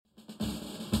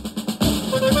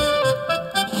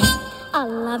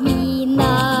Alla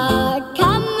mina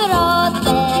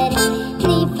kamrater,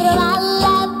 ni från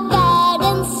alla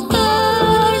världens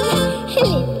hörn.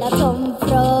 Lilla Tom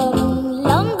från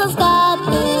Londons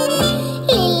gator,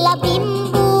 lilla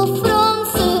Bimbo från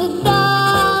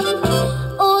Sudan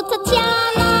och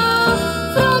Tatjana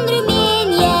från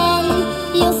Rumänien,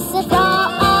 Josef från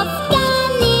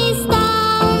Afghanistan.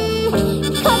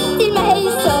 Kom till mig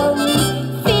som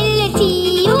fyller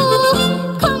 10,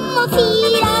 kom och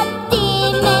fira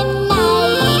det med mig.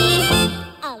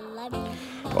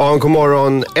 AMK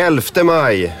Morgon 11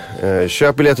 maj.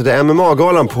 Köp biljetter till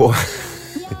MMA-galan på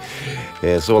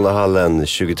Solnahallen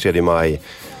 23 maj.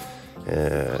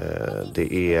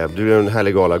 Det blir en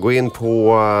härlig gala. Gå in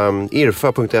på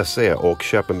irfa.se och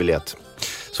köp en biljett.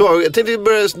 Så, jag tänkte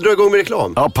börja dra igång med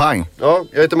reklam. Ja, pang. Ja,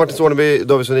 jag heter Martin Svaneby,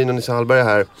 David Sundin och Nisse Hallberg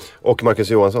här. Och Marcus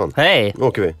Johansson. Hej. Nu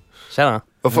åker vi. Tjena.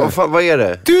 Vad är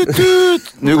det?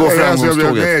 Nu går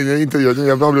framgångståget.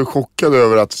 Jag bara blev chockad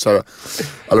över att så här,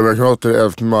 alla mina kamrater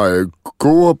 11 maj,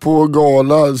 gå på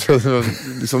gala.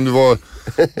 Liksom det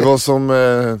var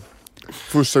som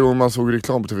första gången man såg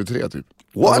reklam på TV3 typ.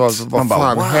 What? Alltså, vad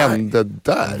fan hände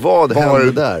där? Vad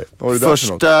hände där?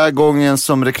 Första gången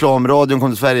som reklamradion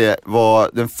kom till Sverige var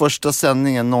den första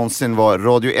sändningen någonsin var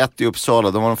Radio 1 i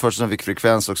Uppsala. De var de första som fick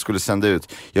frekvens och skulle sända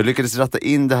ut. Jag lyckades ratta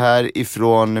in det här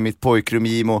ifrån mitt pojkrum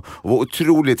Imo och var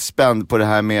otroligt spänd på det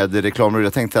här med reklamradio.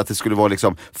 Jag tänkte att det skulle vara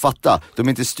liksom, fatta, de är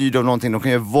inte styrda av någonting, de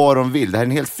kan göra vad de vill. Det här är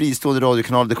en helt fristående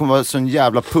radiokanal, det kommer vara sån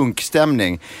jävla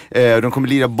punkstämning. De kommer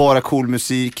lira bara cool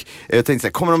musik. Jag tänkte så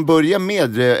här, kommer de börja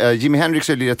med Jimi Hendrix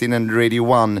har lirat in en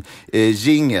Radio 1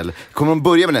 jingle. Kommer de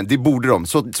börja med den? Det borde de.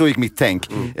 Så gick mitt tänk.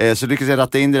 Så lyckades jag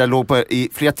ratta in det där. I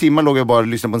flera timmar låg jag bara och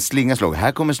lyssnade på en slingaslåg.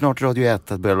 Här kommer snart Radio 1.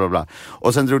 Bla bla bla.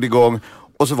 Och sen drog det igång.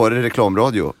 Och så var det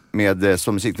reklamradio med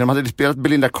som musik. När de hade spelat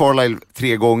Belinda Carlisle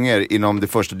 3 gånger inom det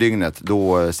första dygnet,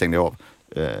 då stängde jag av.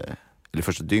 Eller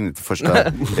första dygnet,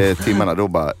 första timmarna. Då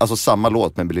bara, alltså samma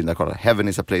låt med Belinda Carlisle. Heaven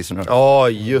is a place on earth. Ja,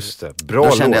 just det. Bra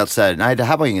låt. Då kände jag att så här, nej, det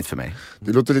här var inget för mig.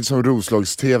 Det låter lite som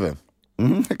Roslags-TV.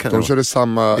 De körde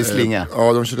samma slinga.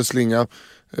 Ja, de körde slinga.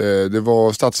 Det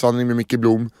var stadsvandring med Micke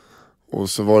Blom. Och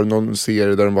så var det någon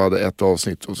serie där de bara hade ett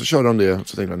avsnitt. Och så körde de det.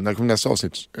 Så tänkte de, när kom nästa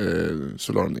avsnitt?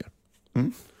 Så la de ner.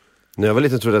 När jag var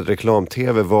lite trodde att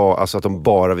reklam-tv var alltså att de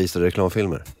bara visade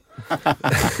reklamfilmer.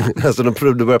 Alltså de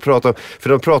började prata om, för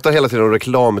de pratar hela tiden om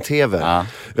reklam-tv.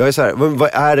 Jag är så här, vad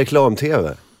är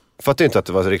reklam-tv? Fattar ju inte att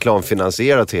det var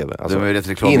reklamfinansierad tv. Alltså, det var ju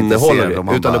rätt innehåller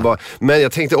det. Utan det bara, men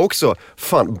jag tänkte också,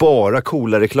 fan, bara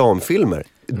coola reklamfilmer.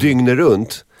 Dygnet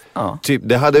runt. Ja. Typ,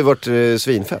 det hade ju varit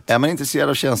svinfett. Är man intresserad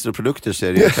av tjänster och produkter så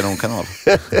är det ju en kanonkanal.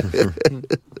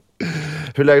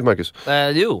 Hur är läget, Marcus?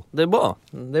 Jo, det är bra.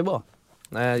 Det är bra.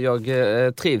 Jag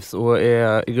trivs och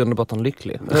är i grund och botten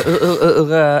lycklig.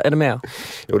 Hur är det med?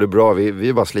 Jo, det är bra. Vi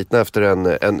är bara slitna efter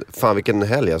en fan vilken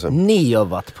helg alltså. Ni har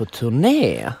varit på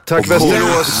turné. Tack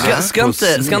Västerås.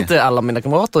 Ska inte alla mina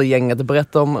kamrater i gänget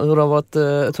berätta om hur det har varit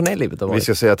turnélivet? Vi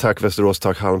ska säga tack Västerås,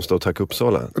 tack Halmstad och tack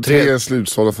Uppsala. 3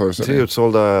 slutsålda föreställningar. 3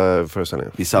 utsålda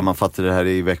föreställningar. Vi sammanfattar det här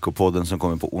i veckopodden som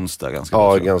kommer på onsdag ganska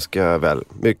Ja, bra. ganska väl.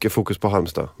 Mycket fokus på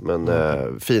Halmstad, men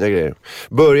fina grejer.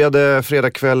 Började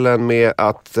fredagskvällen med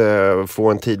att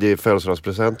få en tidig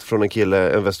födelsedagspresent från en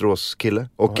kille, en Västerås kille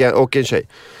och en tjej.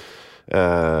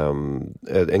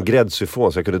 En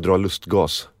gräddsyfon så jag kunde dra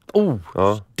lustgas.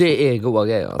 Det är goda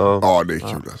grejer. Ja, det är kul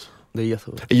alltså. Det är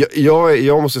jätteroligt.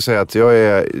 Jag måste säga att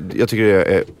jag tycker det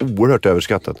är oerhört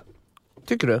överskattat.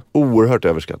 Tycker du? Oerhört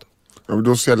överskattat. Ja, men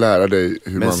då ska jag lära dig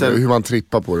hur man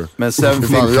trippar på det. Men sen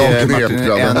fick Martin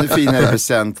en ännu finare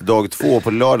present dag 2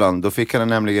 på lördagen. Då fick han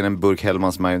nämligen en burk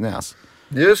Hellmans majonnäs.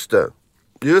 Just det.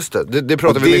 Det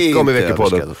pratar vi mycket om i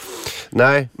veckopodden.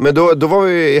 Nej, men då var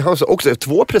vi i hans också.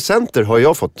 2 presenter har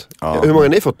jag fått. Ja. Hur många har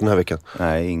ni fått den här veckan?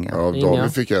 Nej, inga. Ja,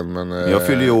 David fick en, men... Jag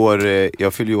fyller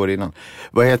ju år innan.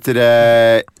 Vad heter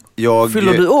det?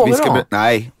 Fyller du år idag?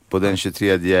 Nej, på den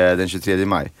 23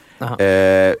 maj.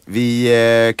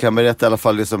 Vi kan berätta i alla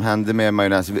fall det som hände med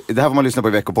majonnäs. Det här får man lyssna på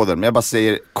i veckopodden, men jag bara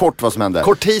säger kort vad som hände.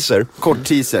 Kort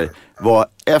teaser var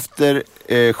efter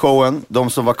showen, de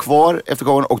som var kvar efter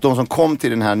showen och de som kom till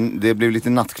den här, det blev lite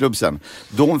nattklubb sen.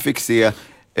 De fick se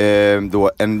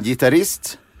då en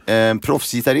gitarrist, en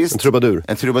proffsgitarrist,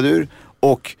 en trubadur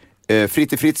och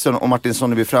Fritte Fritzson och Martin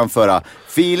Sonneby framföra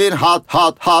Feeling hot,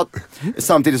 hot, hot.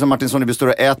 Samtidigt som Martin Sonneby står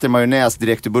och äter majonnäs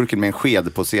direkt ur burken med en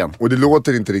sked på scen. Och det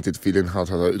låter inte riktigt Feeling hot,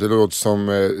 hot. Det låter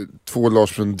som 2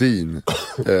 Lars Brundin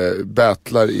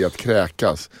battlar i att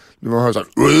kräkas. Man hör så här.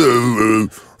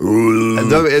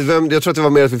 Jag tror att det var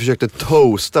mer att vi försökte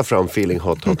toasta fram Feeling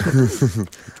hot, hot.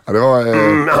 Ja, det var...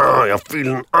 Ja,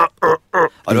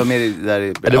 det var mer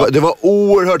där... Det var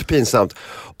oerhört pinsamt.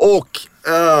 Och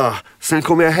sen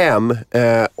kommer jag hem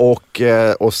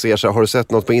och ser så här, har du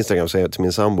sett något på Instagram, säger jag till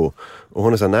min sambo. Och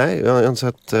hon är så här, nej, jag har inte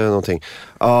sett någonting.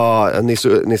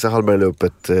 Nisse Hallberg la upp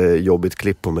ett jobbigt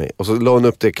klipp på mig. Och så la hon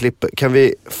upp det klippet. Kan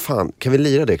vi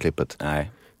lira det klippet?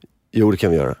 Nej. Jo, det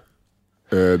kan vi göra.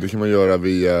 Det kan man göra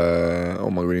via,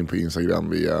 om man går in på Instagram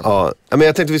via... Ja, men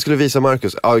jag tänkte vi skulle visa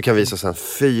Marcus. Ja, vi kan visa sen.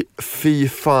 Fy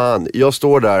fan. Jag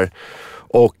står där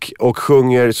och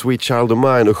sjunger Sweet Child of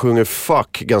Mine och sjunger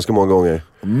fuck ganska många gånger.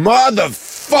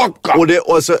 Motherfucker!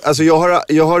 Och alltså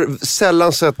jag har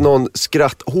sällan sett någon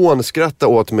hånskratta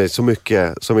åt mig så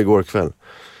mycket som igår kväll.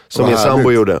 Som min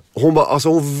sambo gjorde.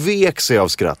 Hon vek sig av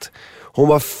skratt. Hon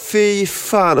var fy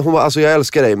fan, hon var, alltså jag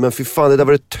älskar dig, men fy fan, det där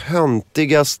var det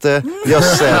töntigaste jag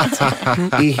sett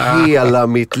i hela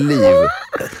mitt liv.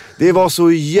 Det var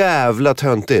så jävla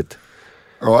töntigt.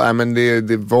 Ja, men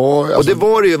det var... Alltså... Och det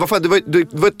var det ju, det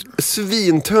var ett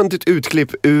svintöntigt utklipp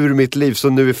ur mitt liv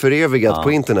som nu är förevigat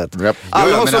på internet. Yep.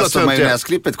 Alla har sådana töntiga...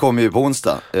 Majonnäsklippet kommer ju på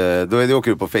onsdag. Då är det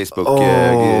åker upp på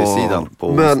Facebook-sidan på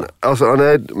onsdag. Men, alltså,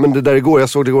 nej, men det där igår, jag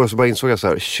såg det igår så bara insåg jag så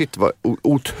här, shit vad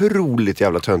otroligt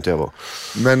jävla töntig jag var.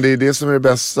 Men det är det som är det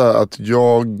bästa, att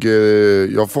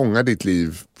jag fångar ditt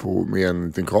liv med en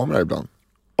liten kamera ibland.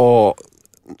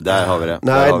 Där har vi det.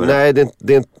 Nej,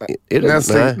 det är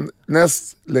det.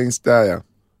 Näst längst där, ja.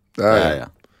 Där, ja.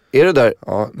 Är det där?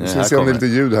 Ja, nu ska vi se om det är lite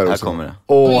ljud här också. Här kommer det.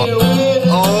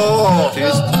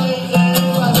 Tyst.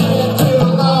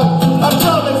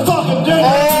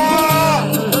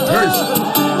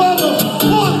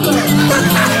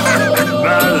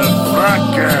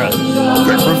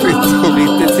 Tack för fritto.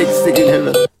 Lite tickstig i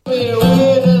huvudet.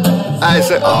 Nej,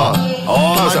 så,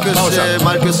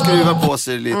 Marcus skruvar på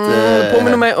sig lite.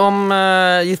 Påminner mig om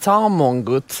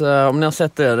gitarrmongot. Om ni har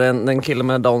sett det, den killen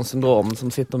med Down syndrom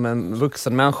som sitter med en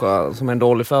vuxen människa som är en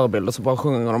dålig förebild och så bara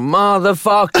sjunger de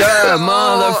motherfucker,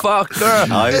 motherfucker,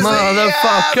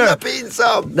 motherfucker.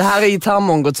 Pinsam. Det här är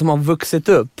gitarrmongot som har vuxit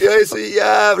upp. Jag är så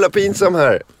jävla pinsam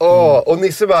här. Och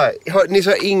Nisse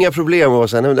har inga problem med att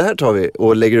säga, nej men det här tar vi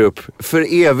och lägger upp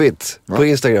för evigt på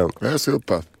Instagram. Jag ska upp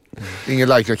här. Ingen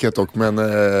like-raket dock, men...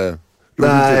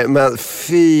 Nej, men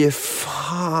fy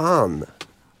fan.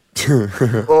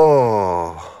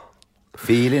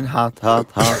 Feeling hot. Ja,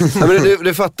 men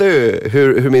du fattar ju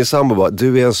hur min sambo var.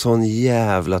 Du är en sån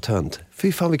jävla tönt.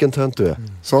 Fy fan vilken tönt du är.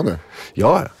 Sa du?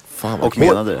 Ja. Fan, och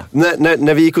menade det?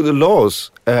 När vi gick och la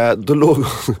oss, då låg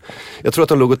jag tror att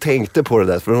hon låg och tänkte på det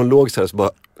där. För hon låg så här så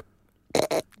bara...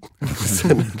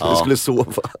 Sen jag skulle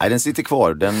sova. Nej, den sitter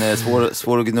kvar. Den är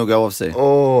svår att gnugga av sig.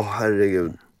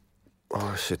 Herregud.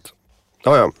 Shit.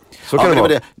 Ja. Så kan det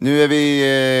vara. Nu är vi...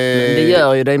 Det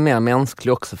gör ju dig mer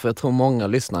mänsklig också, för jag tror många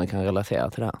lyssnare kan relatera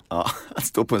till det här. Ja, att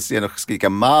stå på en scen och skrika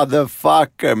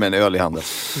motherfucker med en öl i handen.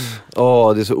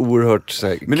 Det är så oerhört...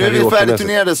 Men nu är vi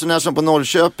färdigturnerade så när som på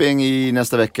Norrköping i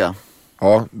nästa vecka.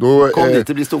 Ja, då... Kom dit,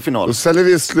 det blir stor final. Då säljer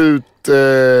vi slut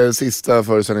sista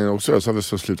föreställningen också, så har vi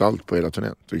så slut allt på hela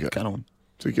turnén, tycker jag. Kanon.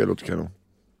 Tycker jag låter kanon.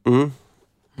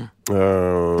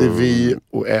 Det är vi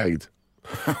och ägd.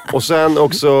 Och sen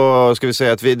också ska vi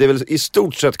säga att det är väl i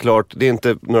stort sett klart, det är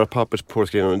inte några pappers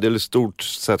påskrivna, det är i stort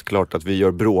sett klart att vi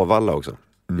gör Bråvalla också.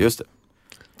 Just det.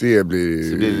 Det blir...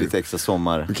 Så blir det lite extra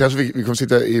sommar. Kanske vi kommer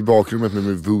sitta i bakrummet med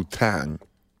Wu-Tang.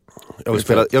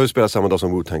 Jag vill spela samma dag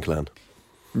som Wu-Tang Clan.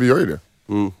 Vi gör ju det.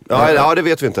 Ja, det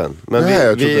vet vi inte än. Men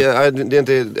det är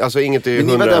inte, alltså inget är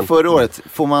 100. Men ni var där förra året.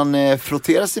 Får man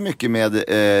frottera sig mycket med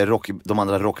de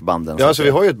andra rockbanden? Ja, alltså vi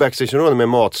har ju ett backstage-område med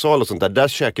matsal och sånt där. Där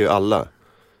käkar ju alla.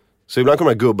 Så ibland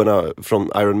kommer de här gubbarna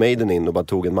från Iron Maiden in och bara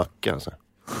tog en macka. Så.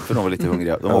 För de var lite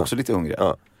hungriga. De var också lite hungriga.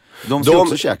 Ja. De ska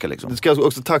också käka liksom. Du ska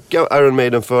också tacka Iron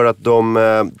Maiden för att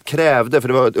de krävde, för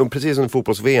det var precis som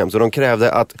fotbolls-VM, så de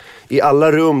krävde att i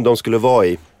alla rum de skulle vara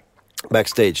i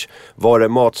backstage var det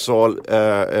matsal,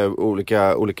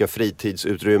 olika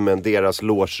fritidsutrymmen, deras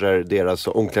loger, deras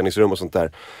omklädningsrum och sånt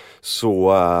där.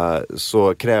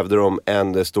 Så krävde de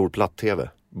en stor platt-tv.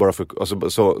 Bara för, alltså,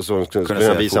 så de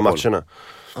skulle visa matcherna.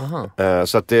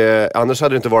 Så att annars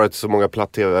hade det inte varit så många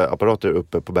platt-tv-apparater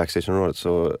uppe på backstage-området.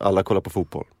 Så alla kollar på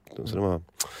fotboll. Så det var,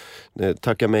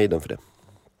 tacka Maiden för det.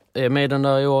 Är Maiden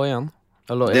där i år igen?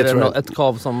 Eller är det ett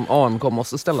krav som AMK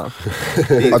måste ställa?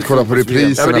 Att kolla på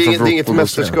repriserna. Det är inget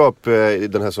mästerskap i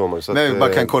den här sommaren. Så men vi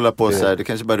bara kan kolla på så här, det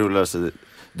kanske bara rullar sig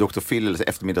Dr. Phil eller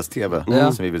eftermiddags-tv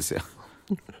som vi vill se.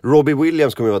 Robbie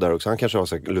Williams kommer ju vara där också. Han kanske har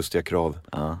så lustiga krav.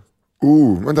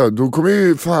 Vänta, då kommer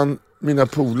ju fan mina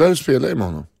polare spela med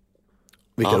honom.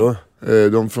 Vilka då?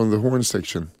 De från The Horn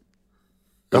Section.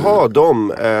 Jaha,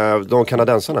 de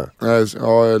kanadensarna.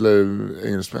 Ja, eller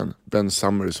engelsmän. Ben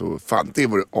Summers och fan, det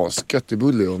vore asgött i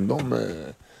Bully om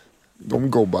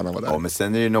De gobbarna var där. Ja, men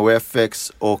sen är det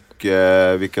NoFX och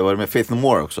vilka var det med? Faith No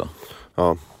More också.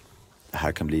 Ja. Det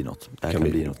här kan bli något. Det här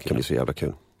kan bli så jävla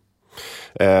kul.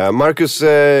 Marcus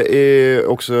är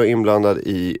också inblandad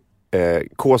i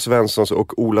K. Svenssons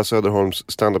och Ola Söderholms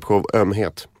stand-up-show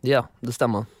Ömhet. Ja, det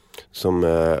stämmer. Som,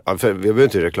 vi behöver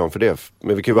inte reklam för det,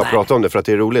 men vi kan ju bara prata om det för att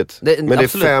det är roligt. Men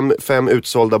det är 5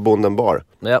 utsålda Bondenbar.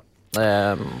 Ja.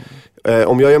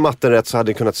 Om jag gör matten rätt så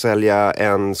hade jag kunnat sälja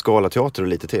en Scalateater och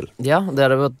lite till. Ja, det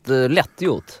hade varit lätt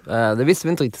gjort. Det visste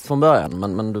vi inte riktigt från början,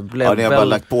 men det blev ni har bara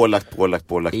lagt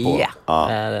på. Ja,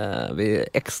 vi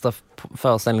extra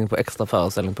föreställning på extra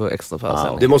föreställning på extra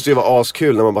föreställning. Det måste ju vara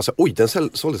askul när man bara säger, oj, den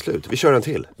sålde slut, vi kör en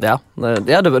till. Ja,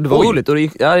 det var roligt och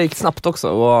det gick snabbt också.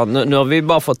 Och nu har vi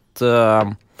bara fått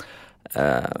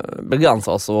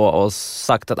begränsa oss och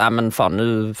sagt att men fan,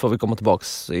 nu får vi komma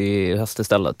tillbaks i höst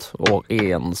istället och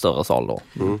i en större sal då.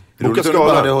 Roligt att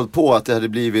bara hade hållit på att det hade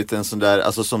blivit en sån där,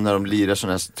 alltså som när de lirar sån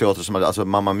här teater som, alltså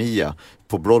Mamma Mia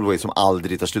på Broadway som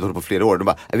aldrig tar slut, håller på flera år. De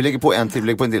bara, vi lägger på en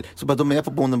till, så bara de är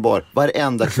på Bondenbar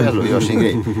varenda kväll och gör sin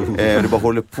grej. Det bara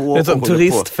håller på. Det är en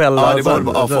turistfälla. Ja, det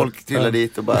bara, folk trillar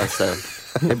dit och bara så här,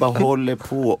 det bara håller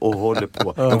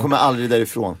på. De kommer aldrig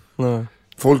därifrån. Nej.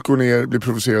 Folk går ner, blir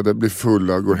provocerade, blir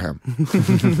fulla, går hem.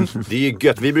 Det är ju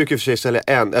gött, vi brukar för sig sälja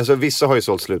alltså vissa har ju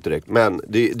sålt slut direkt. Men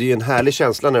det är ju en härlig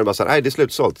känsla när det bara säger, nej det är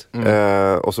slutsålt.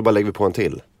 Och så bara lägger vi på en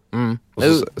till. Och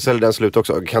så säljer den slut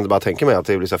också. Kan du bara tänka mig att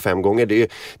det blir så 5 gånger.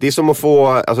 Det är som att få,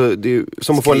 alltså, det är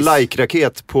som att få en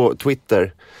like-raket på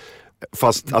Twitter.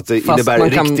 Fast att det innebär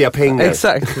riktiga pengar.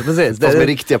 Exakt, precis. Fast med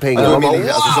riktiga pengar. Man bara,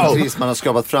 alltså, som trist, man har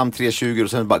skapat fram 3,20 och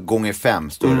sen bara gånger 5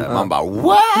 står det. Man bara,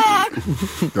 what?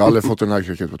 Jag har aldrig fått en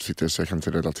like-raket på Twitter så jag kan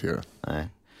inte relatera. Nej.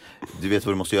 Du vet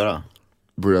vad du måste göra?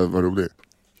 Börja vara rolig.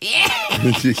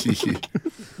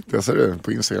 Jag ser det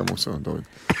på Instagram också, David.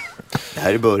 Det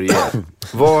här är början.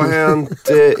 Vad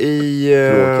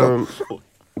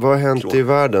har hänt i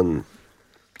världen?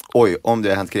 Oj, om det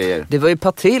har hänt grejer. Det var ju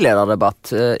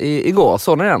partiledardebatt igår,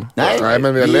 såg ni den? Nej,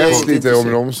 men vi har läst lite om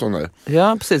Romson där.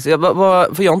 Ja, precis.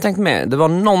 För jag har tänkt med, det var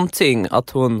någonting att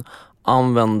hon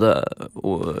använde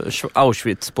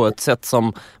Auschwitz på ett sätt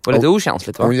som var lite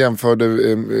okänsligt, va? Hon jämförde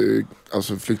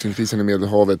alltså flyktingkrisen i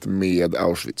Medelhavet med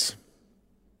Auschwitz.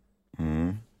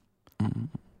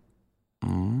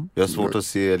 Jag har svårt att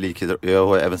se likheter. Jag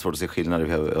har även svårt att se skillnader.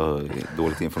 Jag är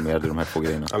dåligt informerad i de här 2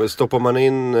 grejerna. Ja, men stoppar man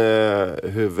in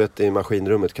huvudet i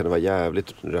maskinrummet kan det vara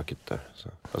jävligt rökigt där. Så.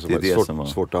 Alltså, det är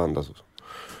svårt att andas också.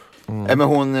 Nej, men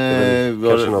hon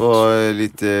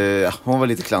var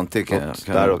lite klantig.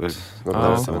 Det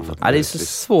är så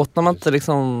svårt när man inte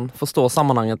liksom förstår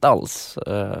sammanhanget alls.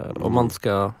 Var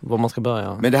man ska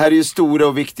börja. Men det här är ju stora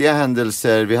och viktiga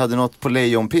händelser. Vi hade något på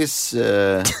Lejonpiss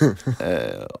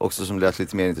också som lät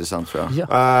lite mer intressant, tror jag.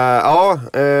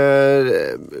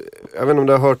 Jag vet inte om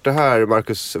du har hört det här,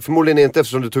 Marcus. Förmodligen inte,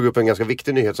 eftersom du tog upp en ganska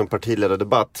viktig nyhet som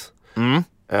partiledardebatt.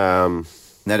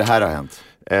 När det här har hänt.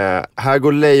 Här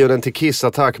går lejonen till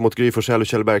kissattack mot Gry Forssell och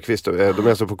Kjell Bergqvist. De är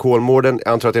alltså på Kolmården.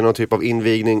 Jag antar att det är någon typ av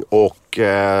invigning. Och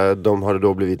de har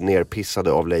då blivit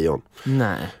nerpissade av lejon.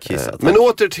 Nej. Men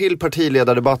åter till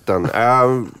partiledardebatten.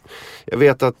 Jag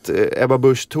vet att Ebba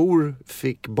Busch Thor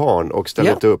fick barn och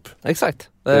ställde inte upp. Exakt.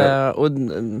 Och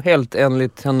helt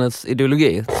enligt hennes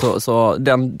ideologi så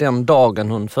den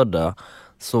dagen hon födde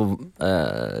så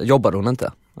jobbade hon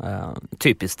inte.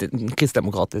 Typiskt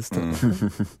kristdemokratiskt.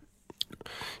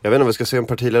 Jag vet inte om vi ska se en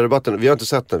partiledardebatten. Vi har inte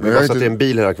sett den. Vi har bara satt i en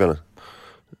bil hela kvällen.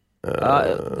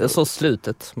 Jag såg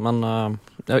slutet. Men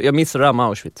jag missade det här med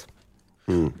Auschwitz.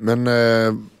 Men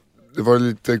det var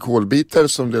lite kolbitar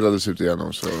som delades ut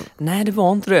igenom. Så. Nej, det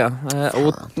var inte det.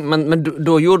 Men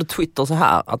då gjorde Twitter så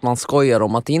här att man skojade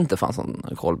om att det inte fanns en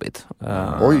kolbit.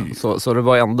 Så det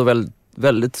var ändå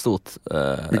väldigt stort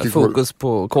fokus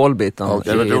på kolbiten i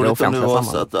det offentliga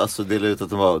sammanhanget. Alltså dela ut att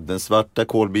det var den svarta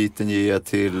kolbiten ger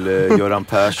till Göran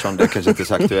Persson, det kanske inte är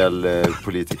så aktuell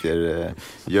politiker,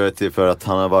 gör det till för att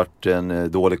han har varit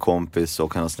en dålig kompis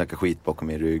och han har snackat skit bakom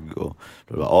min rygg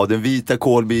och den vita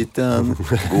kolbiten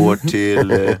går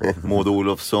till Maud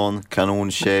Olofsson,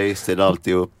 kanontjej, ställer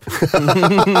alltid upp.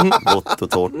 Gott och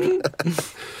torrt.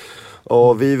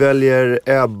 Och vi väljer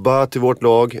Ebba till vårt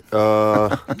lag.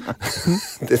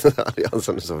 Det är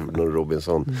alliansen som någon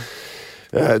Robinson.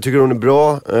 Tycker hon är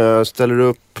bra. Ställer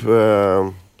upp.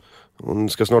 Hon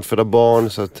ska snart föda barn.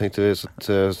 Så jag tänkte så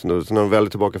när hon väl är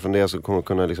tillbaka från det så kommer hon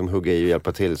kunna liksom hugga i och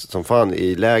hjälpa till som fan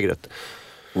i lägret.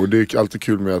 Och det är alltid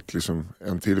kul med att liksom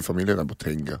en till i familjen är på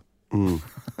Tenga.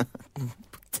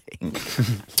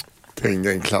 Tenga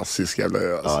är en klassisk jävla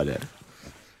ö. Alltså. Ja, det är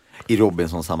det. I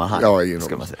Robinson-sammanhang. Ja,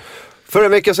 ska man säga. För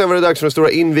en vecka sedan var det dags för den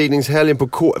stora invigningshelgen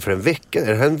på För en vecka?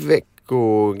 Är det här en vecka?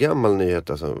 vekogammal nyhet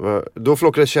alltså. Då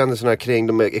flockades kändisarna kring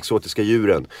de exotiska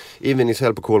djuren.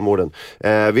 Invigningshelg på Kolmården.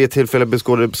 Vid ett tillfälle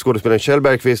beskådade skådespelaren Kjell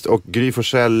Bergqvist och Gry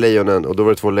Forssell lejonen. Och då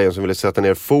var det 2 lejon som ville sätta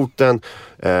ner foten.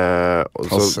 Och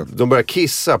så de började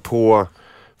kissa på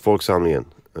folksamlingen.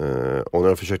 Och när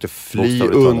de försökte fly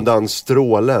undan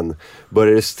strålen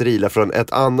började det strila från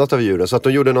ett annat av djuren. Så att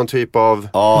de gjorde någon typ av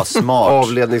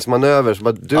avledningsmanöver. Så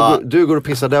bara, du går och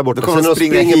pissar där borta. Sen när de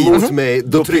springer mot mig,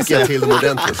 då trycker jag till dem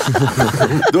ordentligt.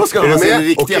 Då ska de se det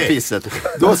riktiga pisset.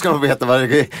 Då ska de veta vad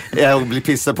det är att bli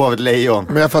pissad på av ett lejon.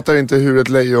 Men jag fattar inte hur ett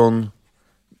lejon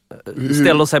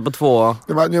ställer sig på 2.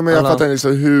 Men jag fattar inte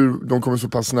hur de kommer så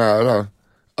pass nära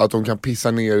att de kan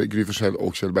pissa ner Gry Forssell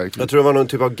och Kjell Bergqvist. Jag tror det var någon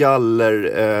typ av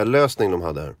gallerlösning de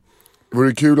hade här. Vore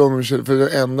det kul om, för den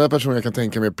enda personen jag kan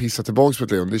tänka mig att pissa tillbaka på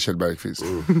ett lejon, det är Kjell Bergqvist.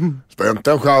 Så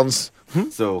vänta en chans.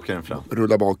 Så åker den fram.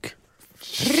 Rulla bak.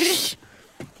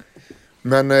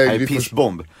 Men det är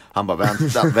pissbomb. Han bara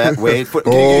vänta, wait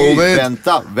for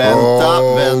vänta.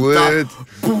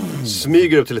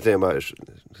 Smyger upp till lite bara.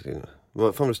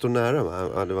 Vad fan, det står nära va?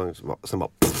 Ja, det var sen bara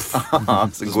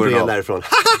så går det därifrån.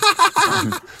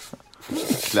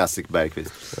 Classic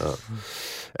Bergqvist. Ja.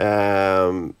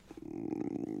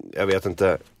 Jag vet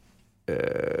inte.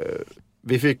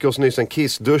 Vi fick oss nyss en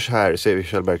kissdusch här, säger vi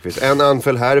Kjell Bergqvist. En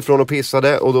anföll härifrån och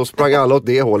pissade och då sprang alla åt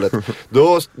det hållet.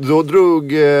 Då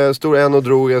stod en och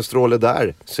drog en stråle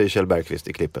där, säger Kjell Bergqvist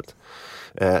i klippet.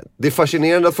 Det är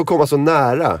fascinerande att få komma så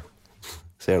nära,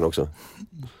 säger han också.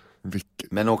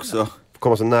 Men också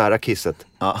komma så nära kisset.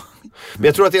 Ja. Men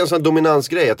jag tror att det är en sån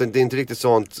dominansgrej, att det är inte riktigt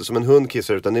sånt som en hund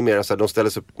kissar, utan det är mer så här, de ställer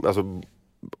sig alltså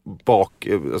bak,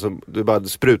 alltså det bara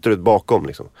sprutar ut bakom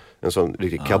liksom. En sån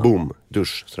riktig kaboom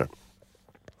dusch sådär.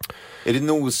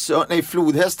 Är det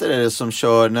flodhästar är det som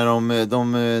kör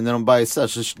när de bajsar,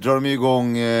 så drar de ju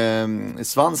igång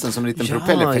svansen som en liten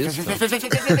propeller.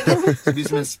 Det blir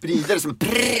som en spridare som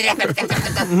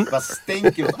bara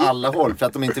stänker åt alla håll för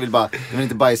att de vill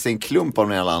inte bajsa i en klump av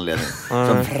någon jävla anledning.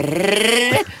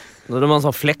 Då är man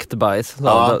så fläktbajs.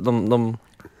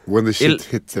 When the shit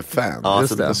hits the fan.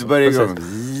 Ja, så börjar det igång.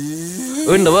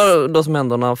 Undrar vad då som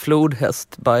händer när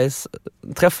flodhästbajs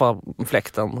träffar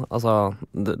fläkten. Alltså,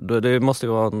 det måste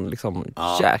ju vara en liksom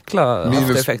jäkla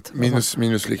effekt.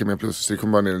 Minus lika med plus, så det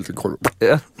kommer bara ner en liten korv.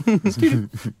 Ja.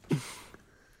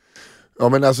 Ja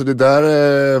men alltså det där,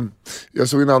 jag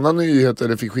såg en annan nyhet där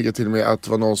det fick skicka till mig att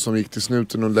det var någon som gick till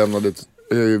snuten och lämnade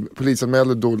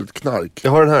polisanmälde dåligt knark.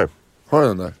 Jag har den här. Har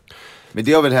den där? Men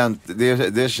det har väl hänt,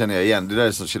 det känner jag igen. Det där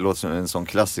är låter som en sån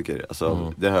klassiker.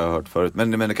 Alltså, det har jag hört förut.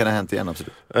 Men det kan ha hänt igen,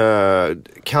 absolut.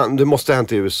 Det måste ha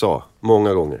hänt i USA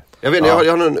många gånger. Jag vet,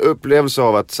 jag har en upplevelse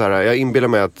av att så här, jag inbillar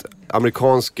mig att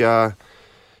amerikanska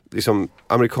så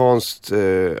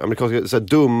här,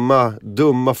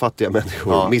 dumma fattiga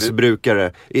människor,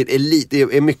 missbrukare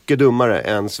är mycket dummare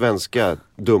än svenska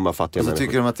dumma fattiga människor. Så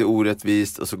tycker de att det är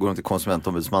orättvist och så går de till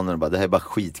konsumentombudsmannen och bara, det här är bara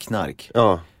skitknark.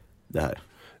 Ja. Det här.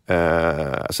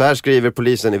 Så här skriver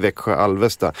polisen i Växjö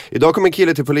Alvesta. Idag kom en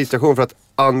kille till polisstation för att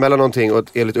anmäla någonting och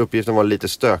enligt uppgiften var lite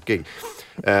stökig.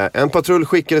 En patrull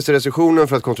skickades till receptionen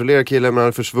för att kontrollera killen, men han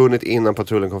hade försvunnit innan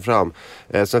patrullen kom fram.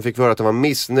 Sen fick vi höra att han var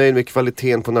missnöjd med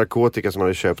kvaliteten på narkotika som han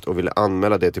hade köpt och ville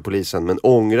anmäla det till polisen, men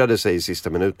ångrade sig i sista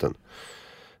minuten.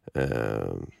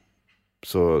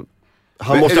 Så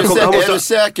han måste är du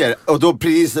säker? Och då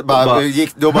precis bara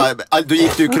gick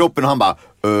du i kroppen och han bara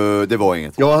det var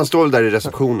inget. Ja, han står väl där i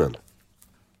receptionen.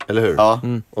 Eller hur? Ja.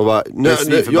 Och bara,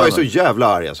 jag är så jävla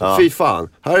arg alltså. Ja. Fy fan.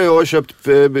 Här har jag köpt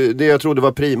det jag trodde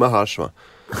var prima hasch va.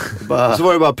 Så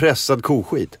var det bara pressad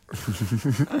koskit.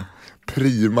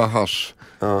 Prima hasch.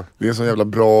 Ja. Det är en sån jävla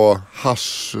bra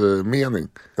haschmening.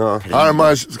 Ja.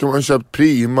 Här ska man köpa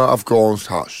prima afghansk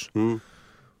hasch.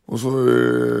 Och så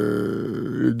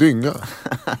dynga.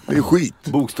 Det är skit.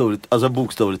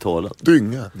 Bokstavligt talat.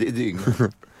 Dynga. Det är dynga.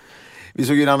 Vi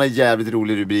såg ju en annan jävligt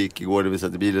rolig rubrik igår där vi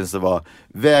satt i bilen som var: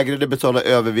 vägrade betala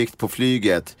övervikt på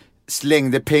flyget,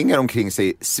 slängde pengar omkring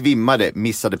sig, svimmade,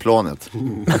 missade planet.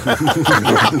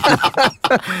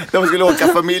 De skulle åka,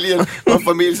 en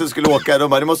familj som skulle åka, de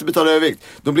bara, ni måste betala övervikt.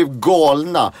 De blev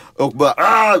galna och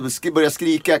började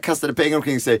skrika, kastade pengar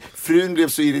omkring sig. Frun blev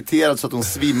så irriterad så att hon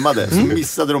svimmade, så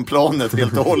missade de planet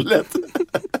helt och hållet.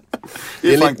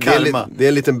 Det är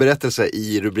en liten berättelse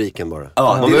i rubriken bara.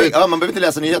 Man behöver inte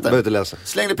läsa nyheten.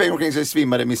 Slängde pengar omkring sig,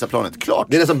 svimmade, missade planet. Klart.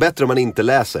 Det är nästan bättre om man inte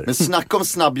läser. Men snacka om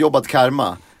snabbjobbat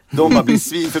karma. De bara blir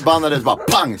svinförbannade, bara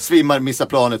pang, svimmar, missar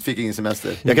planet, fick ingen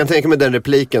semester. Jag kan tänka mig den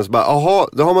repliken, så bara, aha,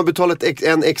 då har man betalat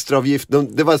en extra avgift.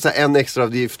 Det var så här en extra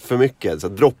avgift för mycket, så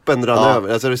droppen rann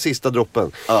över, alltså det sista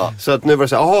droppen. Så att nu var det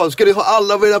så här, aha, ska ni ha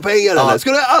alla mina pengar eller?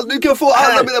 Ska du kan få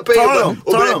alla mina pengar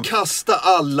och börja kasta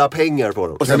alla pengar på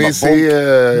dem. Och kan ni se,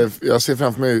 jag ser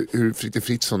framför mig hur Fritte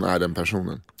Fritzson är den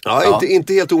personen. Ja,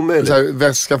 inte helt omöjligt. Så här,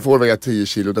 väskan får väga 10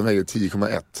 kilo, den väger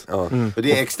 10,1. Och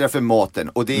det är extra för maten,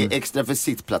 och det är extra för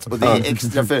sittplats, och det är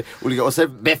extra för olika, och så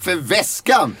för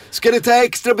väskan! Ska ni ta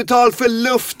extra betalt för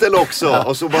luften också?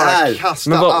 Och så bara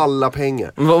kasta alla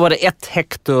pengar. Var det ett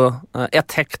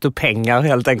hekto pengar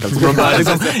helt enkelt? Så man bara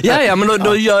liksom, men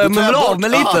då gör jag mig väl av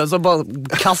med lite, så bara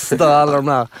kasta alla de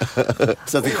där.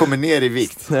 Så att det kommer ner i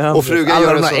vikt. Ja, och frugan alla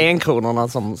gör de där så... enkronorna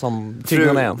som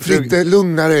tynger ner. Fritte,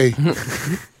 lugna dig.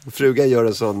 Frugan gör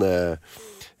en sån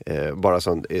bara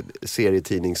sån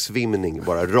serietidningssvimning,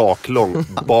 bara raklång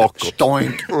bakåt.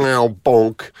 Stoink.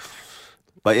 Bonk.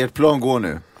 Vad ert plan går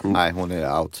nu? Nej, hon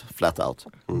är out, flat out.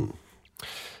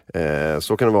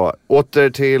 Så kan det vara. Åter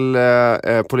till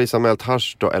polisanmält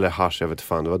hasch då, eller hasch, jag vet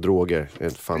fan, det var droger.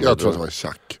 Jag tror att det var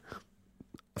tjack.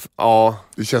 Ja.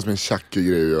 Det känns som en tjackig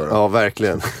grej att göra. Ja,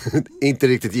 verkligen. Inte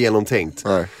riktigt genomtänkt.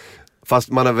 Nej. Fast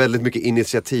man har väldigt mycket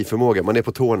initiativförmåga. Man är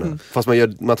på tårna. Fast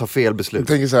man tar fel beslut. Jag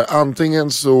tänker så här,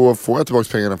 antingen så får jag tillbaka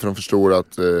pengarna för de förstår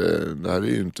att det här är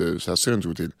ju inte, så här ser det inte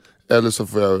gå till. Eller så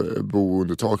får jag bo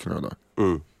under taken där.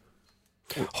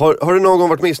 Har du någon gång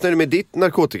varit missnöjd med ditt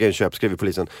narkotikainköp, skriver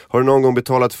polisen. Har du någon gång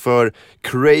betalat för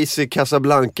Crazy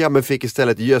Casablanca men fick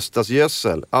istället Göstas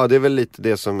gödsel? Ja, det är väl lite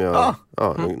det som jag...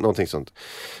 någonting sånt.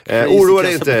 Oroa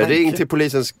dig inte, ring till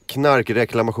polisens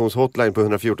knarkreklamationshotline på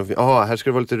 114. Här ska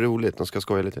det vara lite roligt, de ska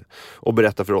skoja lite. Och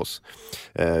berätta för oss.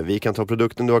 Vi kan ta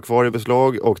produkten du har kvar i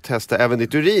beslag och testa även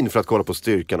ditt urin för att kolla på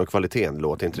styrkan och kvaliteten.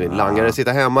 Låt inte din langare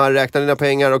sitta hemma, räkna dina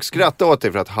pengar och skratta åt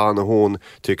dig för att han och hon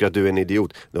tycker att du är en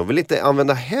idiot. De vill inte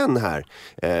använda hen här.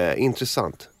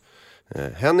 Intressant.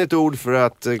 Hen är ett ord för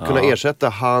att kunna ersätta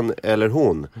han eller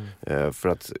hon. För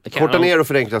att korta ner och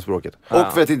förenkla språket.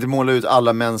 Och för att inte måla ut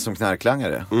alla män som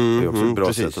knarklangare. Det är också ett bra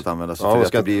precis. sätt att använda sig. För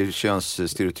att det blir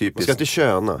könsstereotypiskt. Man ska inte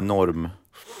köna. Norm.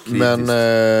 Men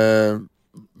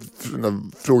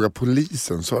fråga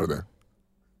polisen, sa det?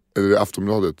 Eller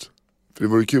Aftonbladet? För det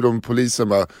vore kul om polisen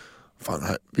bara, fan,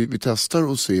 vi testar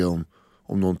och se om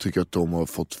någon tycker att de har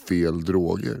fått fel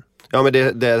droger. Ja, men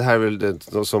det här är väl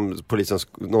det som polisen,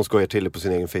 någon skojar till det på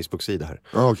sin egen Facebook-sida här.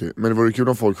 Ja, okej. Men det vore kul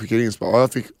om folk skickar in så bara,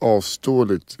 jag fick avstå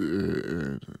lite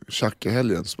tjack i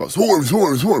helgen. Så bara,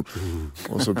 swarm.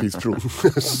 Och så pissprov.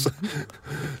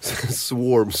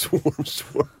 Swarm.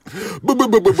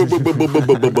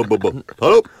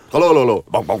 Hallå.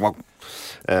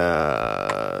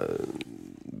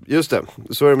 Just det,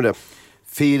 så är det med det.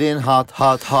 Feeling hot.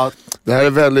 Det här är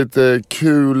väldigt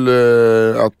kul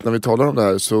att när vi talar om det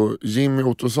här så Jimmy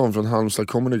Ottosson från Halmstad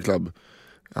Comedy Club,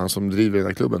 han som driver den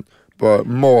här klubben, bara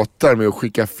matar med att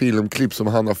skicka filmklipp som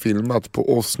han har filmat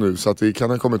på oss nu, så att det kan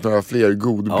ha kommit några fler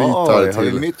godbitar till. Har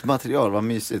du nytt material, vad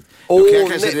mysigt.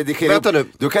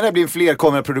 Då kan det bli en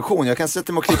flerkameraproduktion. Jag kan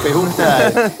sätta mig och klippa ihop det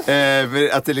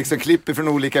här att det liksom klipper från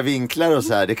olika vinklar och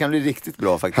så här. Det kan bli riktigt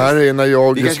bra faktiskt. Här är när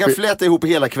jag vi kanske kan fläta ihop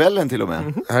hela kvällen till och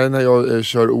med. Här är när jag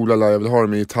kör Ola live, jag vill ha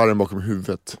med gitarren bakom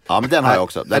huvudet. Ja, men den har jag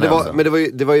också. Men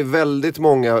det var ju väldigt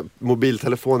många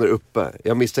mobiltelefoner uppe.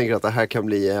 Jag misstänker att det här kan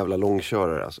bli jävla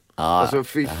långkörare alltså. Alltså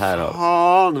fy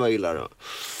fan vad illa då.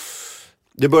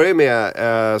 Det börjar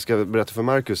med, ska jag berätta för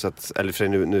Marcus att, eller för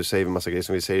nu säger vi massa grejer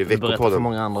som vi säger i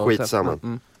veckopodden.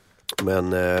 Skitsamma.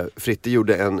 Men Fritte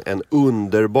gjorde en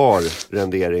underbar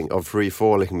rendering av Free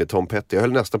Falling med Tom Petty. Jag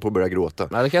höll nästan på att börja gråta.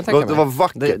 Ja, det kan jag tänka mig. Det var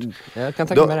vackert. Jag kan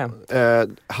tänka mig det.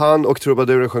 Han och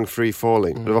trubaduren sjöng Free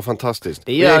Falling. Det var fantastiskt.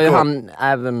 Det gör ju han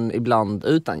även ibland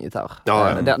utan gitarr.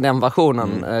 Den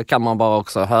versionen kan man bara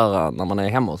också höra när man är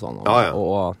hemma hos honom.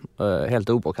 Och helt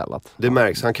opåkallat. Det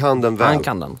märks, han kan den väl. Han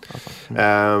kan den.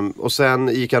 Alltså. Och sen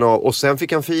gick han av, och sen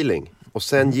fick han feeling. Och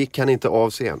sen gick han inte av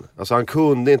scen. Alltså han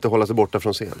kunde inte hålla sig borta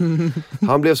från scen.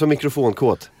 Han blev så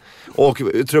mikrofonkåt. Och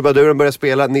trubaduren börjar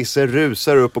spela, Nisse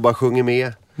rusar upp och bara sjunger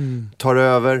med. Tar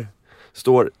över.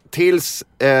 Står tills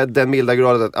den milda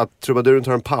graden att trubaduren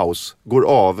tar en paus. Går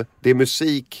av. Det är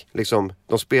musik, liksom.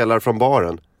 De spelar från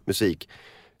baren. Musik.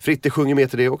 Fritte sjunger med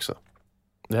till det också.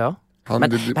 Ja.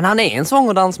 Men han är en sång-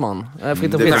 och dansman,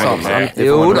 Fritte Fritzson.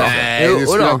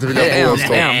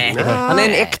 Han är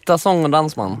en äkta sång- och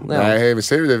dansman. Nej, vi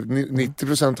säger ju det.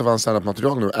 90% av hans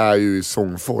standup-material nu är ju i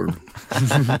sångform.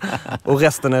 Och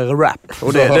resten är rap.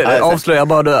 Och det avslöjar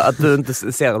bara att du inte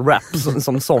ser rap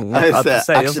som sång.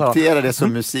 Acceptera det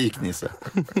som musik, Nisse.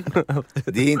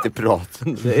 Det är inte prat.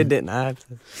 Nej.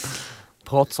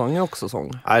 pratsång är också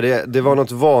sång. Nej, det var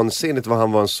något vansinnigt vad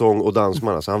han var en sång- och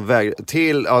dansman. Alltså, han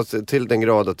vägrade, till den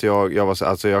grad att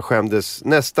jag skämdes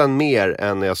nästan mer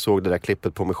än när jag såg det där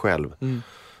klippet på mig själv.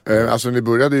 Alltså det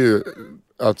började ju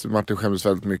att Martin skämdes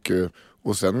väldigt mycket.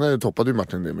 Och sen toppade ju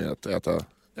Martin det med att äta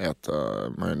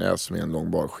majonnäs med en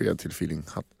lång barsked till feeling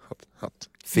hatt.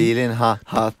 Feeling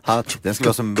hot. Den ska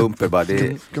vara som en bumper bara.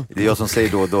 Det är jag som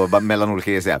säger då bara mellan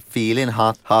olika grejer säger feeling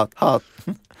hot.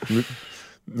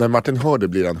 När Martin hör det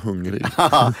blir han hungrig.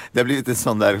 Det har blivit en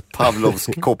sån där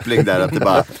Pavlovsk koppling där att det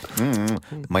bara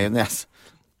majonnäs.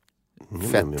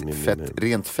 Fett,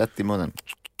 rent fett i munnen.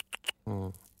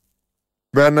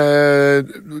 Men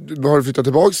har du flyttat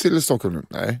tillbaka till Stockholm nu?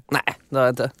 Nej. Nej, det har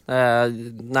jag inte.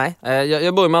 Nej,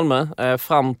 jag bor i Malmö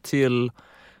fram till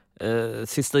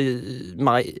sista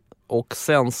maj. Och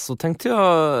sen så tänkte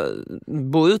jag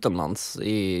bo utomlands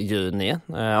i juni.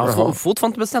 Jag har fortfarande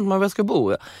inte bestämt mig var jag ska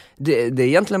bo. Det är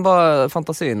egentligen bara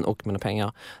fantasin och mina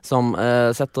pengar som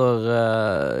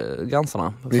sätter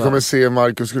gränserna. Ni kommer se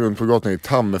Marcus runt på gatan i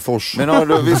Tammerfors. Men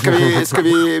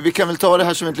vi kan väl ta det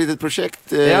här som ett litet projekt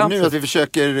nu att vi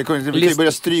försöker, vi kan ju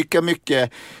börja stryka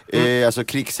mycket alltså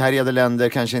krigshärjade länder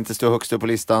kanske inte står högst upp på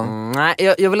listan. Nej,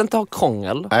 jag vill inte ha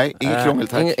krångel. Nej, inget krångel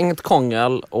tack. Inget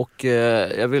krångel och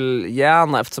jag vill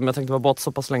gärna, eftersom jag tänkte vara bort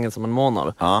så pass länge som en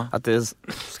månad, att det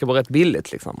ska vara rätt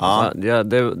billigt liksom. Alltså,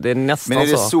 det är nästan så. Men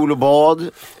är det sol och bad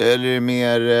eller är det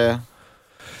mer...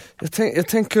 Jag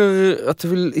tänker att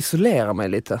jag vill isolera mig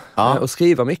lite och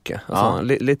skriva mycket. Alltså,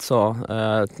 lite så.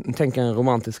 Tänk en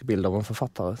romantisk bild av en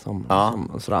författare som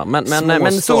sådär.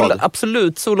 Men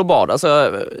absolut sol och bad.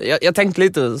 Alltså, jag tänkte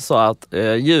lite så att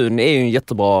juni är ju en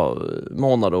jättebra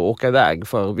månad att åka iväg.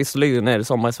 För visserligen är det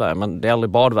sommar i Sverige men det är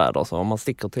aldrig badväder. Så om man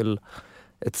sticker till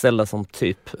ett ställe som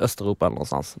typ Östeuropa eller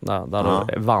någonstans där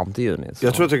det är varmt i juni. Så.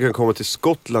 Jag tror att du kan komma till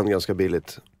Skottland ganska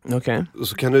billigt. Okej.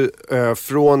 Så kan du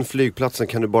från flygplatsen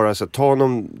kan du bara ta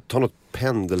något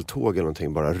pendeltåg eller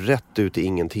någonting bara rätt ut i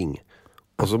ingenting.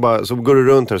 Och så går du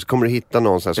runt här så kommer du hitta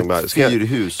någon som bara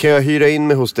fyrhus. Kan jag hyra in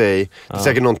mig hos dig? Det är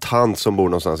säkert någon tant som bor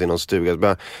någonstans i någon stuga.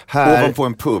 Bara, ovanpå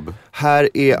en pub. Här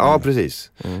är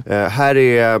precis. Här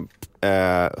är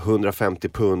 150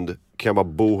 pund. Kan jag bara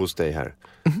bo hos dig här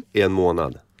i en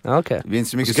månad. Okay. Det är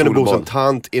inte så mycket så kan du bo som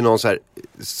tant i någon så här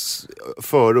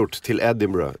förort till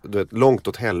Edinburgh. Du vet, långt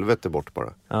åt helvete bort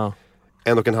bara.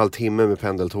 1,5 timme med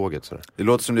pendeltåget. Så. Det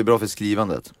låter som det är bra för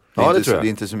skrivandet. Det är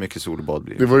inte så mycket sol och bad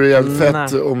blir. Det vore jävligt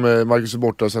fett om Marcus är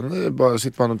borta. Sen bara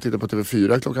sitter man och tittar på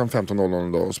TV4 klockan 15.00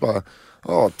 en dag. Och så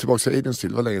bara, tillbaka till Aidens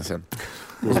till, var länge sedan.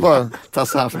 Och så bara,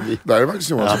 tassar han förbi. Där är Marcus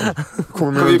Johansson.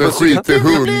 Kommer med en skitig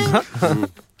hund.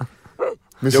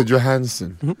 Mr.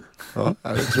 Johansson. Ja,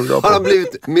 det tror jag på. Han har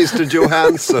blivit Mr.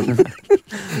 Johansson.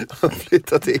 Han har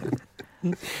flyttat in.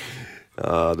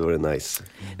 Ja, då är det nice.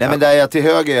 Nej men där jag till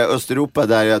höger, Östeuropa,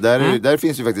 där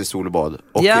finns ju faktiskt sol och bad.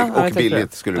 Och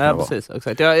billigt skulle det kunna vara. Precis,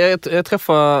 exakt. Jag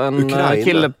träffade en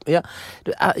kille...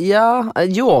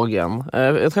 Georgien.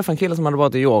 Jag träffade en kille som hade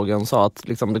varit i Georgien och sa att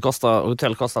liksom,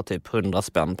 hotell kostar typ 100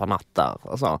 spänn per natt där.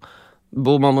 Alltså,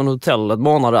 bor man på en hotell ett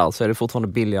månad där så är det fortfarande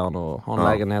billigare än att ha en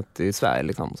lägenhet i Sverige.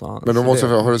 Liksom. Men då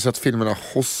har du sett filmerna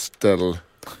Hostel?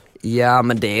 Ja,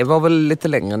 men det var väl lite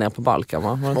längre ner på Balkan,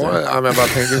 va? Ja, men jag bara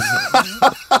tänker...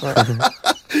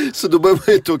 Så då behöver man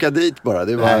ju inte åka dit bara.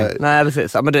 Det var... Nej,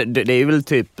 precis. Ja, men det är ju väl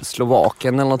typ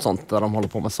Slovakien eller något sånt där de håller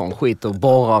på med sån skit och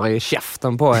borrar i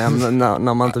käften på en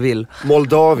när man inte vill.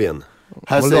 Moldavien.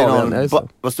 Här säger någon,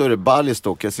 vad står det?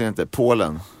 Balistock, jag ser inte.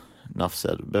 Polen.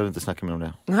 Nafsed, behöver inte snacka mer om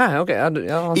det. Nej,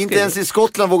 okej. Inte ens i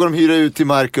Skottland vågar de hyra ut till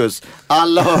Marcus.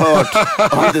 Alla har hört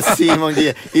om det Simon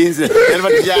G. Det hade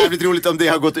varit jävligt roligt om det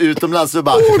har gått utomlands och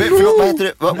bara, förlåt, vad heter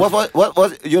det?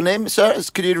 What your name,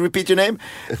 sir? Could you repeat your name?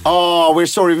 We're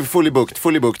sorry, we're fully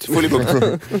booked.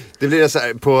 Det blir så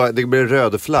här det blir en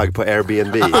röd flagg på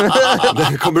Airbnb.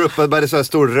 Det kommer upp bara så här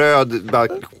stor röd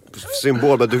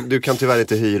symbol, bara, du kan tyvärr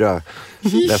inte hyra.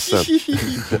 Ledsen.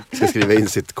 Ska skriva in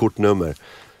sitt kortnummer.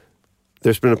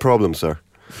 There's been a problem, sir.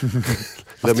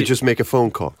 Let me just make a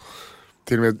phone call.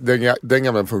 Till och med den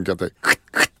gamla funkar inte.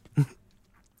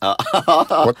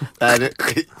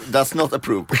 That's not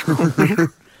approved.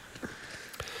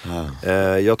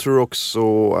 Jag tror också,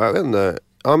 jag vet inte.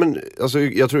 Ja, men alltså,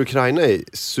 jag tror Ukraina är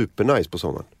supernice på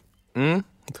sommaren.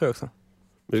 Det tror jag också.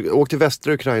 Åk till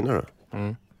västra Ukraina då.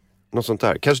 Något sånt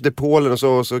där. Kanske till Polen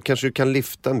och så kanske du kan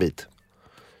lifta en bit.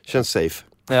 Känns safe.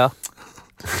 Ja.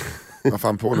 Vad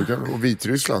fan, Polen och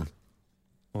Vitryssland.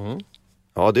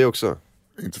 Ja, det också.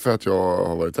 Inte för att jag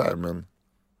har varit där, men...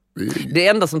 Det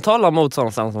enda som talar mot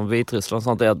sådana ställen som Vitryssland och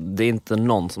sånt är att det är inte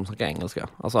någon som snackar engelska.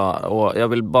 Alltså, och jag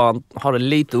vill bara ha det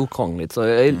lite okrångligt. Så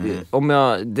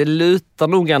det lutar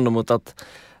nog ändå mot att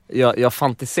jag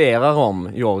fantiserar om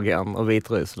Georgien och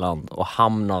Vitryssland och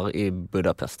hamnar i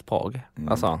Budapest, Prag.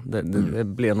 Alltså, det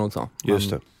blir nog så. Just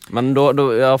det. Men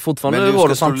då jag har fortfarande Men du råd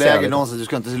ska att slå fantisera läger lite. någonstans, du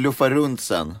ska inte luffa runt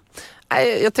sen.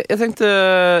 Nej, jag tänkte,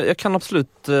 jag kan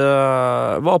absolut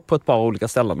vara på ett par olika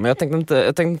ställen, men jag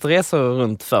tänkte inte resa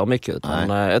runt för mycket, utan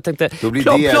jag tänkte,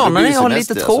 planen är att ha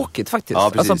lite tråkigt faktiskt.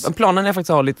 Ja, alltså, planen är faktiskt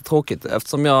att ha lite tråkigt,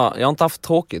 eftersom jag har inte haft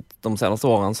tråkigt de senaste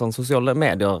åren sedan sociala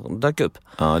medier dök upp.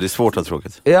 Ja, det är svårt att ha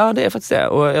tråkigt. Ja, det är faktiskt det,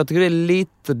 och jag tycker det är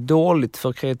lite dåligt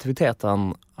för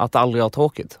kreativiteten att aldrig ha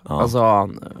tråkigt. Ja. Alltså,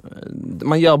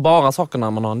 man gör bara saker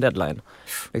när man har en deadline.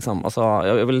 Liksom. Alltså,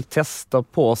 jag vill testa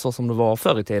på så som det var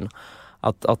förr i tiden.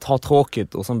 Att ha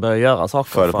tråkigt och sen börja göra saker.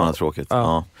 För att man har tråkigt.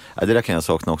 Ja. Ja, det där kan jag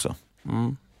sakna också.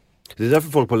 Det är därför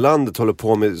folk på landet håller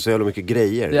på med så jävla mycket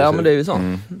grejer. Ja, men det är ju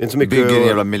så. Inte så mycket Bygger en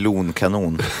jävla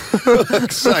melonkanon.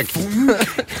 Exakt.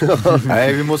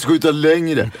 Nej, vi måste skjuta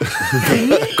längre.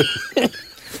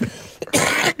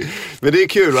 Men det är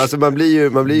kul, alltså man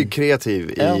blir ju kreativ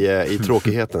i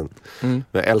tråkigheten. Men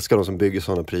jag älskar de som bygger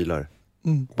sådana prylar.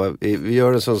 Vi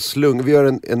gör en sån slung, vi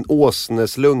gör en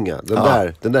åsneslunga.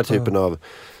 Den där typen av.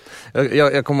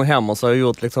 Jag kommer hem och så har jag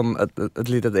gjort liksom ett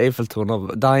litet Eiffeltorn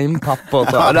av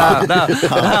daimpapper.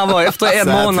 Det här var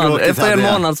efter en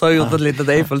månad så har jag gjort ett litet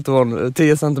Eiffeltorn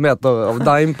 10 centimeter av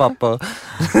daimpapper.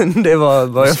 Det var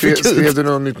vad jag fick ut. Skrev du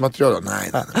något nytt material då?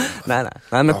 Nej,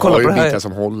 men kolla på det här.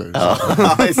 Som håller.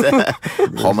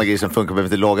 Har man grejer som funkar, behöver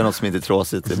inte laga något som inte är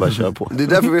trasigt, det är bara att köra på. Det är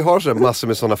därför vi har så massor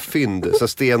med sådana fynd, så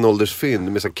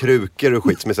stenåldersfynd med så krukor och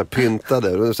skit som är så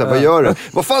pyntade. Och så vad gör du?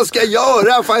 Vad fan ska jag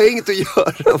göra? Fan, jag har inget att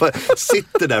göra.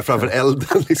 Sitter där framför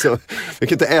elden liksom. Jag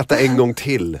kan inte äta en gång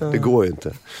till. Det går ju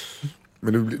inte.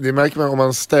 Men det märker man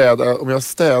om jag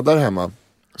städar hemma,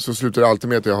 så slutar det alltid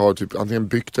med att jag har typ antingen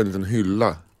byggt en liten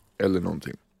hylla eller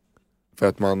någonting. För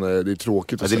att det är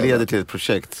tråkigt att det leder till ett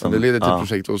projekt. Det leder till ett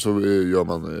projekt och så gör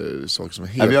man saker som är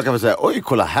helt... Jag kan väl säga, oj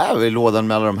kolla här i lådan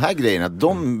med alla de här grejerna.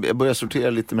 Jag börjar sortera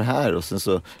lite med det här och sen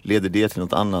så leder det till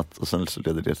något annat och sen så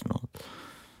leder det till något.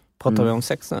 Pratar vi om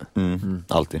sex nu?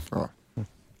 Alltid. Ja.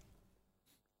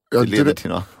 Det leder till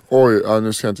något. Oj,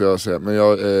 nu ska inte jag säga, men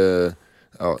jag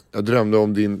drömde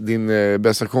om din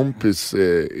bästa kompis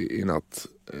i natt.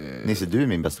 Nisse, du är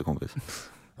min bästa kompis.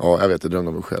 Ja, jag vet, jag drömde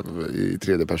om mig själv i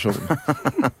tredje person.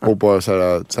 Och bara så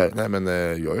här, nej men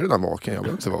jag är redan vaken, jag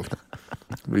vill inte vakna.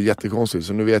 Det blir jättekonstigt,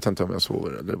 så nu vet jag inte om jag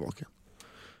sover eller är vaken.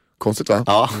 Konstigt, va?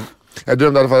 Ja. Jag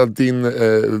drömde i alla fall att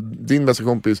din bästa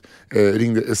kompis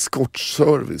ringde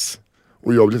eskortservice.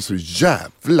 Och jag blev så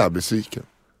jävla besviken.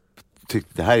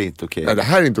 Tyckte det här är inte okej. Nej, det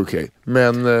här är inte okej.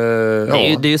 Men det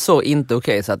är ju så inte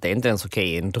okej så att det är inte ens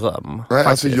okej i en dröm. Nej,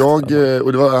 alltså och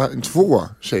det var 2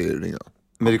 tjejer ringde.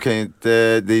 Men du kan ju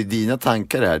inte, det är dina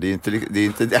tankar här. Det är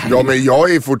inte Ja, men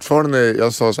jag är fortfarande,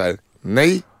 jag sa så här: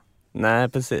 nej. Nej,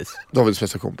 precis. Davids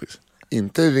bästa kompis.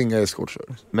 Inte ringa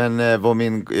eskortservice. Men var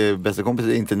min bästa kompis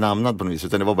inte namnad på något vis,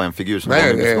 utan det var bara en figur som var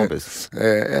min bästa kompis?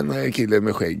 En kille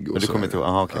med skägg. Och men du kommer inte ihåg?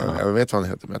 Aha, okay, jag vet vad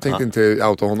han heter, men jag tänkte inte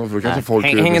outa honom för då kanske folk...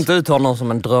 Häng inte ut honom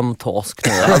som en drömtorsk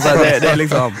nu. Alltså, det är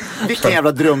liksom... Vilken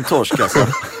jävla drömtorsk alltså.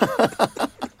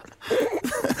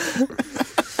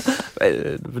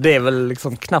 Det är väl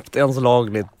liksom knappt ens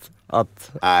lagligt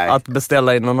att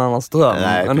beställa in någon annans dröm.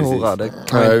 Nej, en hora.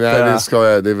 Det ska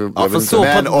jag. Det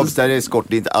men obs, det är skort,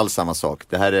 det är inte alls samma sak.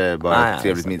 Det här är bara ett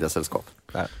trevligt middagssällskap.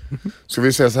 Ska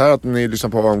vi säga så här att ni lyssnar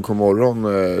på AMK Morgon,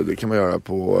 det kan man göra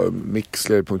på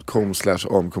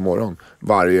mixler.com/AMK Morgon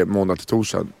varje måndag till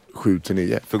torsdag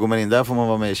 7-9. För går man in där får man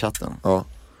vara med i chatten. Ja.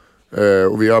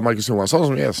 Och vi har Marcus Johansson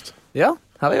som gäst. Ja,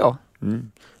 här är jag.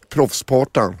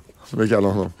 Proffspartan, som vi kallar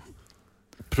honom.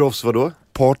 Proffs vadå?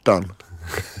 Partan.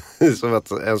 Som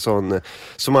att en sån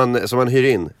som man hyr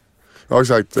in. Ja,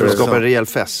 exakt. För att skapa en rejäl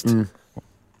fest.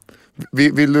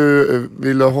 Vill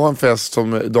du ha en fest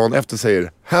som dagen efter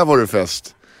säger: här var det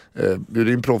fest, bjud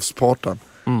in proffspartan.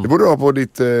 Det borde du ha på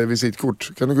ditt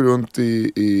visitkort. Kan du gå runt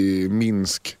i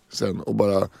Minsk sen och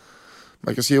bara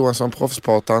Marcus Johansson,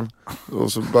 proffspartan.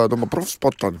 Och så bara de har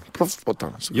proffspartan.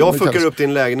 Jag fuckar upp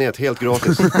din lägenhet helt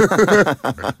gratis.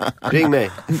 Ring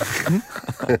mig.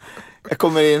 Jag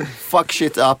kommer in, fuck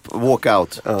shit up, walk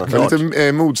out.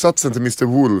 Lite motsatsen till Mr.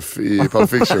 Wolf i Pulp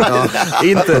Fiction.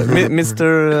 Inte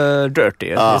Mr. Dirty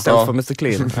istället för Mr.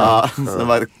 Clean. Så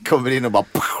man kommer in och bara...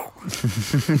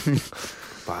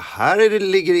 Här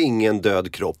ligger ingen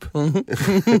död kropp.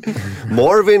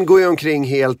 Marvin går ju omkring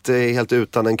helt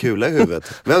utan en kula i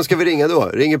huvudet. Vem ska vi ringa då?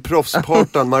 Ringer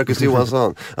proffspartan Marcus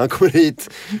Johansson. Han kommer hit,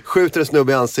 skjuter en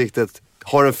snubbe i ansiktet,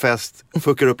 har en fest,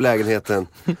 fuckar upp lägenheten.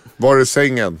 Var är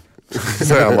sängen?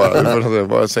 Säger han bara.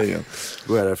 Var är sängen?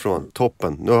 Går jag därifrån.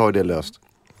 Toppen. Nu har vi det löst.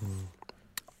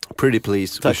 Pretty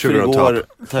please. Tack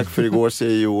för igår,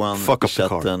 säger Johan Fuck i up the car.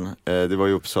 chatten. Det var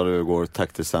i Uppsala igår,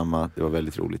 tack detsamma. Det var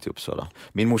väldigt roligt i Uppsala.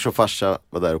 Min mors och farsa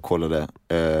var där och kollade.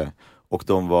 Och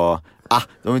de var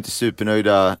inte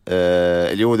supernöjda.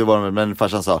 Jo, det var de, men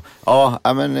farsan sa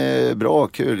bra,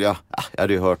 kul. Ja, jag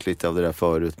hade ju hört lite av det där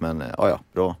förut, men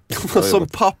bra. Som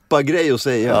pappa-grej att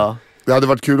säga. Ja. Det hade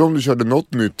varit kul om du körde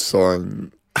något nytt, sa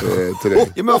han till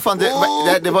dig. Ja, men vad fan,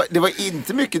 det var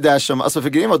inte mycket där som, alltså för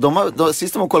grejen var,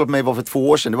 sist de kollade på mig var för 2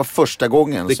 år sedan, det var första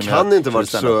gången. Det kan inte varit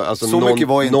så, alltså så mycket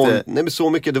var inte. Nej, men så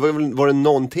mycket, var det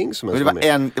någonting som det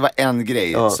var en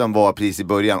grej som var precis i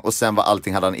början, och sen var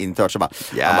allting hade han inte hört, så bara,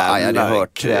 jag hade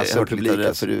hört lite av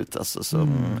det förut, alltså, så,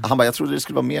 han bara, jag trodde det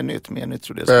skulle vara mer nytt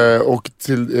trodde jag. Och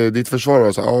till ditt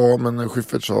försvar så men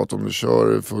Schyffert sa att om du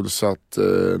kör fullsatt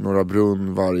Norra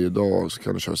Brunn varje dag så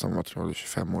kan du köra samma material i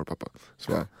 25 år, pappa.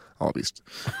 Så ja, visst.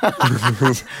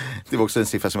 Det var också en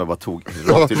siffra som jag bara tog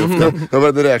rakt i luften. Jag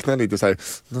började räkna lite så här.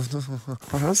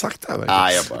 Har han sagt det här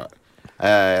verkligen?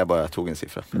 Nej, jag bara tog en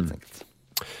siffra helt enkelt.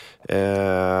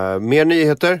 Mer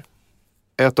nyheter.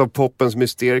 Ett av poppens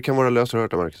mysterier kan vara löst, har du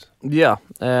hört det, Marcus? Ja,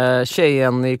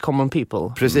 tjejen i Common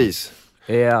People. Precis.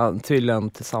 Är tydligen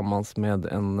tillsammans med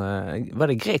en, vad är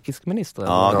det, grekisk minister?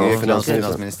 Ja,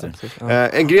 finansminister.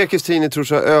 En grekisk tidning tror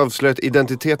sig ha avslöjat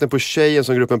identiteten på tjejen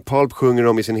som gruppen Pulp sjunger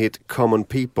om i sin hit Common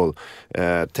People.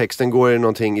 Texten går i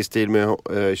någonting i stil med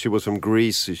She was from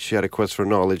Greece, she had a quest for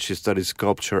knowledge, she studied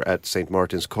sculpture at St.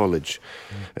 Martin's College.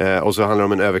 Och så handlar det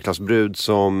om en överklassbrud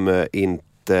som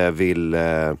inte vill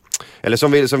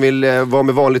eller som vill vara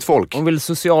med vanligt folk. Hon vill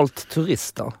socialt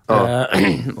turista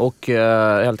och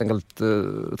helt enkelt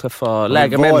träffa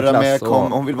lägre medelklass.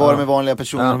 Hon vill vara med vanliga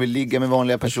personer, hon vill ligga med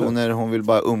vanliga personer, hon vill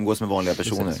bara umgås med vanliga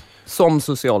personer. Precis. Som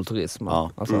social turism.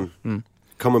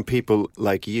 Common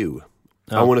people like you.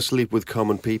 I want to sleep with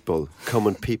common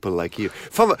people like you.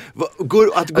 Fan,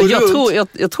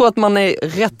 jag tror att man är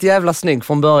rätt jävla snygg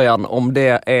från början om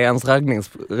det är ens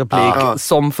raggningsreplik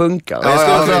som funkar.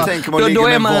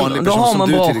 Då har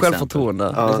man bra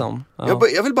självförtroende. Liksom.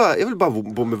 Jag vill bara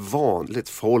bo med vanligt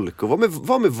folk och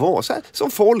vara med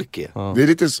som folk är. Det är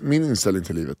lite min inställning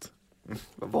till livet.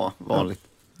 Vanligt.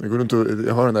 Jag går runt och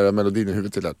jag har den där melodin i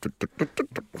huvudet till där.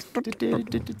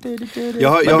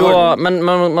 Men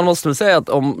man måste väl säga att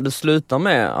om det slutar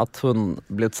med att hon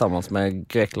blir tillsammans med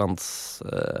Greklands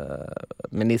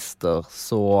minister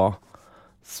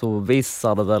så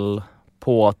visar det väl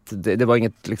på att det var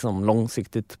inget liksom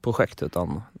långsiktigt projekt,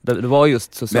 utan det var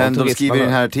just social turism. Men de skriver i den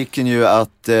här artikeln ju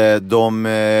att de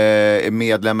är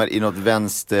medlemmar i något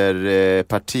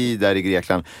vänsterparti där i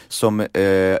Grekland som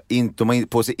de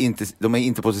har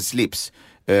inte på sig slips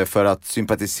för att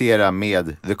sympatisera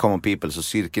med the common people, så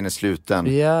cirkeln är sluten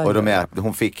och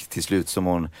hon fick till slut som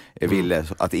hon ville,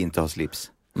 att inte ha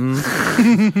slips.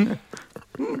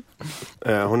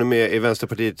 Hon är med i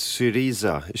Vänsterpartiet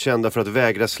Syriza, kända för att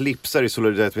vägra slipsar i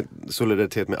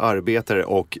solidaritet med arbetare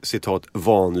och citat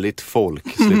vanligt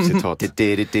folk, slutcitat.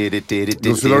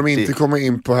 Då skulle de inte komma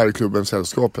in på herrklubben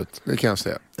Sällskapet, det kan jag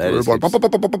säga.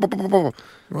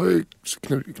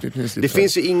 Det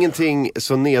finns ju ingenting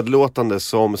så nedlåtande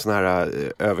som såna här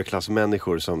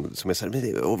överklassmänniskor som är så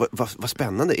här, vad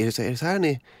spännande, är det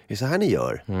så här ni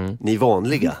gör? Ni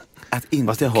vanliga. Att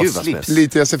inte ha slips.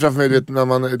 Lite, jag ser framför mig, vet,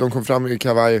 när de kom fram i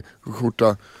kavaj och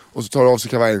skjorta och så tar av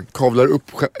sig kavajen, kavlar upp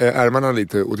ärmarna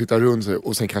lite och tittar runt sig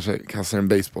och sen kanske kastar en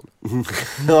baseball.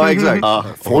 Ja, exakt.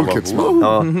 Folkets man.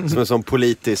 Ja, som en sån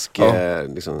politisk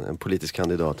liksom, en politisk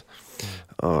kandidat.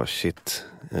 Shit.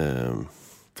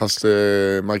 Fast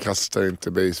man kastar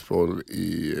inte baseball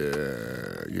i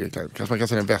Grekland. Kanske man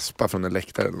kastar en vespa från en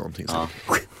läktare eller någonting så.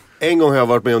 En gång har jag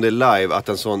varit med om det live, att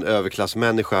en sån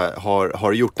överklassmänniska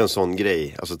har gjort en sån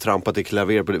grej. Alltså trampat i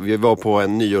klaver. Vi var på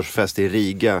en nyårsfest i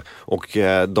Riga och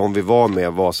de vi var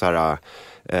med var så här.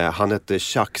 Han hette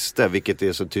Tjackste, vilket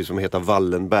är så typ som heter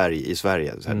Wallenberg i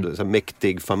Sverige. Så här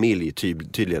mäktig familj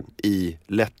tydligen i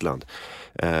Lettland.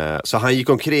 Så han gick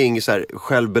omkring så här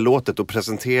självbelåtet och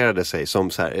presenterade sig som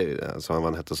så här, så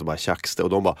han hette så bara Tjackste, och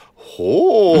de bara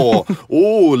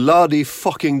ladi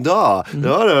fucking da.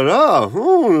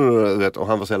 Och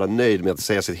han var så jävla nöjd med att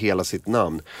säga hela sitt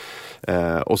namn.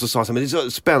 Och så sa han så här, men det är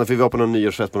så spännande för vi var på någon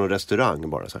nyårsfest på någon restaurang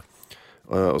bara så här.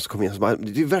 Och så kom jag in och så bara,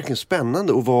 det är verkligen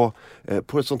spännande att vara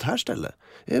på ett sånt här ställe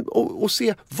och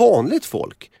se vanligt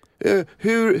folk.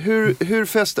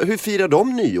 Hur firar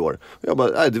de nyår? Och jag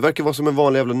bara, det verkar vara som en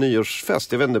vanlig jävla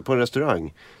nyårsfest. Jag vet inte, på en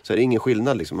restaurang. Så är det ingen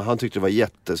skillnad liksom. Men han tyckte det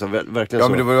var så verkligen så.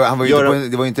 Men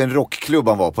det var ju inte en rockklubb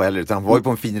han var på heller, utan han var ju på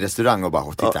en fin restaurang och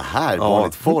bara, titta här,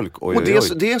 vanligt folk. Och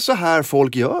det är så här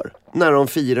folk gör när de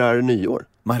firar nyår.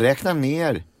 Man räknar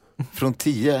ner från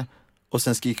 10 och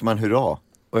sen skriker man hurra.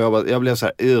 Och jag blev så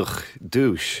här,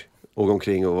 douche. Och gå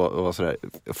omkring och var så där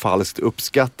falskt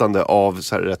uppskattande av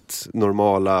så här rätt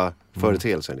normala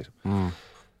företeelser. Liksom.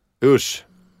 Usch.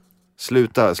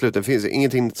 Sluta. Det finns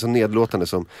ingenting så nedlåtande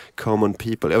som common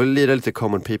people. Jag vill lira lite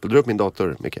common people. Dra upp min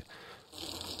dator, Micke.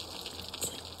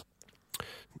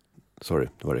 Sorry,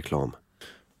 det var reklam.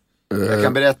 Jag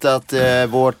kan berätta att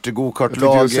vårt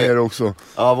go-kartlag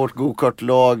vårt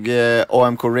go-kartlag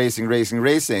AMK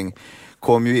Racing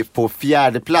kom ju på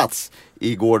 4:e plats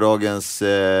i gårdagens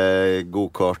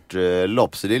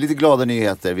go-kart-lopp. Så det är lite glada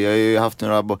nyheter. Vi har ju haft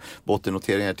några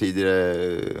bottennoteringar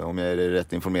tidigare, om jag är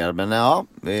rätt informerad. Men ja,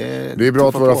 det är bra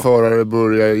att våra förare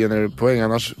börjar generera poäng,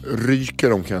 annars ryker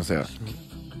de, kan jag säga.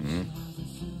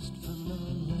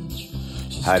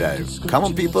 Här är Come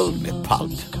On People med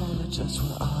Pulp.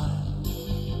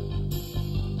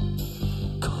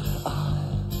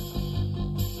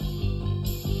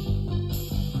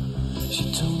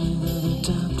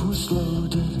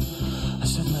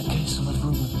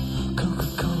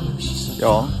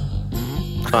 Ja.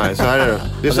 Nej, så här är det.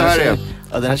 Det är så här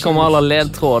det är. Här kommer alla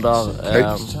ledtrådar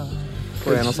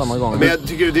på en och samma gång. Men jag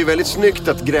tycker det är väldigt snyggt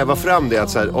att gräva fram det. Att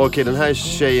så här, okej, den här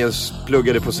tjejen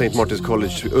pluggade på St. Martin's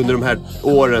College under de här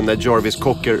åren när Jarvis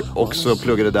Cocker också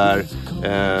pluggade där.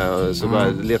 Så bara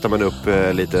letar man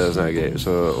upp lite såna här grejer.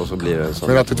 Och så blir det en sån.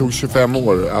 Men att det tog 25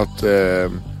 år att...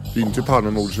 det är inte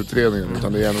Palmemordsutredningen,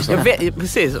 utan det är ändå så här.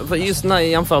 Precis, för just när jag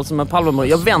jämför med Palmemord,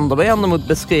 jag vänder mig ändå mot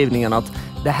beskrivningen att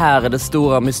det här är det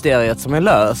stora mysteriet som är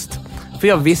löst. För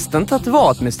jag visste inte att det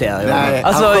var ett mysterium. Nej,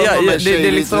 alltså, det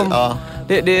är liksom... Lite, ja.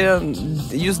 Det,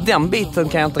 just den biten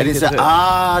kan jag inte riktigt... Det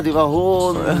är så, det var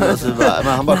hon. Men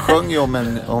han bara sjöng ju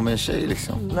om en tjej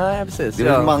liksom. Nej, precis. Det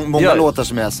är många låtar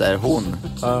som är så här, hon.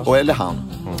 Eller han.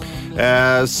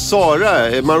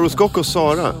 Sara, Maroskok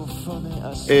Sara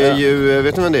är ju,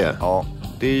 vet du vem det är? Ja.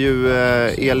 Det är ju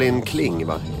Elin Kling,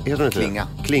 va? Heter hon inte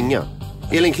Klinga.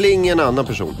 Elin Kling är en annan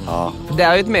person. Ja. För det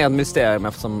är ju ett mer mysterium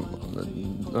eftersom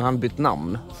han bytt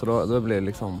namn. Så då blir det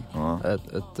liksom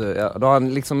då har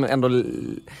han liksom ändå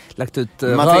lagt ut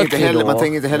man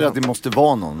tänker inte heller att det måste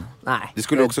vara någon. Nej. Det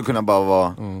skulle också kunna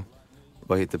bara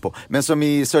vara hittepå. Men som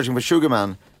i Searching for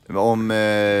Sugarman om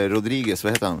Rodriguez,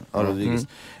 vad heter han? Ja, Rodriguez.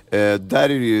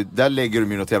 Där lägger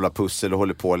de ju något jävla pussel och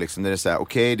håller på liksom. Där det är såhär,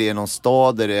 okej, det är någon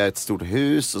stad där det är ett stort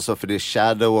hus och så för det är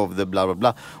shadow of the bla bla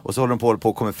bla. Och så håller de på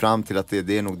och kommer fram till att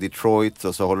det är nog Detroit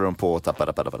och så håller de på och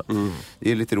tappar.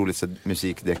 Det är lite roligt så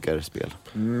musikdeckarspel.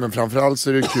 Men framförallt så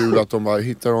är det kul att de bara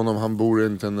hittar honom. Han bor i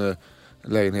en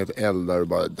lägenhet eldar och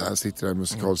bara, där sitter det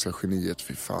musikaliska geniet,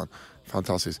 fy fan.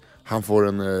 Fantastiskt. Han får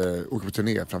åka på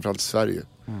turné, framförallt Sverige.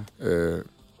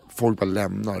 Folk bara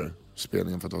lämnar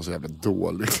spelningen för att det var så jävla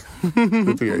dåligt.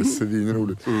 Det tycker jag är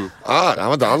svinroligt. Han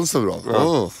var inte alls så bra.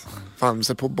 Fan,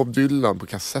 se på Bob Dylan på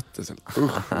kassetter.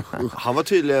 Han var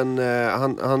tydligen,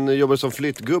 han jobbade som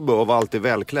flyttgubbe och var alltid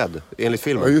välklädd, enligt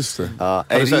filmen. Ja, just det. Ja,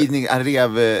 han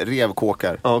rev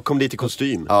kåkar. Ja, kom dit i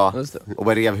kostym. Ja, och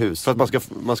bara rev hus. För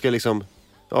att man ska liksom,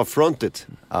 front it.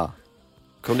 Ja.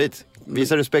 Kom dit,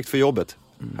 visa respekt för jobbet.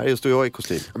 Här står jag i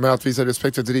kostym. Men att visa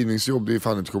respekt för ett rivningsjobb, det är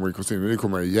fan inte komma i kostym. Det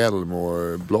kommer i hjälm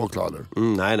och blåkläder.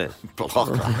 Nej.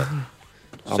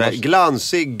 Så här,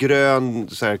 glansig, grön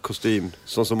så här, kostym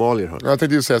som somalier har. Jag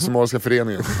tänkte ju säga somaliska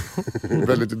föreningen.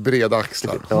 Väldigt breda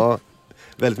axlar. Ja,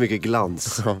 väldigt mycket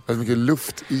glans. Ja, väldigt mycket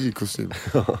luft i kostym.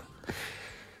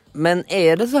 Men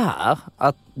är det så här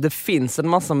att det finns en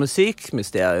massa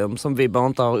musikmysterium som vi bara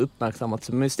inte har uppmärksammat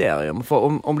som mysterium?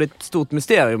 För om det är ett stort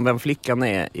mysterium vem flickan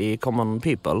är i Common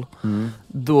People,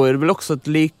 då är det väl också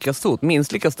ett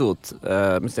minst lika stort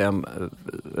mysterium.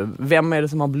 Vem är det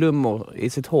som har blommor i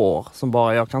sitt hår som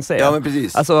bara jag kan se? Ja, men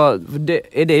precis. Alltså,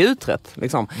 är det utrett?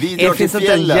 Liksom? Finns det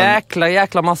inte en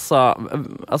jäkla massa...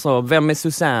 Alltså, vem är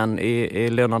Susanne i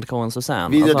Leonard Cohen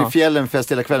Susanne? Vi drar till fjällen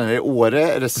fest hela kvällen. Är det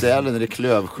Åre, är det Sälen, är det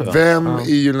Klövsjö? Vem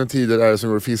i Gyllene Tider är det som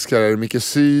går och fiskar? Är det Micke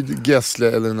Syd,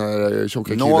 Gessle eller den här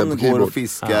tjocka killen på keyboard? Någon går och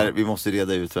fiskar, vi måste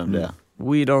reda ut vem det är.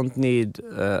 We don't need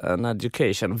an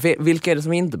education. Vilka är det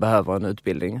som inte behöver en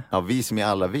utbildning? Ja, vi som är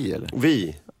alla vi, eller?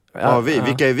 Vi.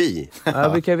 Vilka är vi?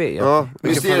 Vilka är vi?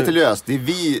 Mysteriet är löst. Det är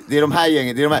vi, det är de här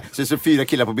gängen, det är de här, så det är 4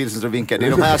 killar på bilden som vinkar. Det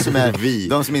är de här som är vi,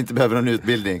 de som inte behöver någon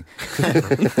utbildning.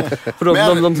 För de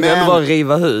ska ändå bara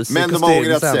riva hus. Men de har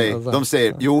ångrat sig. De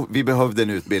säger, jo, vi behövde en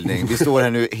utbildning. Vi står här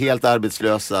nu helt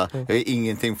arbetslösa. Jag har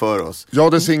ingenting för oss. Jag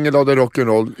hade singel, hade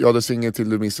rock'n'roll. Jag hade singel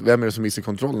till vem är det som missar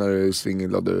kontroll när det är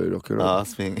singel, hade rock'n'roll? Ja,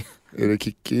 swing. Är det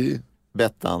Kiki?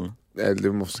 Bettan. Nej,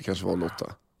 det måste kanske vara Lotta.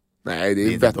 Nej, det är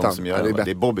inte Bettan. De som gör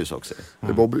det är Bobbys också. Det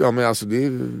är Bobby, ja men alltså det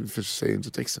är för sig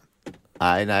inte texten.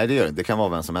 Nej, det gör det. Det kan vara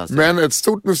vem som helst. Men ett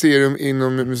stort mysterium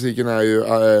inom musiken är ju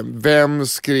vem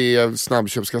skrev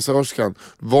Snabbköpskassörskan?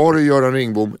 Var det Göran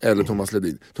Ringbom eller Thomas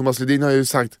Ledin? Thomas Ledin har ju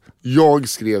sagt, jag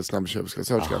skrev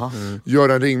Snabbköpskassörskan.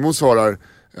 Göran Ringbom svarar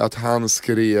att han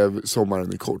skrev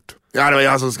Sommaren är kort. Ja, det var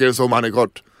jag som skrev Sommaren är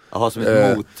kort. Jaha, som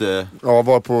ett mot... Ja,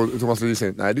 var på Thomas Ledin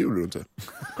säger, nej det gjorde du inte.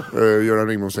 Göran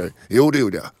Ringbom säger, jo det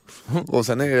gjorde jag. Och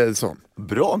sen är det så.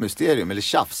 Bra mysterium, eller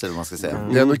tjafs eller vad man ska säga.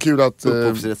 Det är ändå kul att...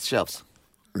 Upphovsrättstjafs.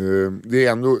 Det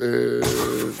är ändå...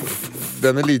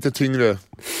 den är lite tyngre.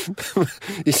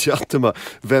 I chatten bara,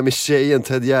 vem är tjejen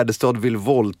Ted Gärdestad vill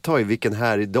våldta i vilken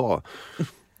härlig dag?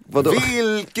 Vadå?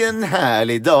 Vilken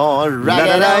härlig dag.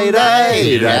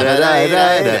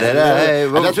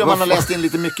 Jag tror man har läst in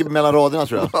lite mycket mellan raderna,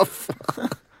 tror jag.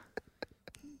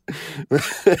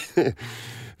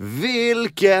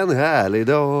 Vilken härlig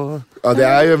dag. Ja, det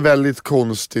är ju en väldigt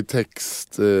konstig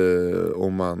text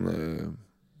om man...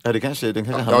 Ja, den kanske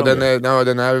handlar ja, om det.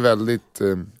 den är väldigt...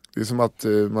 det är som att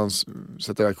man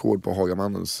sätter ackord på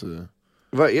Hagamannens...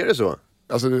 Vad är det så?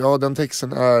 Alltså, ja, den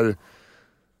texten är...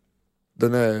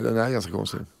 Den är ganska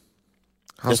konstig.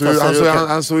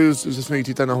 Han såg ju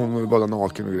smygtittare när hon badade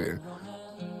naken och grejer.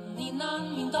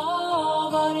 Innan min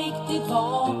dag var riktigt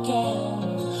vaken.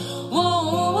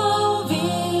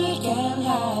 Vilken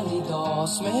härlig dag.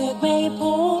 Smög mig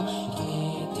på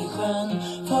till sjön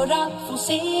för att få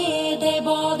se dig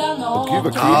bada naken. Gud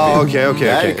vad creepy. Okej.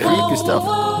 Det här är creepy stuff.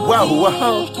 Wow.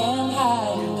 Vilken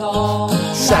härlig dag.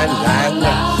 Släpp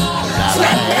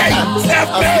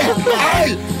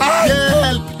mig!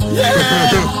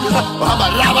 Hjälp! Och han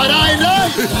bara rabaraj.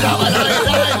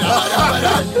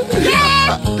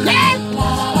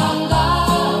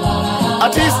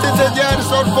 Artisten Ted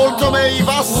Gärdestad, folk tar mig i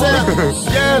vassen.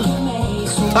 Hjälp!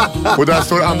 Och där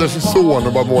står Anders son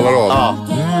och bara målar av.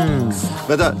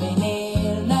 Vänta.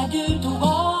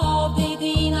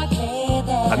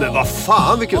 Men vad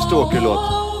fan, vilken stalker-låt.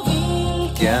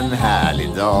 Vilken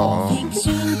härlig dag.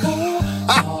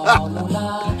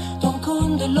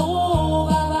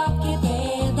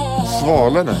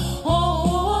 Svalorna.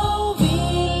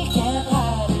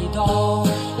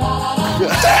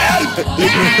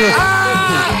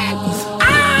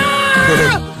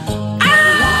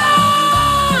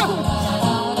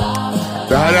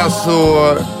 Det här är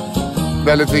alltså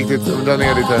väldigt viktigt. Dra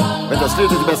ner lite. Vänta,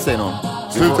 slutet är bäst, säger någon.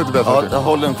 Slutet är bäst. Ja,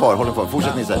 håll den kvar.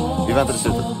 Fortsätt ni sen. Vi väntar till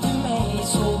slutet.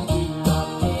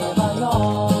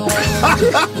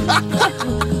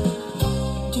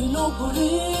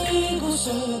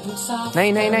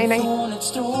 Nej.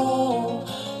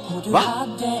 Och du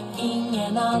hade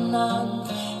ingen annan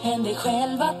än dig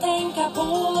själv att tänka på.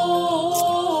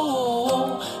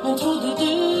 Men trodde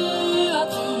du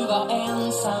att du var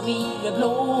ensam i det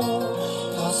blå?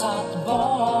 Jag satt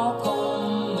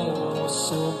bakom och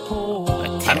såg på.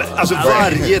 Alltså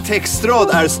varje textrad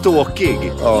är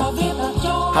stalkig. Ja.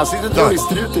 Han sitter och drar i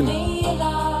struten.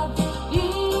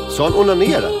 Så han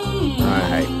onanerar.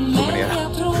 Nej, promenera.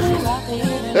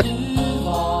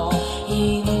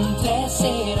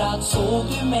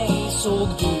 Såg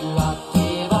du att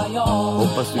det var jag?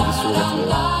 Hoppas du inte såg att det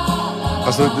var.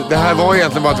 Alltså det här var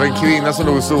egentligen bara att det var en kvinna som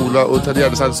låg och sola och Ted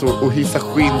Gärdestad så och hissa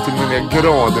skinn till min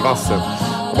grad i vassen.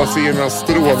 Och bara ser några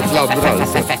strån fladdrar.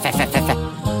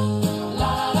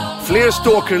 Fler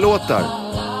stalker-låtar.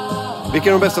 Vilka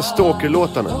är de bästa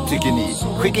stalker-låtarna? Tycker ni?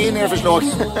 Skicka in era förslag.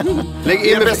 Lägg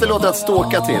Det in är bästa låten att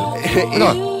ståka till.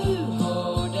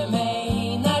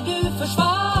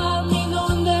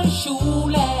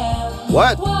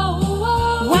 What?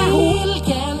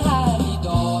 Vilken härlig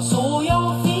dag. Så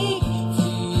jag fick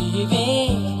fly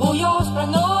iväg och jag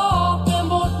sprang naken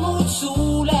bort mot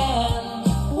solen.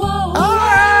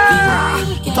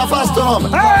 Ta fast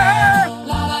honom.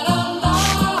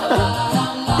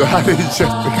 Det här är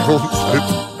jättekonstigt.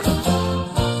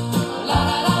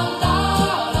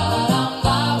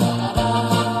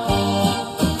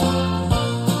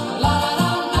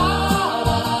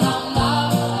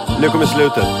 Nu kommer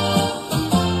slutet.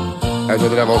 Jag tror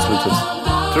det där var slutet.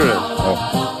 Tror du? Ja.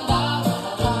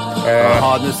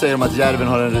 Jaha, nu säger de att Järven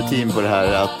har en rutin på det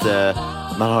här. Att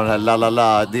man har den här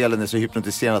la-la-la-delen är så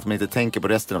hypnotiserande att man inte tänker på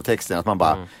resten av texten. Att man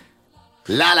bara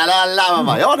la-la-la-la. Man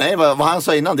bara, ja nej, vad han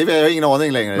sa innan, det har jag ingen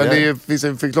aning längre. Men det finns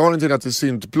en förklaring till att det är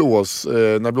syntblås.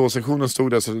 När blåsektionen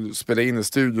stod där så spelade jag in i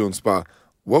studion så bara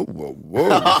wow.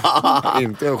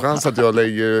 Inte en chans att jag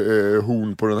lägger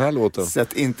horn på den här låten.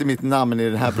 Sätt inte mitt namn i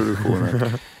den här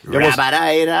produktionen.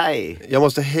 Jag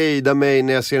måste hejda mig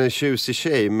när jag ser en tjusig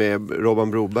tjej med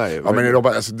Robban Broberg. Ja men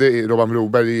Robban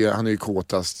Broberg, han är ju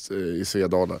kåtast i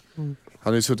Svedala.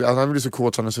 Han har blivit så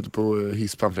kåt så han har suttit på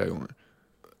hispan flera gånger.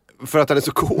 För att han är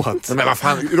så kåt. Men vad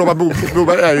fan, Robban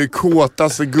Broberg är ju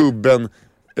kåtaste gubben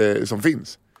som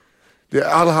finns.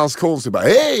 Alla hans konst är bara,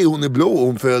 hej hon är blå,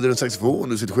 hon föder en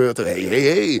saxofon och sitt sköter,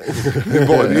 hej. Det är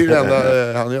bara det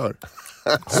enda han gör.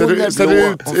 Hon är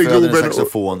blå, hon föder en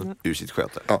saxofon ur sitt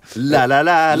sköter. Ja.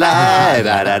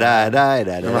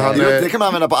 Det kan man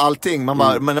använda på allting. Man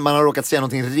har råkat säga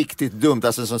någonting riktigt dumt,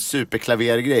 alltså en sån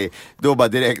superklavergrej. Då bara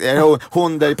direkt,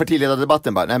 hon där i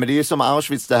partiledardebatten bara, nej men det är ju som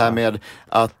Auschwitz det här med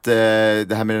att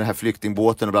det här med den här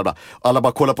flyktingbåten och bla bla. Alla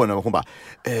bara kollar på henne och hon bara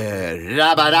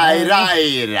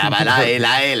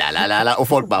och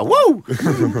folk bara wow!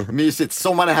 Mysigt,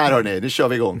 sommaren är här hörni, nu kör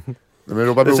vi igång.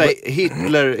 Men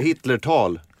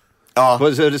Hitlertal. Ja.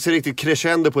 Det ser riktigt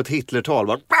crescendo på ett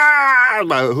Hitlertal.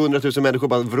 Bara 100 000 människor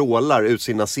bara vrålar ut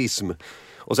sin nazism.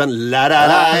 Och sen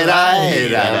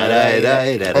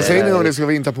vad säger ni om det ska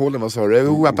vara Interpolen? Vad sa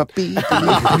du?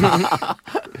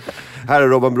 Här är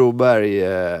Robban Broberg.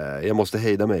 Jag måste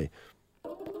hejda mig.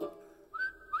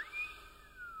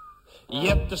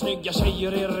 Jättesnygga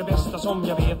tjejer är det bästa som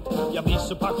jag vet. Jag blir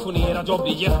så passionerad, jag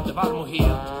blir jättevarm och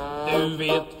het. Du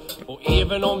vet, och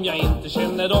även om jag inte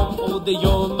känner dem, och det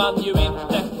gör man ju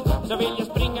inte, så vill jag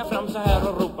springa fram så här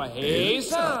och ropa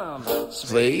hejsan,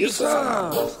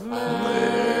 svejsan.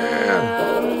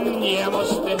 Jag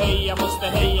måste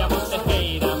hejda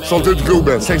mig. Sålt ut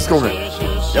Globen 6 gånger.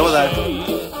 Jag var där.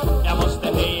 Jag måste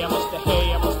hejda.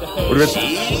 Och du vet,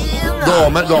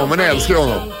 damen älskar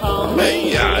honom.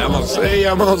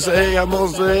 Jag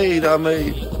måste hejda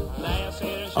mig.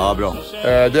 Ja, bra.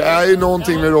 Det är ju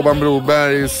någonting med Robban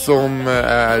Broberg som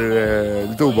är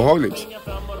lite obehagligt.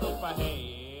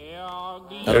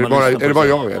 Är det bara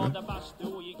jag eller?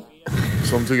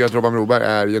 Som tycker att Robban Broberg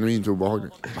är genuint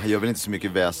obehaglig. Han gör väl inte så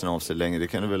mycket väsen av sig längre, det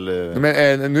kan du väl...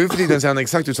 Men nu för tiden ser han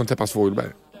exakt ut som Teppas Fågelberg.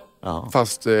 Ja.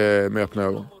 Fast med öppna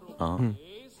ögon. Ja.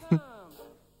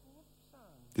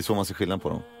 Det är så man ser skillnad på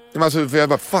dem. Men alltså, för jag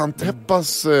bara, fan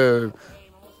Teppas...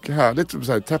 härligt,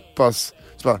 så här, Teppas...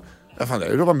 Så bara, ja, fan, det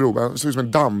är Robban Broberg, han såg ut som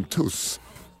en dammtuss.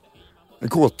 En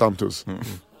kåt dammtuss.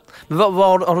 Men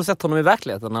har du sett honom i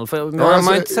verkligheten? Eller? För, Ja,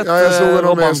 man inte sett jag såg honom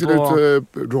Robban jag skulle ut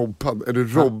Robban. Är det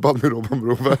Robban med Robban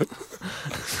Broberg?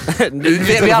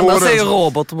 vi andra säger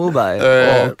Robert Broberg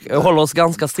och håller oss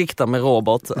ganska strikta med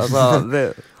Robert. Alltså,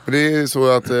 det är så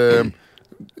att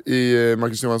i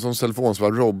Marcus Johanssons telefon så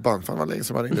var Robban. Fan vad länge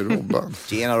som han ringde Robban.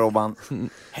 Tjena Robban.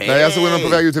 Hej. Nej, jag såg honom på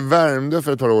väg ut till Värmdö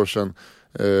för ett par år sedan.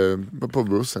 På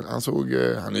bussen. Han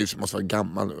måste vara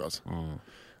gammal nu alltså.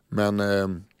 Men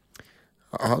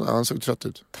han såg trött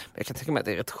ut. Jag kan tänka mig att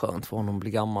det är rätt skönt för honom att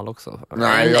bli gammal också.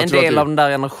 Nej, en del av den där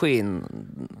energin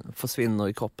försvinner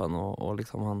i kroppen och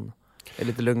liksom han är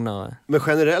lite lugnare. Men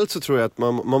generellt så tror jag att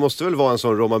man måste väl vara en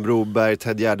sån Robban Broberg,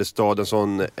 Ted Gärdestad, en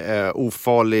sån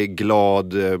ofarlig,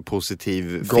 glad,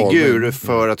 positiv figur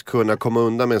för att kunna komma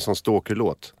undan med en sån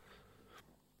stalkerlåt.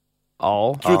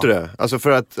 Ja. Tror du inte det? Alltså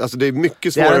för att det är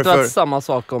mycket svårare det hade inte varit samma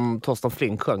sak om Torsten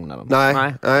Flink sjöng den.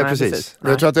 Nej, precis.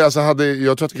 Men jag tror att det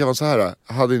jag tror att det kan vara så här.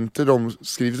 Hade inte de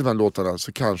skrivit de här låtarna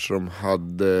så kanske de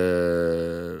hade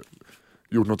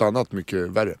gjort något annat mycket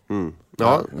värre.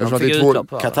 Ja, jag tror att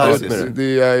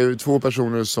det är ju 2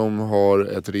 personer som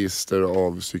har ett register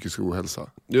av psykisk ohälsa.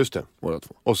 Just det. Båda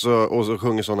 2. Och så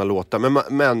sjunger såna låtar.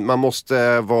 Men man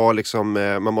måste vara liksom,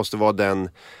 man måste vara den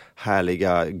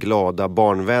härliga, glada,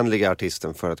 barnvänliga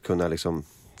artisten för att kunna liksom,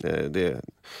 det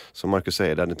som Marcus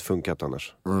säger, det hade inte funkat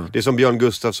annars. Det är som Björn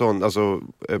Gustafsson, alltså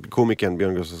komikern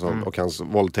Björn Gustafsson och hans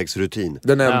våldtäktsrutin.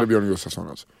 Den äldre Björn Gustafsson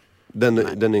alltså.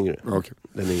 Den yngre. Okay.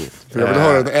 Den yngre. För jag vill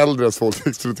höra en äldres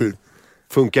våldtäktsrutin.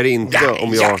 Funkar inte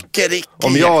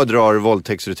om jag drar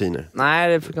våldtäktsrutiner. Nej,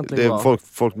 det funkar inte bra.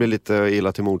 Folk blir lite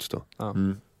illa till mods då. Ja.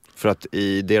 För att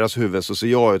i deras huvud så ser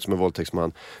jag ut som en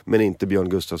våldtäktsman, men inte Björn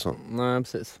Gustafsson. Nej,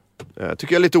 precis.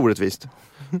 Tycker jag är lite orättvist.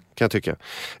 Kan jag tycka.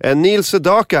 Neil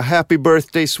Sedaka, Happy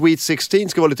Birthday Sweet 16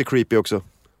 ska vara lite creepy också.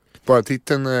 Bara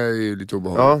titeln är lite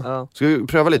obehaglig. Ja. Ska vi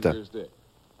pröva lite?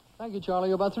 Thank you,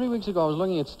 Charlie. About 3 weeks ago I was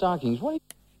looking at stockings.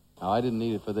 No, I didn't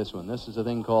need it for this one. This is a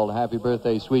thing called Happy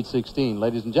Birthday Sweet 16.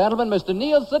 Ladies and gentlemen, Mr.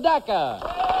 Neil Sedaka.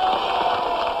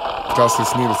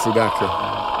 Klassisk Neil Sedaka.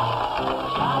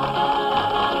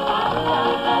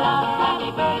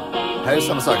 Här är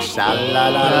samma sak.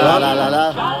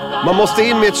 Tjalalalala. Man måste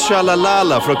in med ett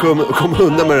tjalalala för att komma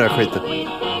undan med den här skiten.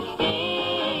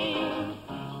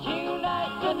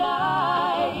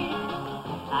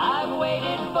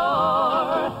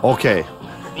 Okej.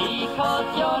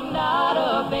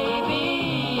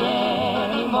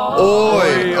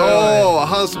 Oj,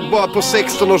 hans bara på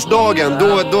 16-årsdagen,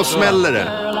 då smäller det.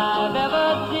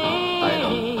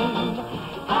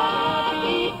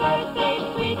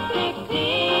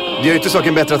 Det gör ju inte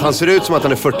saken bättre att han ser ut som att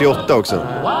han är 48 också.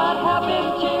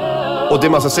 Och det är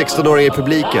massa 16-åringar i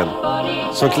publiken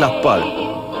som klappar.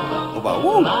 Och bara,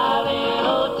 woo!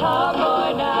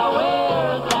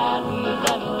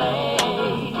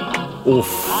 Åh,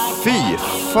 fy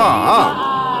fan!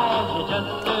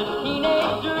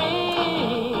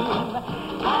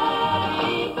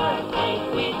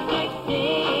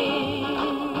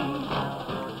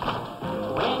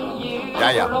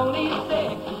 Ja.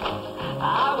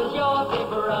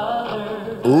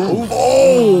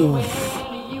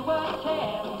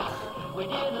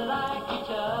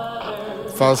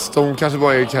 Fast de kanske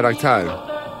bara är i karaktär.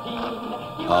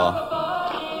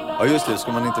 Ja, just det.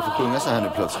 Ska man inte få sjunga så här nu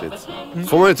plötsligt?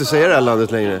 Får man inte säga det här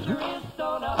landet längre?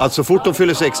 Alltså så fort de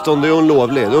fyller 16, då är hon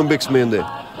lovlig. Då är hon byxmyndig.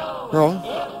 Ja.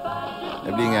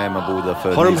 Det blir inga Emmaboda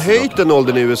för... Har de höjt den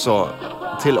åldern i USA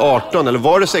till 18? Eller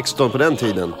var det 16 på den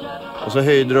tiden? Och så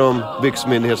höjde de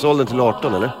byxmyndighetsåldern till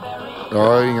 18, eller? Jag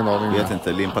har ingen aning. Jag vet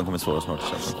inte, limpan kommer svåra snart.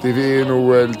 Det är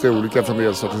nog lite olika från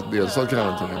delstat till delstat kan jag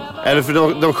inte. Eller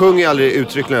för de sjunger aldrig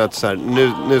uttryckligen att så här,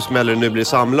 nu smäller det, nu blir det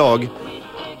samlag.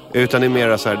 Utan det är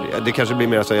mera så här, det kanske blir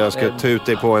mer så här, jag ska ta ut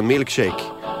dig på en milkshake.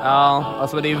 Ja,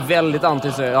 alltså det är väldigt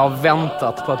antis. Jag har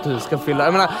väntat på att du ska fylla.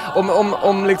 Jag menar,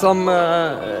 om liksom...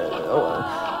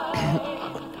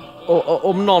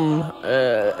 om någon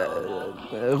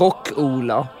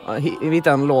Rock-Ola, jag vet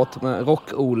en låt med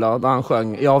Rock-Ola där han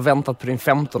sjöng jag har väntat på din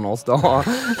 15-årsdag.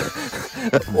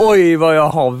 Oj vad jag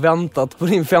har väntat på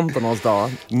din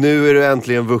 15-årsdag. Nu är du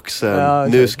äntligen vuxen. Ja,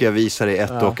 okay. Nu ska jag visa dig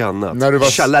ett och annat. När du var...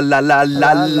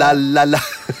 Tjalalalalala.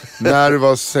 När du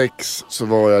var 6 så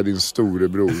var jag din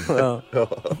storebror. Ja.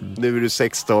 Nu är du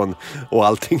 16 och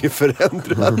allting är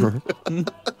förändrat.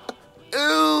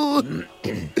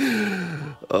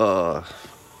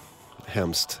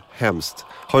 Hemskt.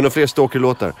 Har du några fler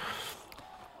stalker-låtar?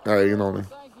 Nej, ingen aning.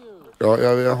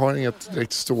 Jag har inget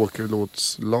direkt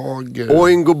stalker-låtslag.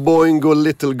 Oingo Boingo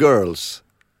Little Girls.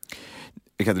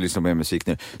 Vi kan inte lyssna på mer musik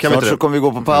nu. Snart så kommer vi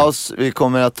gå på paus. Vi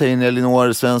kommer att ta in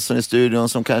Elinor Svensson i studion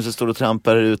som kanske står och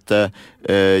trampar här ute.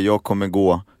 Jag kommer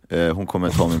gå. Hon kommer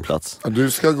ta min plats.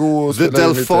 Du ska gå och The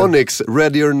Delphonics,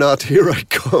 Ready or Not, Here I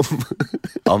Come.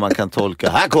 Ja, man kan tolka.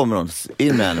 Här kommer hon.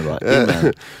 In med henne bara. In med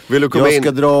henne. Vill du komma jag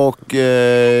ska dra och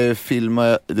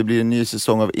filma. Det blir en ny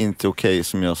säsong av Inte Okej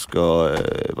som jag ska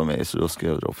vara med i. Så då ska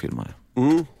jag dra och filma det.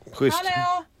 Schysst.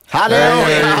 Hallå!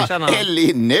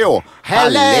 Elinor!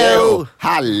 Hallå!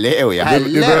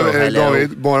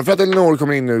 David, bara för att Elinor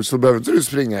kommer in nu så behöver inte du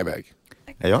springa iväg.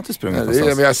 Jag har inte sprungit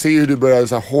någonstans. Jag ser hur du börjar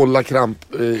så här, hålla kramp.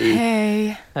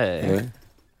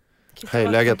 Hej,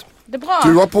 läget? Det är bra.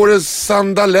 Du har på dig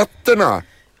sandaletterna.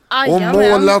 Och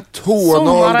målat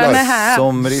tånaglar.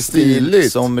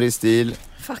 Somrig stil.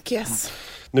 Fuck yes.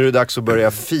 Nu är det dags att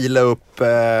börja fila upp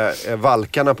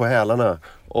valkarna på hälarna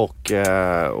och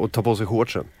ta på sig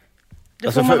shortsen.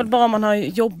 Det får man väl bara om man har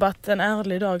jobbat en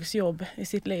ärlig dags jobb i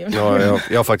sitt liv. Ja,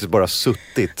 jag har faktiskt bara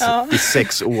suttit i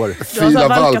 6 år. Fila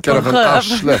valkarna från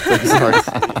arslet.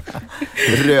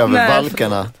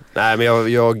 Rövervalkarna. Nej, men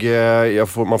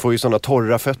man får ju sådana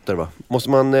torra fötter, va? Måste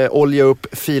man olja upp,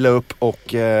 fila upp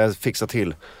och fixa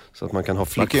till. Så att man kan ha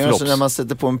flip-flops. Man kan göra så när man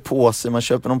sätter på en påse. Man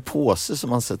köper någon påse som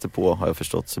man sätter på, har jag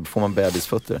förstått. Så får man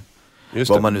bebisfötter.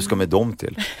 Vad man nu ska med dem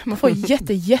till. Man får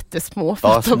jättesmå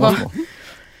fötter. Ja, små.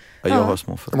 Ja, jag har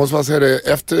små fötter. Jag måste bara säga det,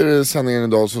 efter sändningen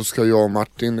idag så ska jag och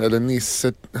Martin, eller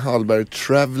Nisse Hallberg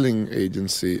Traveling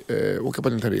Agency, åka på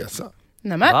en liten resa.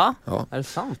 Nämen. Va? Ja. Är det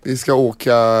sant? Vi ska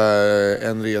åka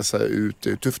en resa ut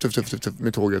tufft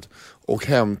med tåget och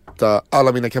hämta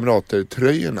alla mina kamrater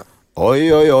tröjorna.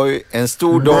 Oj, en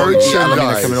stor dag i alla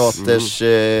mina kamraters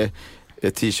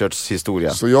t-shirts historia.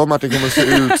 Så jag och Martin kommer se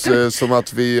ut som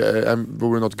att vi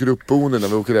bor i något gruppboende när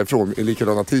vi åker därifrån i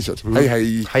likadana t-shirts.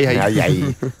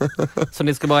 Hej. Så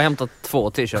ni ska bara hämta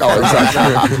 2 t-shirts? Ja,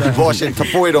 exakt. Varsin, ta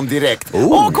på er dem direkt.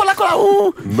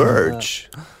 Kolla! Merch.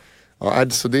 Ja,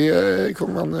 så det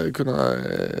kommer man kunna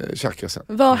tjacka sen.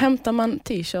 Var hämtar man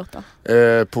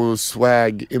t-shirtar? På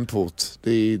Swag Import.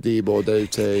 Det är bara där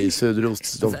ute i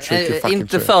Söderost.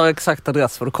 Inte för exakt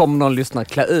adress, för då kommer någon lyssna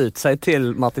klä ut sig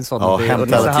till Martinsson. Ja,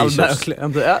 hämta alla t-shirts.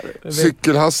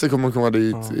 Cykelhasse kommer komma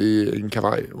dit i en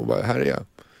kavaj och bara, här är jag.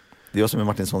 Det är jag som är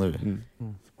Martinsson nu.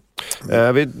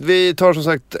 Vi tar som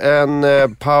sagt en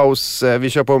paus. Vi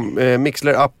kör på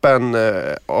Mixler-appen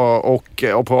och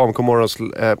på AMK Morgons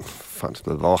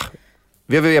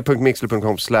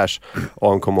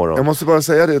www.mixler.com/AMK Morgon. Jag måste bara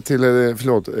säga det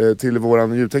till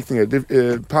våran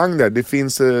ljudtekniker. Pang där, det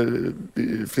finns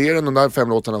fler än de där 5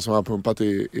 låtarna som har pumpat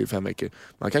i 5 veckor.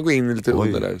 Man kan gå in lite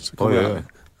under där så kommer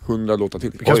 100 låtar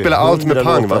till. Vi kan spela allt med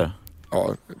pang, va?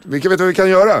 Ja, vi vet vad vi kan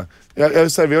göra.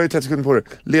 Jag säger, vi har ju 30 sekunder på det.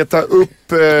 Leta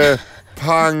upp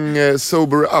Pang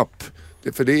Sober Up.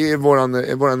 För det är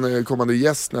våran kommande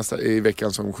gäst nästa i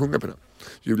veckan som sjunger på den.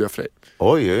 Julia Frey.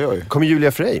 Oj. Kommer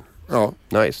Julia Frey? Ja.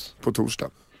 Nice. På torsdag.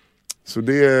 Så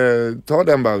ta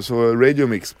den bara, så Radio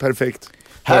Mix, perfekt.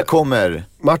 Här kommer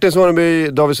Martin Svaneby,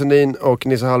 David Sundin och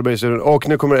Nisse Hallberg i studion. Och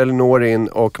nu kommer Elinor in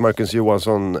och Marcus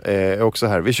Johansson är också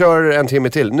här. Vi kör en timme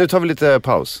till. Nu tar vi lite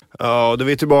paus. Ja, då är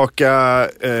vi tillbaka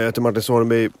till Martin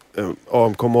Svaneby,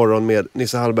 AMK Morgon med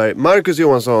Nisse Hallberg, Marcus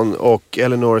Johansson och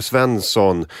Elinor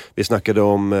Svensson. Vi snackade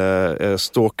om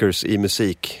stalkers i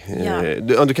musik.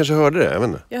 Ja. Du kanske hörde det? Jag vet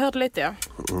inte. Jag hörde lite, ja.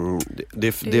 Det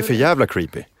är för jävla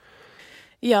creepy.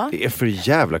 Ja. Det är för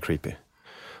jävla creepy.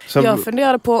 Jag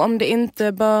funderade på om det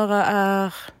inte bara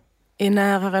är i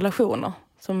nära relationer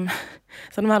som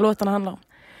de här låtarna handlar om.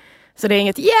 Så det är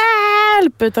inget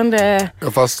hjälp, utan det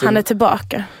han är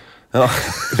tillbaka. Ja.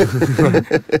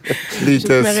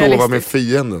 Lite sova med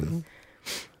fienden.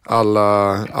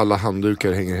 Alla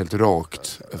handdukar hänger helt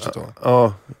rakt efter ett tag.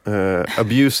 Ja,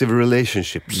 abusive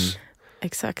relationships.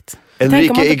 Exakt.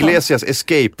 Enrique Iglesias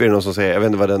Escape är det någon som säger. Jag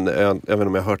vet inte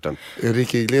om jag har hört den.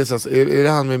 Enrique Iglesias, är det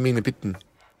han med minipitten?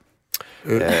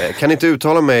 Kan inte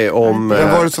uttala mig om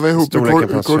var det som var ihop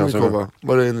med Kornikova?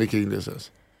 Var det Enrique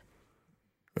Iglesias?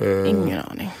 Ingen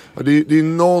aning. Ja, det är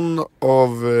någon av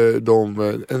de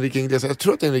Enrique Iglesias, jag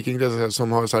tror att det är Enrique Iglesias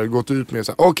som har så här, gått ut med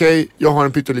så här: okej, jag har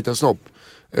en pytteliten snopp.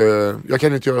 Jag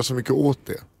kan inte göra så mycket åt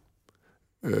det.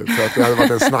 För att det hade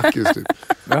varit en snackis typ.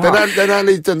 Den är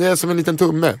liten, det är som en liten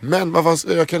tumme. Men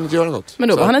jag kan inte göra något. Men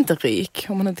då var han inte rik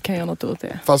om man inte kan göra något åt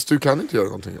det. Fast du kan inte göra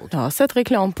någonting åt det. Jag har sett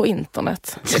reklam på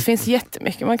internet. Det finns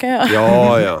jättemycket man kan göra.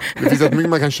 Ja. Det finns jättemycket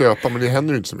man kan köpa, men det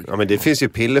händer inte så mycket. Ja, men det finns ju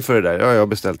piller för det där. Ja, jag har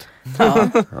beställt.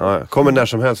 Ja. Kommer när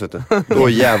som helst, vet du. Då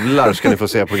jävlar ska ni få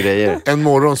se på grejer. En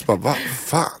morgon så bara, vad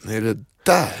fan är det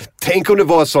där? Tänk om det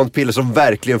var ett sånt piller som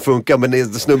verkligen funkar,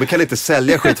 men snubben kan inte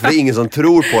sälja skit för det är ingen som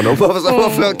tror på dem.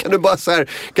 Varför kan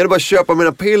du bara köpa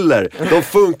mina piller? De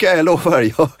funkar, jag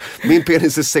lovar. Min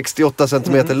penis är 68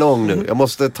 centimeter lång nu. Jag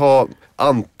måste ta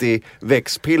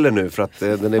antiväxtpiller nu för att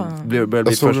den börjar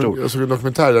bli för stor. Jag såg en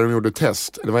dokumentär där de gjorde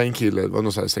test. Det var en kille, det var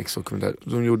någon sån här sexdokumentär.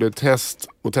 De gjorde test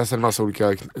och testade en massa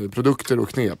olika produkter och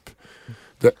knep.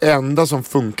 Det enda som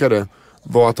funkade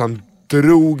var att han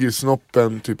drog i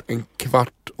snoppen typ en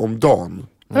kvart om dagen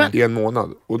i en månad.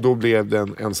 Och då blev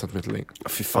den 1 centimeter längre.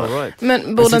 Fy fan. Right.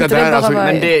 Men borde inte det bara vara...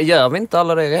 Men det gör vi inte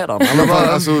alla det redan.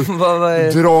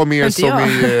 Dra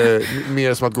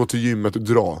mer som att gå till gymmet och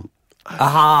dra.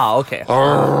 Aha, okej.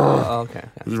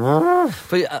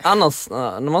 För annars,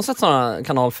 när man sett sådana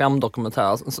kanal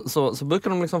 5-dokumentärer så brukar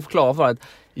de liksom förklara för att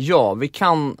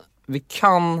vi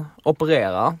kan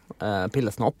operera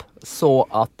pillersnopp så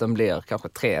att den blir kanske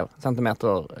 3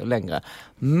 centimeter längre.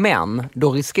 Men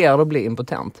då riskerar det att bli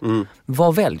impotent.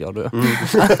 Vad väljer du?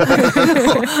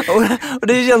 och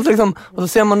det känns liksom, och så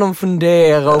ser man dem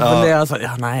fundera så,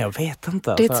 nej jag vet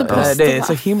inte. Det är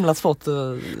så himla svårt.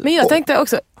 Men jag tänkte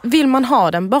också, vill man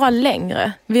ha den bara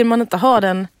längre? Vill man inte ha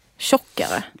den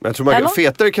tjockare? Men jag tror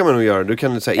fetare kan man nog göra. Du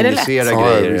kan så här, injicera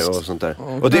grejer och sånt där.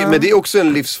 Men det är också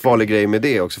en livsfarlig grej med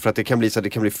det också. För att det kan bli så att det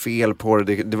kan bli fel på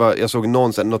det. Jag såg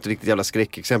något riktigt jävla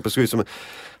skräckexempel. Så ut som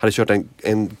hade kört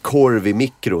en korv i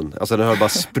mikron. Alltså den hade bara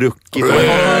spruckit.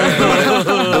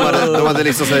 De hade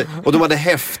liksom så här, och de hade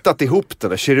häftat ihop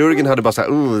den. Kirurgen hade bara så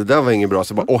här, det där var inget bra.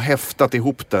 Så bara, och häftat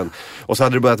ihop den. Och så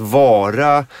hade det börjat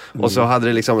vara. Och så hade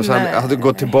det liksom, så hade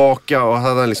gått tillbaka. Och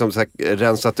hade han liksom så här,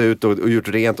 rensat ut och gjort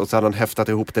rent. Och så hade han häftat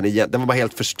ihop den igen. Den var bara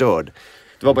helt förstörd.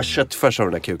 Det var bara köttfärs av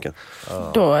den där kuken.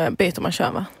 Då byter man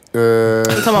kön, va?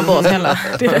 Då tar man bort hela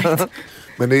direkt.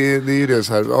 Men det är ju det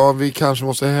så här. Vi kanske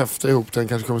måste häfta ihop den.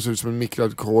 Kanske kommer se ut som en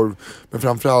mikrad korv. Men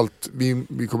framförallt, vi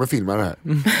kommer filma det här.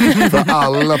 För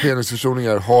alla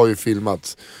penisförstoringar har ju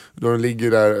filmats. Då den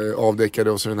ligger där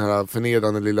avdäckade och så den här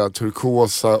förnedrande lilla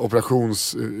turkosa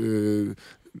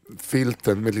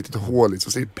operationsfilten med ett litet hål i.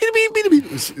 Så ser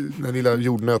den lilla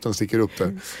jordnöten sticker upp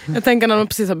där. Jag tänker när de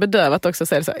precis har bedövat också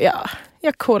så är det så här,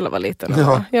 jag kollar vad liten.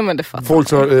 Ja, men det fattar. Folk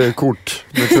tar kort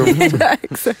med tummen. Ja,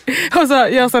 exakt. Och så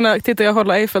jag såna, titta jag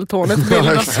håller Eiffeltornet.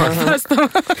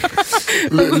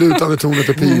 Lutande tornet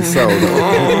och Pisa.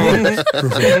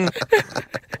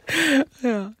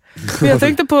 Jag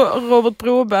tänkte på Robert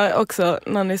Broberg också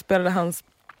när ni spelade hans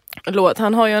låt.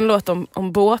 Han har ju en låt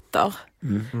om båtar.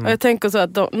 Och jag tänker så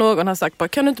att någon har sagt bara,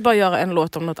 kan du inte bara göra en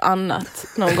låt om något annat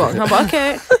någon gång? Han bara,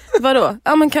 okej, vadå?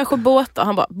 Ja, men kanske båtar.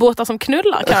 Han bara, båtar som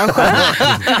knullar kanske.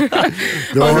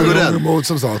 Det var en båt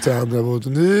som sa till andra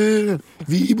båten, nu,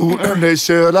 vi borde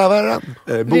köla varann.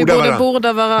 Vi borde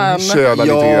borda varann. Köla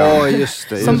lite grann. Just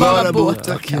det. Som bara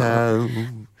båtar kan.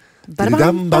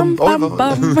 Bam, bam, bam,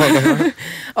 bam.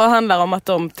 Och handlar om att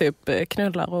de typ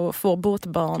knullar och får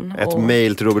båtbarn. Ett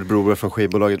mejl till Robert Broberg från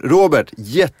skivbolaget. Robert,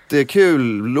 jättekul,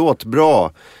 låt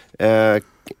bra.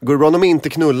 Går det bra om de inte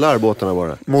knullar båtarna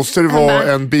bara? Måste det vara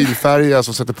en bilfärja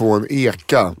som sätter på en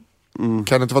eka?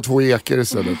 Kan det inte vara 2 ekor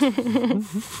istället?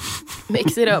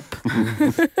 Mix it up.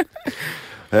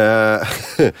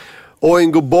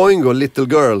 Oingo boingo, little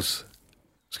girls.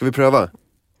 Ska vi pröva?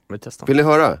 Vill ni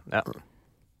höra? Ja.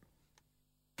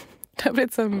 Det har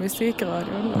blivit som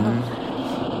musikradio.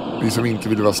 Vi som inte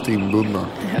vill vara stimbundna.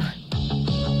 Ja.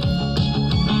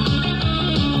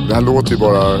 Det här låter ju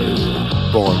bara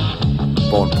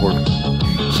barnporr.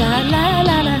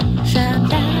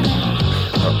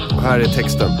 Här är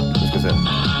texten. Jag ska se.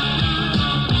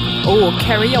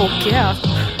 Karaoke här.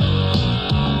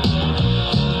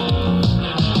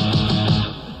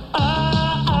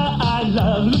 I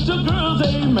love little girls,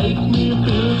 they make me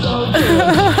feel so good.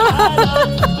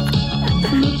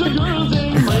 Little girls, they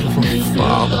make me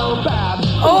feel so bad.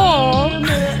 Around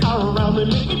me,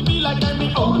 make me feel like I'm the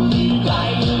only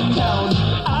guy in town.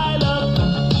 I love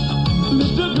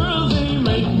little girls, they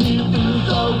make me feel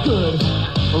so good.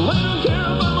 I don't care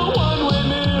about the one-way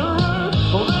mirror,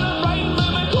 or that I'm right by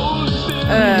my cold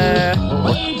exterior.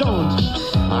 They don't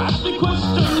ask me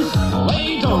questions,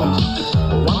 they don't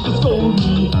want to scold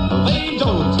me, they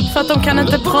don't. För att de kan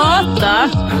inte prata.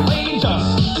 They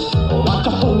just want to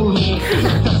hold me.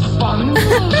 Isn't this fun?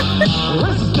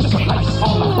 Isn't this what life's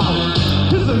all about?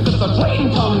 Isn't this a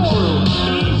dream come true?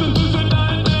 Isn't this a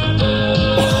nightmare?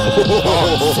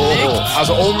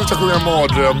 Alltså om vi ska sjunga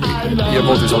mardröm jag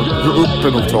måste liksom gå upp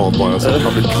en oktav bara så att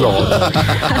man blir klar.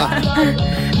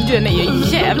 Den är ju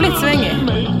jävligt svängig.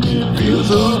 Feel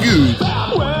so good.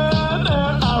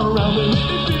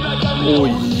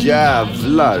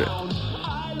 Jävlar.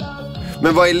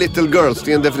 Men vad är little girls?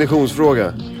 Det är en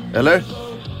definitionsfråga. Eller?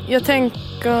 Jag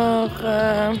tänker...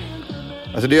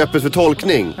 Alltså det är öppet för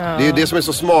tolkning. Det är ju det som är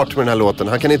så smart med den här låten.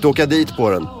 Han kan inte åka dit på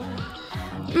den.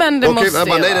 Men det måste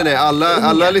ju nej.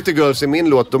 Alla little girls i min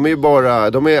låt,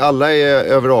 alla är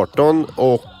över 18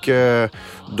 och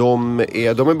de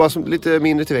är bara som lite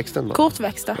mindre till växten. Då.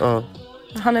 Kortväxta. Ja.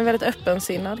 Han är väldigt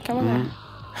öppensinnad kan man säga.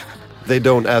 They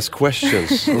don't ask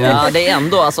questions. Ja, det är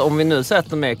ändå, alltså om vi nu säger att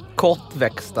de är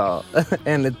kortväxta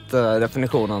enligt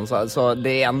definitionen så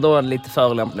det är ändå lite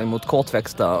förolämpning mot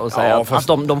kortväxta och säga att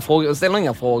de ställer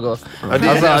inga frågor.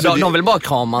 Ja, de vill bara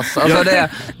kramas. Alltså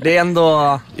det är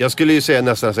ändå... Jag skulle ju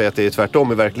nästan säga att det är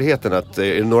tvärtom i verkligheten. Att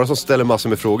är det några som ställer massor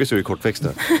med frågor så är det kortväxta.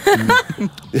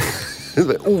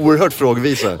 Oerhört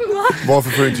frågvisa. Varför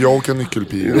får inte jag åka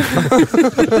nyckelpil?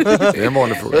 Det är en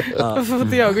vanlig fråga. Varför får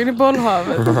inte jag gå in i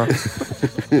bollhavet?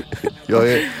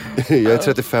 Jag är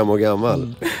 35 år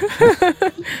gammal.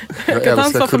 Jag kan ta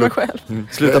ansvar för mig själv.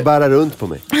 Sluta bära runt på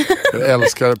mig. Jag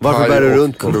älskar paj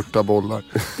och klurta bollar.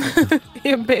 Jag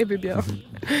är en babybjörn.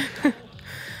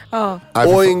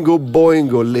 Oingo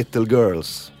boingo little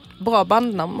girls. Bra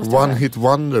bandnamn måste jag säga. One hit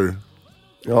wonder.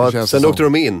 Ja, sen åkte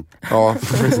de in. Ja.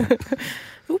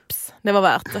 Oops, det var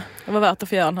värt det. Det var värt att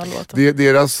få göra den här låten.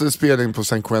 Deras spelning på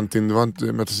San Quentin, det var inte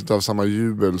möttes inte av samma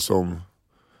jubel som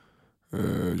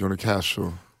Johnny Cash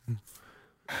och...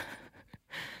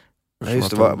 Ja, just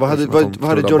det. Vad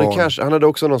hade Johnny Cash? Han hade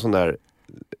också någon sån där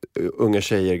unga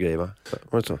tjejer-grej, va?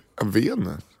 Var det så? Jag vet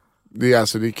inte.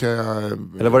 Det kan jag...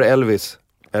 Eller var det Elvis?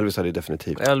 Elvis hade ju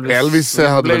definitivt. Elvis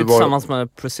hade blev väl bara... tillsammans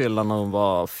med Priscilla när hon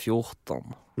var 14.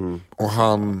 Och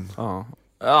han...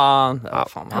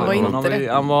 Fan, han var inte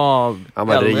det. Han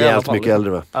var rejält mycket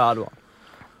äldre, va? Ja, det var.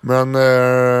 Men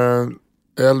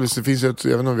Elvis, det finns ett,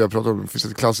 jag vet inte om vi har pratat om det, finns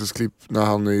ett klassiskt klipp när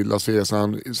han är i Las Vegas, när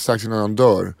han, strax innan han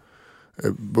dör,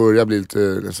 börjar bli lite,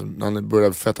 liksom, han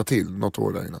börjar fetta till något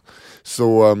år där innan.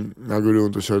 Så han går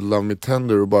runt och kör Love Me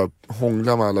Tender och bara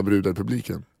hånglar med alla brudar i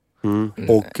publiken.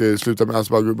 Och slutar med,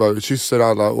 alltså bara kysser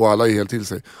alla och alla är helt till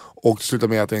sig. Och slutar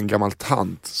med att det är en gammal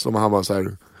tant som han bara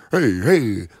såhär,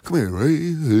 hej, kom här,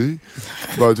 hej.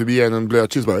 Bara typ igen en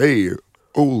blöt kyss, bara hej,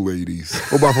 old ladies.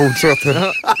 Och bara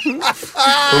fortsätter.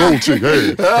 Och old chick,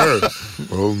 hej.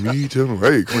 Oh, me too,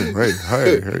 hej, kom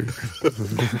här, hej.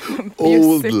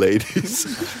 Old ladies.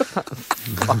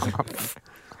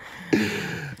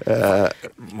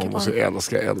 Man måste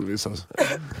älska Elvis alltså.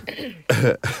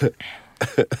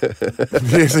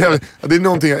 Det är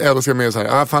någonting jag älskar med så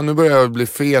här. Fan, nu börjar jag bli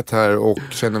fet här och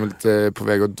känner mig lite på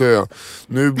väg att dö.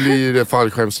 Nu blir det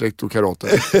fallskärmsdräkt och karate.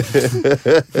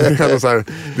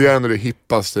 Det är ändå det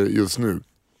hippaste just nu.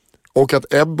 Och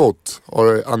att Ebbot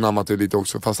har anammat det lite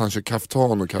också, fast han kör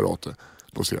kaftan och karate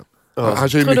på scen. Han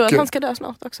kör tror mycket... du att han ska dö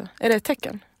snart också? Är det ett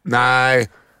tecken? Nej,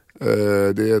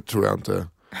 det tror jag inte.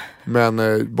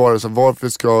 Men bara så varför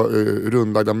ska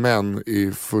rundlagda män i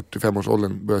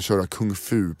 45-årsåldern börja köra kung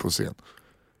fu på scen?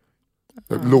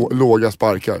 Låga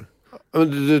sparkar.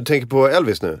 Du tänker på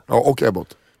Elvis nu? Ja, och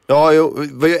Ebbot. Ja,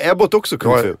 vad gör Ebbot också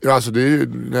kung fu? Ja, alltså det är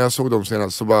ju, när jag såg dem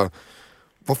senast så bara,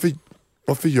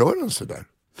 varför gör han så där?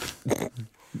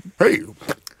 Hej!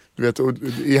 Du vet, och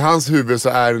i hans huvud så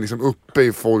är det liksom uppe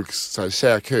i folks så här,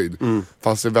 käkhöjd.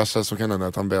 Fast det värsta som kan hända är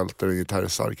att han välter en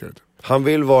gitarrstarkare. Han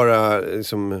vill vara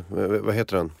liksom, vad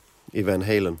heter han? I Van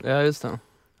Halen. Ja, just det.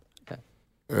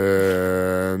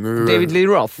 David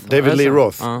Lee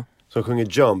Roth. Som sjunger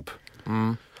Jump.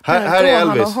 Här är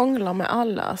Elvis. Han och hånglar med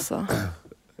alla alltså.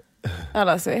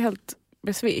 Alla ser helt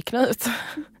besvikna ut.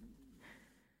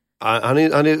 Han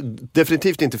är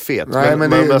definitivt inte fet. Nej,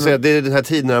 men man säger, det är den här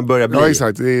tiden när han börjar bli. Ja,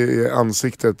 exakt. Det är,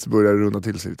 ansiktet börjar runda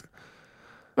till sig lite.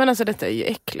 Men alltså detta är ju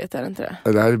äckligt, är det inte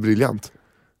det? Det här är briljant.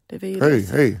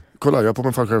 Hej. Kolla, jag har på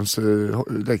mig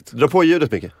fallskärmsdräkt. Dra på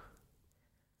ljudet, Micke.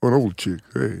 Och en old chick,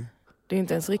 hej. Det är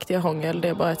inte ens riktiga hångel, det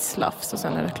är bara ett slafs och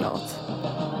sen är det klart.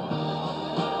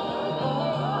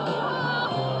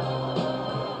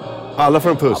 Alla får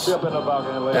en puss.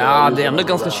 Ja, det är ändå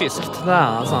ganska kyskt där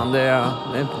alltså. Det är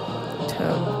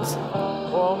tönt.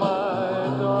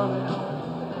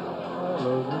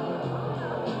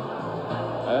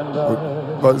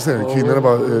 Vad säger du? Kvinnorna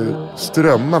bara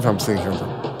strömmar fram till scenkanten.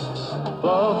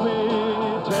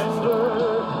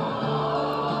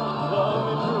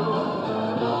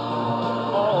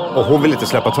 Och hon vill inte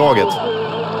släppa taget.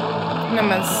 Nej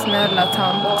men snälla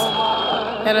tant.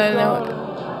 Eller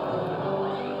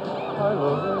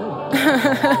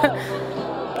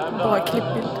bra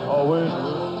klippbild. Vad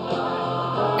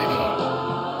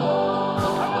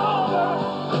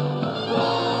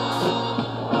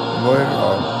är det?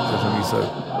 Ja, kanske missar.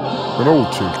 En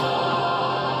otyg.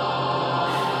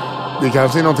 Det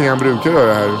kanske är någonting han brukar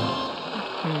göra här.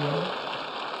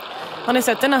 Har ni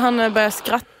sett det när han börjar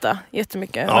skratta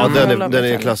jättemycket? Ja, den är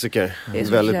en klassiker. Det är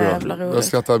så väldigt jävla bra. roligt. Jag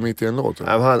skrattar mitt i en låt.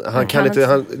 Han kan inte,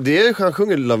 han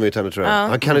sjunger Love Me Tender tror jag. Ja.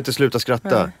 Han kan inte sluta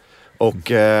skratta. Och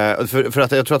för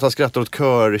att jag tror att han skrattar åt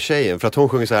körtjejen. För att hon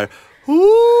sjunger så här.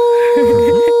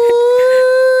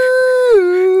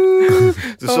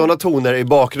 Sådana toner i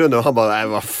bakgrunden och han bara, nej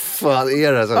vad fan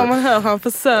är det? Ja, man hör han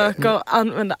försöker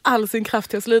använda all sin kraft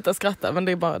till att sluta skratta, men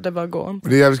det bara går inte.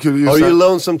 Det är jävligt kul. Are you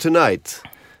lonesome tonight?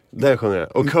 Där sjunger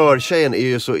jag. Och körtjejen är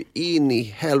ju så in i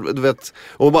helvete, du vet.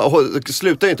 Och hon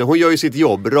slutar ju inte, hon gör ju sitt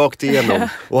jobb rakt igenom.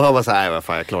 Och han var så här, nej vad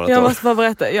fan, jag klarar inte. Jag måste bara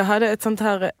berätta, jag hade ett sånt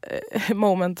här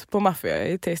moment på Mafia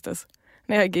i tisdags.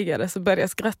 När jag giggade så började jag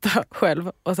skratta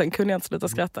själv och sen kunde jag inte sluta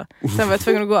skratta. Sen var jag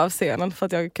tvungen att gå av scenen för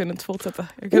att jag kunde inte fortsätta.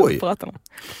 Jag kunde inte prata.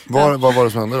 Vad var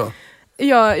det som hände då?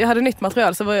 Jag hade nytt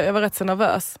material så jag var rätt så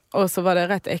nervös. Och så var det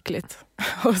rätt äckligt.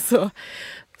 Och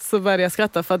så började jag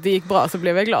skratta för att det gick bra, så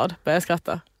blev jag glad. Började jag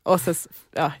skratta. Och så,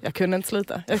 jag kunde inte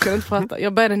sluta. Jag kunde inte prata.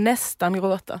 Jag började nästan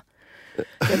gråta.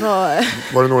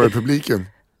 Var det några i publiken?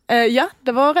 Ja,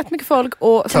 det var rätt mycket folk.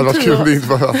 Och som tur kunde inte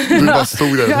vara. Du bara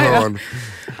stod där.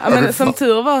 Ja, men som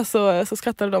tur var så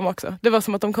skrattade de också. Det var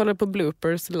som att de kollade på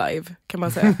bloopers live, kan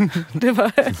man säga. Det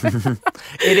var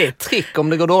Är det ett trick om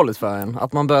det går dåligt för en?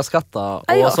 Att man börjar skratta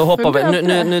och så hoppar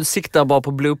vi. Nu siktar jag bara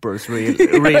på bloopers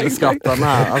reel-skrattan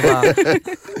här. Alltså.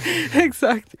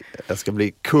 Exakt. Jag ska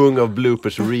bli kung av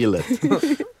bloopers reelet.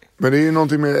 Men det är ju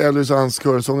någonting med Elvis och hans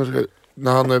körsånger.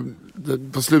 När han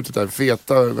på slutet där,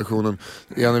 feta versionen,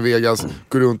 är han i Vegas,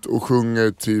 går runt och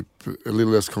sjunger typ A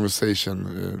Little Less Conversation,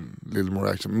 Little More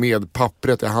Action, med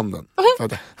pappret i handen. För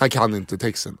att han kan inte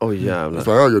texten. Jävlar. Så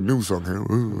jag gör new song här.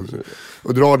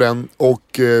 Och drar den,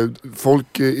 och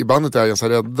folk i bandet är ganska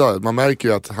rädda. Man märker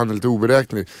ju att han är lite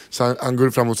oberäknelig. Så han går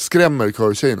fram och skrämmer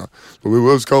körtjejerna.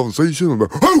 Little Less Conversation, och bara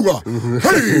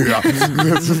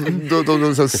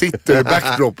de sitter i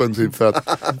backdropen typ för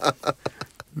att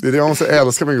det är det jag måste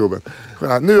älska med gubben.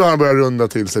 Nu har han börjat runda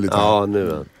till sig lite. Ja,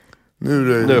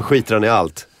 nu skiter han i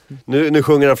allt. Nu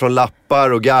sjunger han från lappar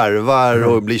och garvar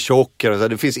och blir tjockare.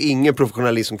 Det finns ingen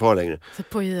professionalism kvar längre. Så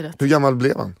på givet. Hur gammal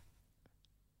blev han?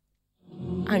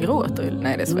 Han gråter ju.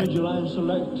 Nej, det är svett.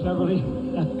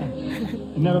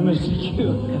 Never missed a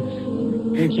cue.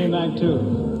 He came back too.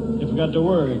 You forgot the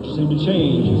words. You seem to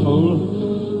change, you fool.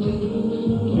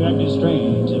 You acted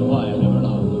strange and why, I never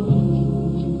know.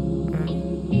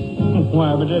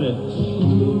 Why ever did it?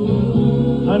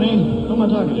 Honey, who am I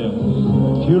talking to?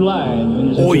 You lied.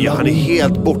 Oj, han är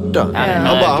helt borta.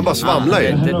 Han bara svamlar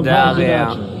ju. Det där är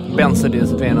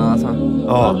bensodiazepiner alltså.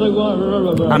 Ja.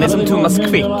 Han är som Thomas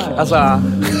Quick. Alltså,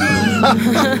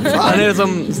 han är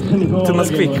som Thomas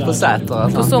Quick på Säter.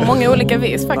 Alltså. På så många olika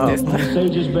vis faktiskt.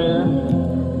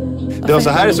 Det var så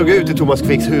här det såg ut i Thomas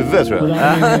Quicks huvud, tror jag.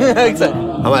 Exakt.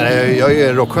 Han bara, jag är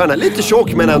en rockstjärna. Lite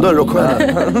tjock, men ändå en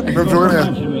rockstjärna. Men frågan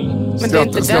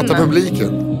är, skrattar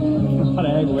publiken?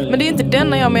 Men det är inte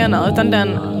denna jag menar, utan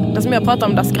den som jag pratar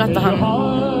om, där skrattar han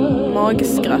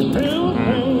magskrattet.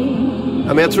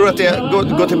 Ja, men jag tror att det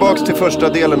går tillbaks till första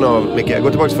delen av Micke. Gå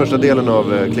tillbaks till första delen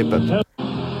av klippet.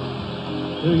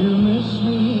 Do you miss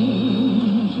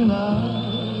me tonight?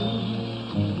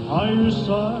 Are you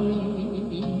sorry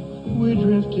we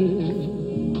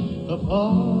drifted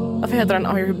apart? Varför heter den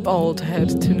Are You Bald Head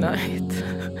Tonight?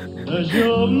 Does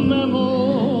your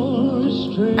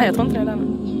memory stray? Nej, jag tror inte det är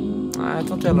den. Nej, jag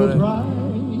tror inte heller det.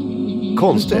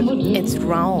 Konstigt. It's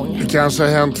wrong. Det kanske har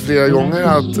hänt flera gånger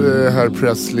att herr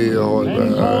Presley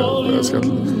har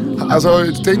skrattat. Alltså,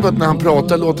 tänk på att när han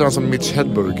pratar låter han som Mitch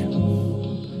Hedberg.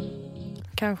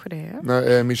 Kanske det.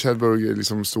 När Mitch Hedberg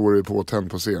liksom står på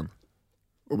tänd på scen.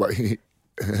 Och bara...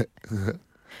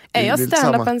 Är jag det är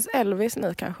stand-upens Elvis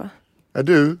nu kanske? Är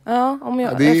du? Ja, om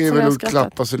jag... Det är väl jag att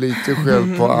klappa sig lite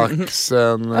själv på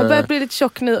axeln. Jag börjar bli lite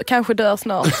tjock nu, kanske dör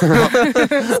snart.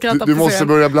 Du måste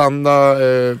börja blanda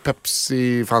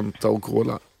Pepsi, Fanta och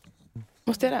Cola.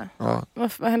 Måste jag det? Ja.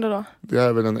 Vad händer då? Det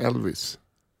är väl en Elvis.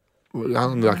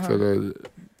 Han drack väl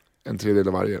en tredjedel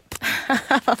av varje.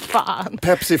 Vad fan?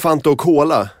 Pepsi, Fanta och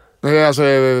Cola. Nej, alltså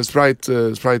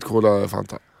Sprite, Cola,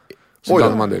 Fanta. Så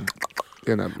blandar man det.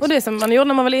 Det är en Elvis. Och det som man gjorde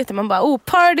när man var liten, man bara,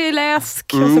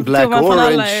 partyläsk. Och så Black tog man från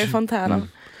Orange. alla i fontänen.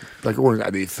 Black Orange,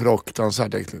 det är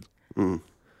fruktansvärt äckligt.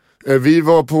 Vi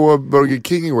var på Burger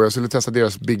King igår, jag skulle testa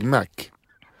deras Big Mac.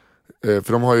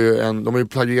 För de har ju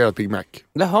plagierat Big Mac.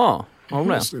 Jaha, har de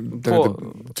det? Den heter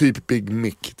typ Big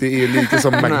Mick. Det är lite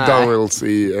som McDowell's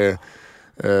i...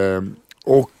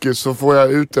 och så får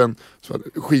jag ut en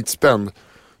skitspänd.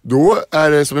 Då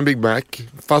är det som en Big Mac,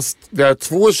 fast det är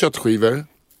 2 köttskivor,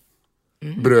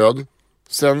 bröd.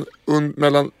 Sen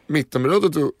mellan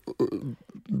mittenbrödet och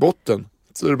botten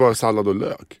så är det bara sallad och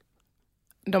lök.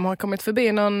 De har kommit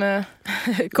förbi någon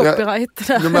copyright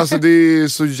där. Men alltså det är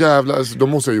så jävla... Alltså, de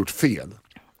måste ha gjort fel.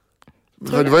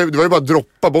 Det var ju bara att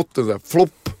droppa botten så här,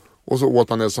 flopp. Och så åt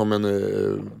man det som en...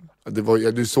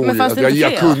 Du såg ju att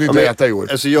jag kunde inte äta i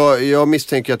år. Alltså jag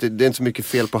misstänker att det är inte så mycket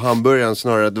fel på hamburgaren,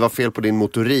 snarare det var fel på din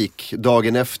motorik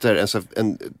dagen efter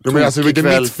en men alltså, det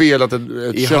var inte mitt fel att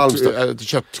ett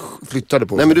kött flyttade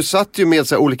på. Nej, men du satt ju med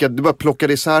så här olika, du bara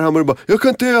plockade isär hamburgaren och bara, jag kan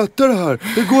inte äta det här,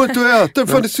 det går inte att äta,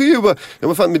 fan det ser ju bara. Ja,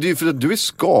 men fan, men det är ju för att du är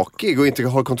skakig och inte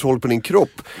har kontroll på din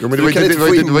kropp. Jo, men det var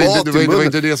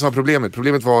inte det som var problemet.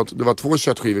 Problemet var att det var 2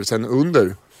 köttskivor, sen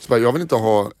under så bara, jag vill inte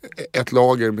ha ett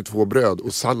lager med 2 bröd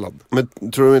och sallad. Men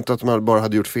tror du inte att man bara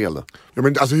hade gjort fel då? Ja,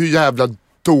 men alltså hur jävla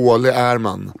dålig är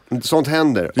man? Sånt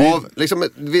händer. Liksom,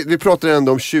 vi pratar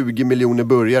ändå om 20 miljoner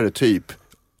burgare typ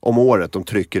om året de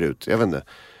trycker ut. Jag vet inte.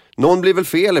 Någon blir väl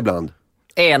fel ibland.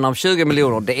 1 av 20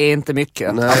 miljoner, det är inte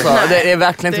mycket. Nej. Alltså, det är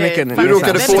verkligen inte mycket. Du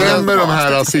råkade få stämmer de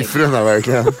här siffrorna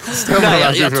verkligen?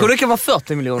 Nej, jag tror det kan vara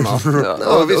 40 miljoner.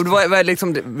 och det var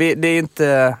liksom, det är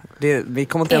inte... vi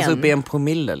kommer inte ens upp i 1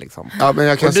 promille liksom. Ja, men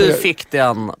jag kan och du säga, fick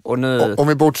den och nu... Om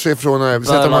vi bortser från att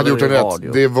de hade gjort en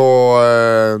rätt.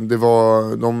 Det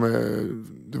var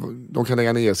de kan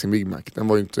lägga ner sin Big Mac. Den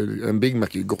var ju inte, en Big Mac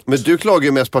är ju gott. Men du klagar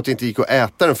ju mest på att det inte gick att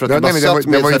äta den för att du bara satt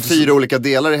med 4 olika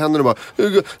delar i händerna och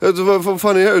bara, vad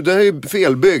fan är det? Den här är ju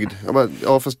felbyggd. Jag bara,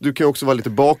 ja, fast du kan ju också vara lite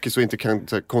bakis och inte kan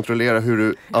kontrollera hur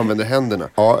du använder händerna.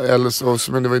 Ja, eller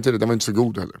så, men det var inte det. Den var inte så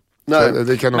god heller. Nej.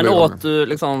 Det kan men åt du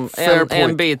liksom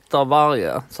en bit av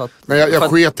varje? Så att, nej, jag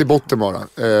sket i botten bara.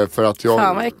 För att jag...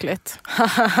 Fan vad äckligt.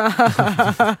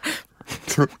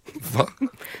 Va?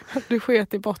 Du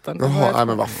sket i botten. Jaha, nej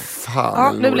men vad fan.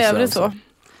 Ja, nu blev det så.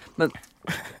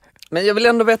 Men jag vill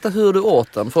ändå veta hur du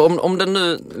åt den. För om den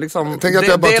nu liksom... Tänk att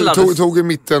jag bara tog i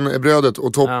mitten brödet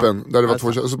och toppen där det var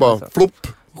 2 kött. Och så bara flopp,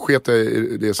 sket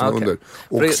i det som under.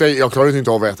 Och jag klarade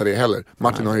inte av att äta det heller.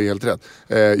 Martin har ju helt rätt.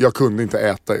 Jag kunde inte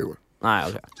äta i år. Nej,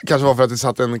 okay. Kanske var för att det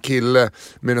satt en kille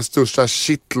med den största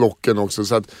shitlocken också.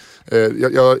 Så att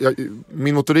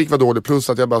min motorik var dålig, plus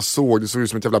att jag bara det såg ut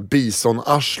som ett jävla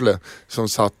bisonarsle som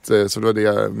satt, så det var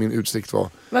det min utsikt var.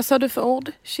 Vad sa du för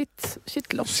ord?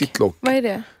 Shitlock? Shitlock. Vad är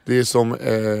det? Det är som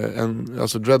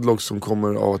alltså dreadlocks som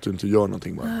kommer av att du inte gör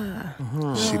någonting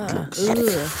bara. Shitlocks.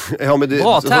 Ja, men det,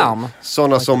 bra term.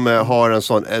 Sådana som har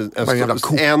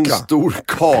en stor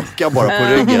kaka bara på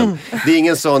ryggen. Det är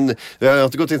ingen sån, jag har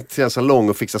inte gått till en salong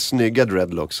och fixat snygga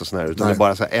dreadlocks och sån här, utan det är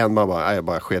bara så här, jag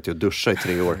bara sket i att duscha i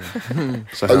 3 år.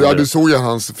 Ja, du såg ju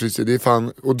hans frisyr, det är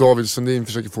fan. Och David Sundin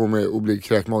försöker få mig att bli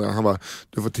kräkmagen. Han bara,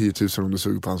 du får 10 000 om du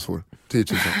suger på hans hår. 10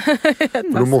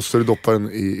 000. Och då måste du doppa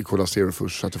den i Cola Zero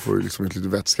först så att du får liksom lite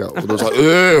vätska. Och då så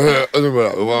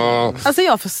Alltså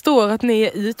jag förstår att ni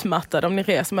är utmattade om ni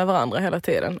reser med varandra hela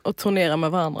tiden och turnerar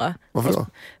med varandra. Varför då?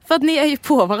 För att ni är ju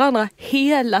på varandra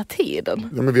hela tiden.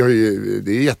 Ja, men vi har ju,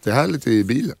 det är jättehärligt i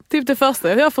bilen. Typ det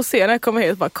första jag får se när jag kommer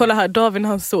hit, bara kolla här, David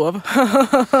han sov.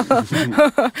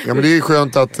 Ja, men det är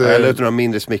skönt att... Jag la ut några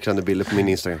mindre smickrande bilder på min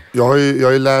Instagram. Jag har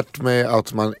ju lärt mig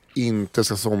att man inte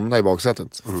ska somna i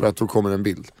baksätet. För att då kommer en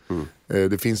bild.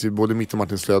 Det finns ju både mitt och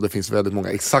Martins flöde, det finns väldigt många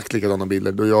exakt likadana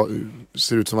bilder. Då jag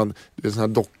ser ut som en sån här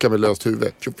docka med löst huvud.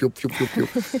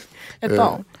 Ett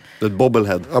barn. Ett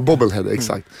bobblehead. Ja, bobblehead,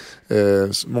 exakt.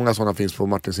 Många sådana finns på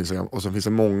Martins Instagram. Och så finns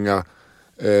det många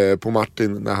på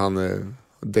Martin när han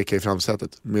däckar i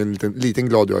framsätet. Med en liten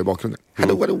glad jag i bakgrunden.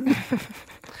 Hallå.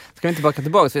 Ska vi inte backa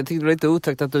tillbaka? Så jag tyckte det var lite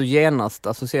otäckt att du genast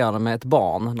associerade med ett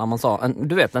barn när man sa,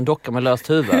 du vet, en docka med löst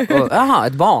huvud. Och, aha,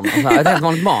 ett barn. Ett helt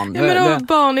vanligt barn. Ja, men det var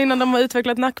barn innan de har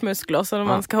utvecklat nackmuskler så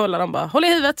man ska hålla dem bara, håll i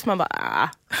huvudet. Man bara,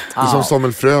 Det är som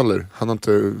Samuel Fröler. Han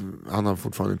har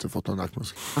fortfarande inte fått någon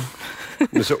nackmuskler.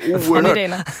 Men så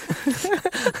oerhört.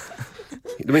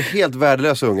 De är helt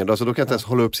värdelösa ungar, alltså då kan inte ens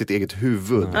hålla upp sitt eget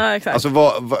huvud. Ja, exakt.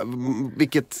 Alltså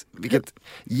vilket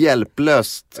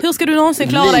hjälplöst. Hur ska du någonsin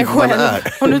klara dig själv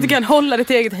om du inte kan hålla ditt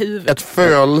eget huvud? Ett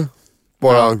föl,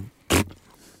 bara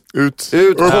ut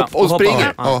och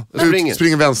springer. Ja,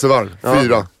 springer vänstervarv,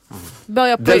 4.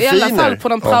 Börja på i alla fall på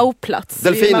någon praoplats.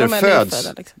 Delfiner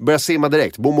föds, börjar simma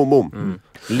direkt, bom bom bom.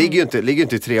 Ligger ju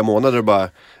inte i 3 månader och bara,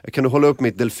 kan du hålla upp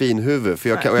mitt delfinhuvud? För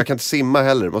jag kan inte simma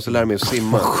heller, måste lära mig att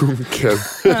simma. Sjunker.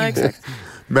 Ja, exakt.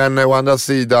 Men å andra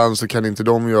sidan så kan inte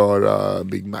de göra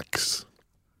Big Macs.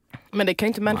 Men det kan ju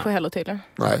inte människor heller tydligen.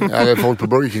 Nej, folk på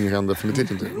Burger King kan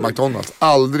definitivt inte. McDonalds,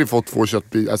 aldrig fått 2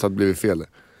 köttbitar, alltså att det blivit fel.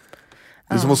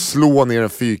 Det är som att slå ner en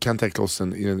fyrkantiga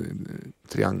klossen i en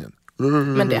triangel.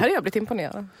 Men det hade jag blivit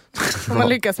imponerad om man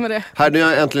lyckas med det. Här, nu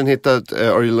har jag äntligen hittat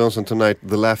Are You Lonesome Tonight,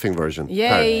 the laughing version.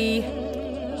 Yay!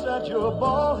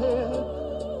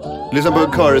 Lyssna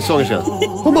på körsångerskan.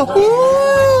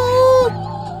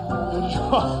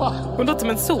 Hon låter som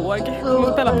en såg.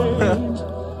 Hon spelar på.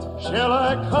 Shall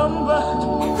I come back?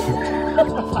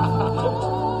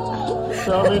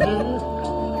 Tell me dear,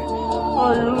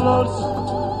 are you lost?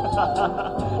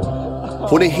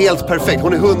 Hon är helt perfekt,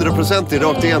 hon är 100%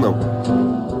 rakt igenom.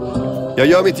 Jag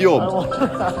gör mitt jobb.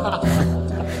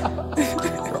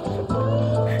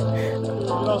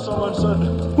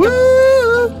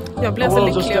 Jag blir så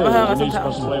lycklig över att höra sånt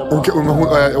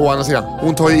här. Å andra sidan,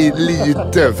 hon tar i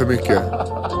lite för mycket.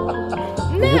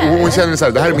 Hon känner så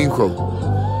här, det här är min show.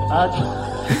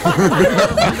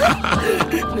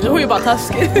 Nu är hon ju bara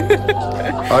taskig.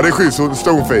 Ja, det är schysst,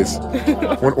 stoneface.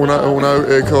 Hon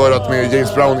har körat med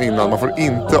James Brown innan. Man får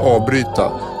inte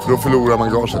avbryta, för då förlorar man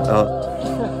gaget.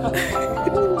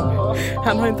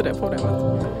 Han har inte det problemet.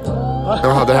 Ja,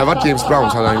 hade det här varit James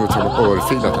Brown så hade han gjort som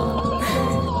örfilat henne.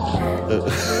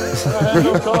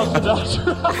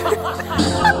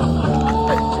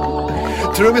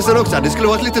 Trummisen också, det skulle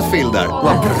vara ett litet fill där.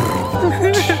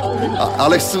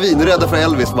 Alex svinrädda för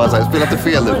Elvis, man säger, spela inte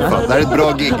fel nu. Fan. Det här är ett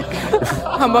bra gig.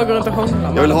 Han bara går runt och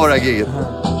hånglar. Jag vill ha det här giget.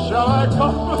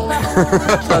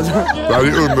 Det här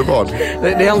är underbart.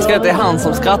 Det hemska är att det är han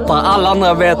som skrattar. Alla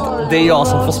andra vet det är jag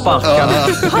som får sparken.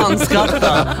 Han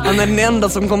skrattar. Han är den enda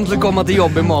som kommer att komma till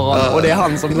jobb imorgon. Och det är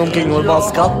han som går omkring och bara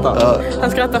skrattar.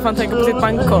 Han skrattar för han tänker på sitt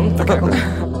bankkonto kanske.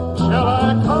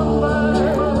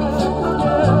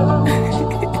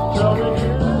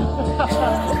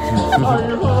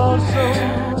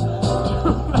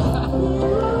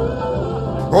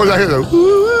 Oj, det här är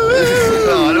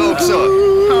Ja, det också.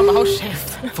 Han bara, håll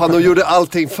käft. Fan, de gjorde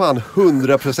allting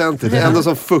 100%. Det enda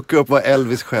som fuckade upp var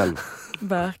Elvis själv.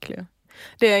 Verkligen.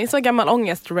 Det är en sån gammal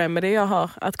ångest-remedy jag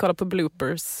har, att kolla på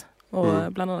bloopers.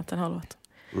 Och bland annat den här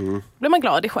låten. Blir man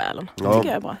glad i själen. Det tycker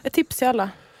jag är bra. Ett tips till alla.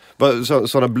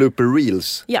 Sådana blooper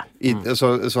reels? Ja.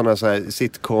 Sådana så här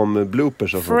sitcom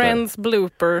bloopers och Friends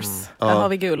bloopers. Där har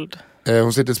vi guld.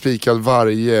 Hon sitter spikad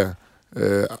varje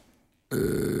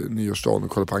nyårsdagen och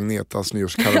kollar på Agnetas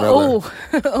nyårskarameller. Och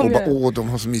bara, de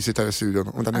har så mysigt här i studion.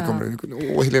 Och där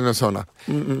kommer Helenas hörna.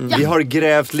 Vi har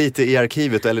grävt lite i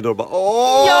arkivet. Eller då bara,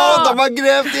 de har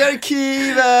grävt i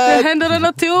arkivet! Det händer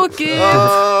något tokigt!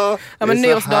 Ja, men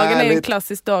nyårsdagen är en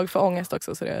klassisk dag för ångest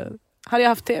också. Så det, hade jag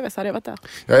haft tv så hade jag varit där.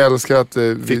 Jag älskar att...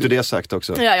 Fick du det sagt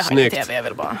också? Ja, jag har ingen tv, jag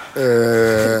vill bara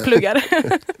plugga det.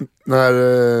 När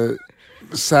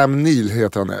Sam Neill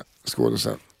heter han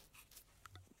skådespelaren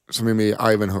som är med i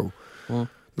Ivanhoe.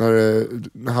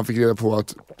 När han fick reda på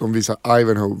att de visar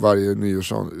Ivanhoe varje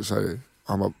nyårsdag, så här,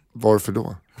 han bara, varför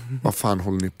då? Vad fan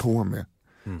håller ni på med?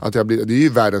 Att det är ju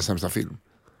världens sämsta film.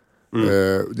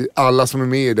 Alla som är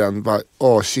med i den bara,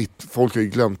 shit, folk har ju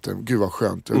glömt den. Gud vad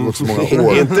skönt, det har gått så många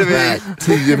år. Inte vi. Nej,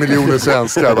 10 miljoner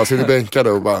svenskar bara sitter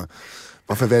bänkade och bara,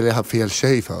 varför väljer jag fel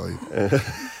tjej för?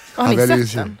 Har ni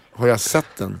sett den? Har jag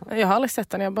sett den? Jag har aldrig sett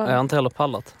den. Jag har inte heller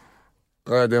pallat.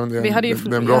 Nej, vi hade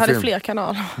fler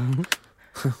kanaler.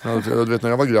 Ja, du vet, när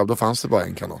jag var grabb då fanns det bara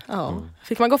en kanal. Ja.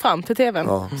 Fick man gå fram till tvn,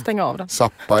 stänga av den.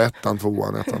 Zappa 1, 2, 1,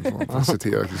 2.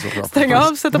 Stänga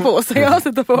av, sätta på, stänga av,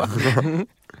 sätta på.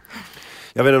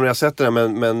 Jag vet inte om ni har sett det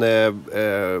men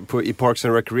i Parks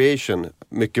and Recreation,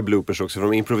 mycket bloopers också, för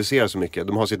de improviserar så mycket.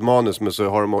 De har sitt manus men så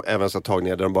har de även så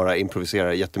tagningar där de bara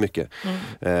improviserar jättemycket.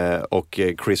 Och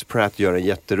Chris Pratt gör en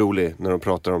jätterolig när de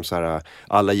pratar om så här,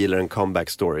 alla gillar en comeback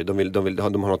story. De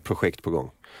har något projekt på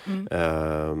gång.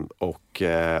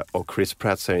 Och Chris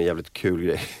Pratt säger en jävligt kul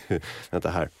grej. Vänta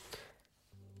här.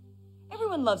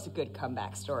 Everyone loves a good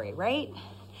comeback story, right?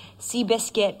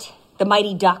 Seabiscuit, The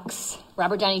Mighty Ducks,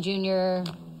 Robert Downey Jr.,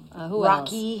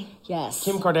 Rocky, else? Yes.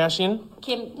 Kim Kardashian.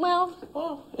 Well,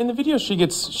 in the video she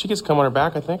gets come on her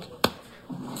back, I think.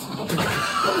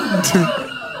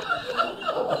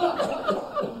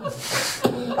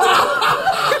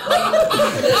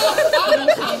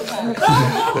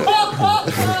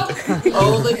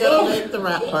 Only gonna make the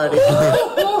rap party.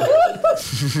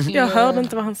 Jag hörde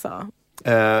inte vad han sa.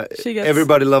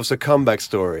 Everybody loves a comeback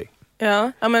story.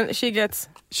 Ja, I mean, she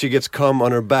gets cum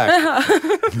on her back.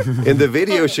 In the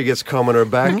video she gets cum on her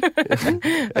back.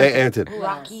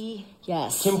 Rocky,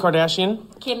 yes. Kim Kardashian.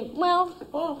 Well,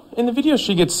 in the video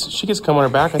she gets come on her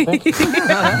back, I think.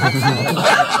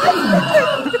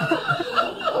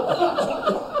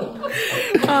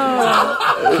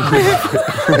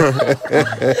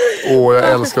 Jag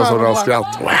älskar sådana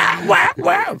skratt.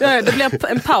 Det blir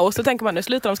en paus och tänker man, nu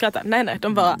slutar de skratta. Nej,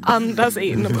 de bara andas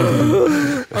in.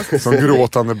 Som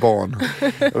gråtande barn.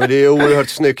 Men det är oerhört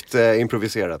snyggt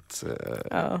improviserat.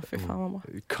 Ja, fy fan vad bra.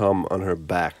 Come on her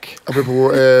back.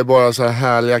 Apropå bara så här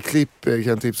härliga klipp kan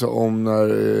jag tipsa om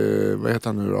när, vad heter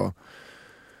han nu då?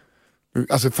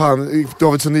 Alltså fan,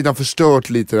 David Sundin har förstört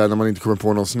lite där när man inte kommer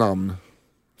på någons namn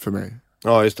för mig.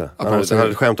 Ja, just det. Han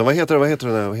hade skämt om, vad heter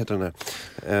den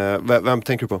där? Vem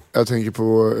tänker du på? Jag tänker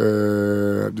på,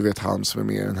 du vet han som är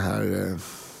med i den här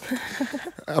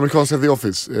amerikanska The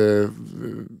Office.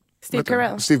 Steve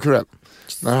Carell.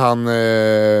 När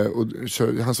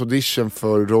hans audition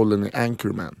för rollen i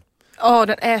Anchorman.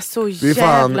 Den är så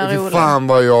jävla rolig. Fan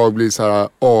vad jag blir så här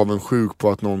avundsjuk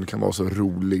på att någon kan vara så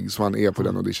rolig som han är på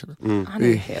den auditionen.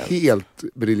 Det är helt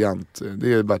briljant.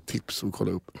 Det är bara tips att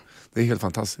kolla upp. Det är helt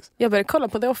fantastiskt. Jag började kolla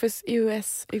på The Office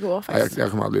US igår faktiskt.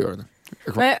 Jag kommer aldrig göra det.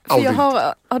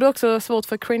 Har du också svårt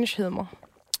för cringe-humor?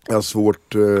 Jag har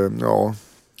svårt, ja.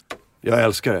 Jag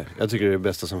älskar det. Jag tycker det är det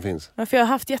bästa som finns. Ja, för jag har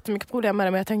haft jättemycket problem med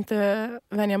det, men jag tänkte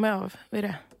vänja mig av vid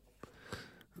det.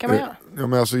 Kan man göra? Ja,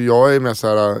 men alltså jag är mer så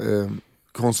här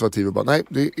konservativ och bara, nej,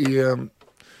 det är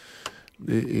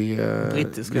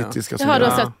brittiska. Jaha, du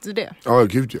har sett det? Ja,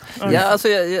 gud ja. Ja, alltså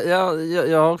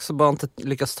jag har också bara inte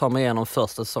lyckats ta mig igenom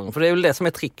första säsongen. För det är väl det som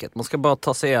är tricket. Man ska bara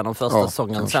ta sig igenom första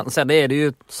säsongen. Sen är det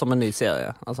ju som en ny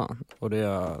serie. Alltså, och det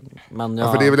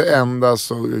är, för det är väl det enda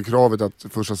kravet att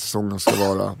första säsongen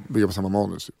ska bygga på samma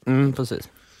manus. Precis.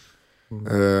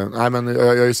 Nej, men jag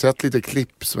har ju sett lite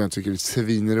klipp som jag tycker är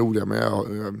svinroliga. Men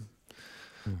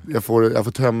jag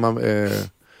får tömma...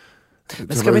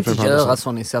 Men ska vi inte göra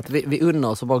så, Nisse, att vi unnar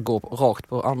oss och bara gå rakt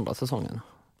på andra säsongen?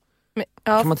 Men,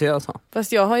 kan man inte göra så?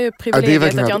 Fast jag har ju privilegiet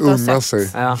att jag inte har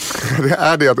sett. Ja. Det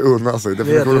är det att unna sig.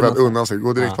 Det är att unna sig.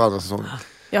 Gå direkt på andra säsongen.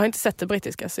 Jag har inte sett det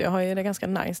brittiska, så jag har ju det ganska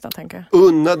nice där, tänker jag.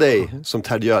 Unna dig, som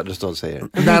Ted Gärdestad säger.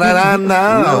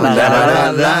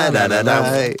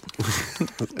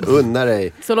 Unna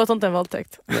dig. Så låter inte en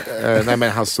våldtäkt. Nej,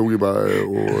 men han såg ju bara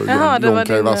och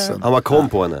långkar i vassen. Han var kom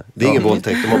på henne. Det är ingen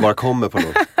våldtäkt, de bara kommer på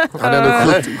något. Han är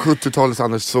ändå 70-talets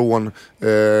Anders Zorn.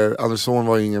 Anders Zorn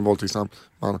var ingen våldtäktsman.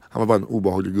 Han var bara en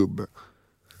obehaglig gubbe.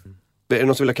 Är det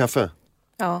någon som vill ha kaffe?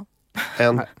 Ja.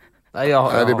 En? Nej, det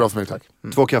är bra för mig, tack.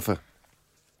 2 kaffe.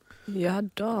 Ja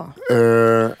då.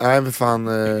 Nej, men fan,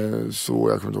 så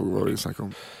jag kommer inte ihåg vad vi snackade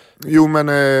om. Jo, men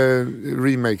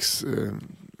remakes,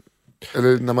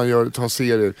 eller när man tar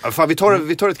serier. Fan,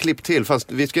 vi tar ett klipp till,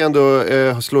 fast vi ska ändå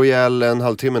slå ihjal en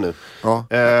halvtimme nu. Ja.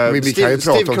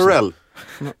 Steve Carell.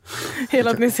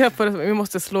 Hela att ni ser på det, vi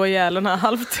måste slå ihjäl den här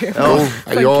halvtimmen.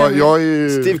 Jag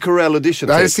är... Steve Carell audition.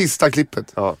 Det här är sista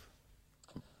klippet. Ja.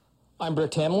 I'm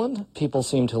Britt Tamland. People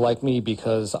seem to like me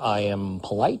because I am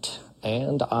polite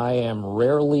and I am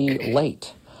rarely late.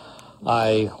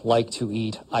 I like to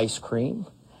eat ice cream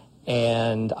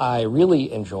and I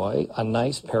really enjoy a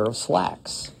nice pair of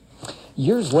slacks.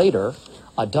 Years later,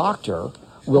 a doctor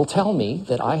will tell me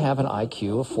that I have an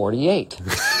IQ of 48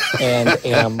 and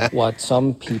am what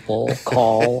some people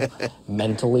call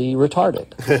mentally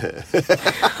retarded.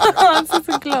 Han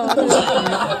ser så glad ut.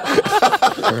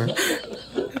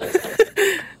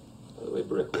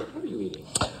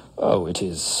 Oh, it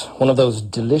is one of those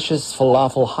delicious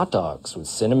falafel hot dogs with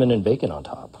cinnamon and bacon on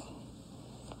top.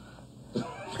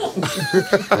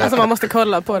 Alltså man måste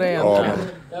kolla på det egentligen.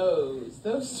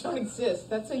 Those don't exist.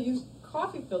 That's a used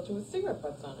coffee filter with cigarette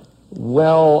butts on it.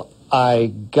 Well, I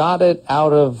got it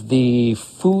out of the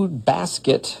food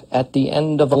basket at the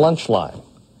end of the lunch line.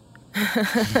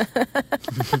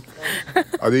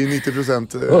 Ja, det är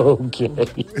 90%. Okej.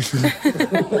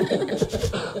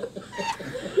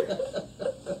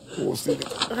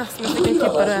 Rasmus, du kan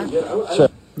klippa det.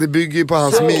 Det bygger ju på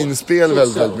hans minspel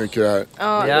väldigt mycket det här.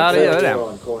 Ja, det gör det.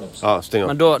 Ja, stäng av.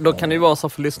 Men då kan det ju vara så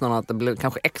för lyssnarna att det blir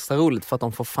kanske extra roligt för att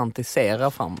de får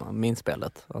fantisera fram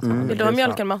minspelet. Alltså, Vill du ha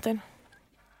mjölken, Martin?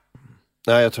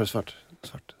 Nej, jag tror svart.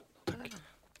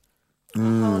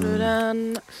 Har du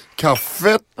den?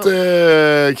 Kaffet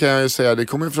kan jag ju säga, det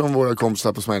kommer från våra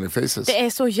kompisar på Smiling Faces. Det är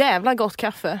så jävla gott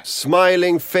kaffe.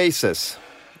 Smiling Faces.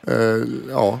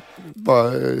 Ja,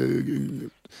 bara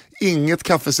inget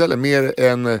kaffeställe mer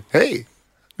än hej,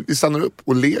 vi stannar upp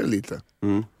och ler lite.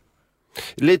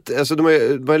 Lite, alltså de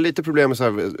har lite problem med så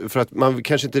här, för att man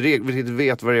kanske inte riktigt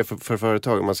vet vad det är för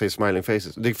företag om man säger Smiling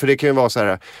Faces. För det kan ju vara så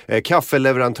här,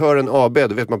 kaffeleverantören AB,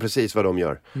 då vet man precis vad de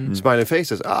gör. Smiling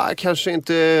Faces, kanske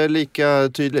inte lika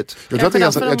tydligt. Jag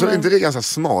tror inte det är ganska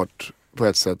smart på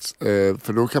ett sätt,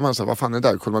 för då kan man säga, vad fan är det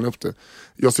där? Kollar man upp det.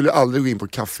 Jag skulle aldrig gå in på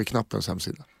kaffeknappens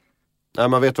hemsida. Nej,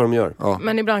 man vet vad de gör. Ja.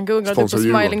 Men ibland googlar du på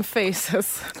Smiling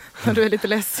Faces när du är lite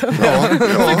ledsen. Ja. Så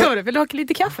kommer det, vill du ha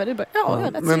lite kaffe? Du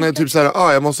bara, men typ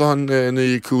såhär, jag måste ha en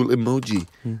ny cool emoji.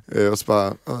 Och så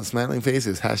bara, Smiling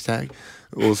Faces, hashtag.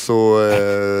 Och så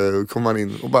kommer man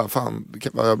in och bara, fan,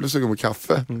 jag blir sugen på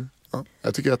kaffe. Ja,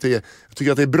 jag tycker att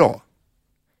det är bra.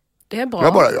 Det är bra. Det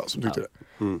var bara jag som tyckte det.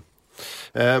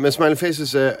 Men Smiling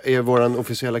Faces är våran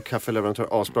officiella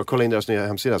kaffeleverantör. Asbra. Kolla in deras nya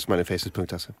hemsida,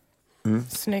 smilingfaces.se.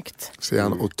 Snyggt.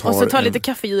 Och så ta lite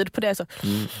kaffeljud på det så.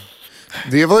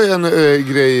 Det var ju en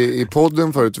grej i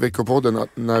podden förut, veckopodden, att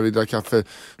när vi drack kaffe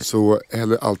så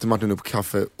häller alltid Martin upp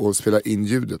kaffe och spelar in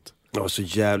ljudet. Ja, så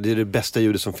jävla, det är det bästa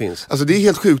ljudet som finns. Alltså det är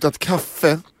helt sjukt att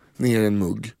kaffe ner i en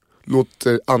mugg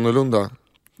låter annorlunda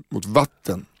mot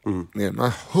vatten.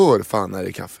 Man hör fan när det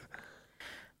är kaffe.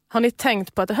 Har ni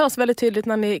tänkt på att det hörs väldigt tydligt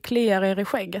när ni kliar er i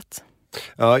skägget?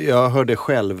 Ja, jag hör det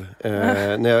själv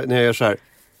när jag gör så här.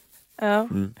 Ja.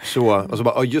 Så, och så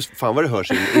bara, just fan vad det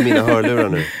hörs i mina hörlurar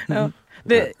nu. Ja.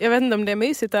 Jag vet inte om det är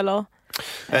mysigt eller?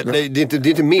 Nej, det är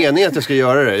inte meningen att jag ska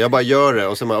göra det. Jag bara gör det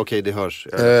och sen bara, okej, det hörs.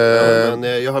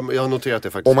 Men jag har noterat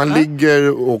det faktiskt. Om man ligger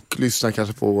och lyssnar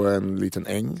kanske på en liten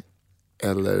äng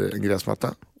eller en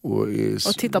gräsmatta och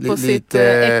tittar på sitt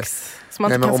ex som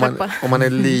man inte kan släppa. Om man är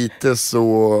lite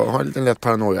så, har en liten lätt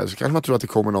paranoia, så kanske man tror att det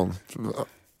kommer någon.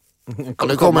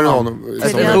 Det kommer någon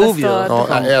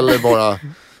eller bara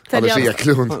Anders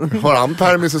Eklund. Har han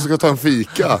permis så ska ta en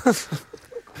fika?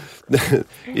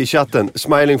 I chatten,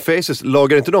 Smiling Faces,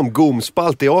 lagar inte de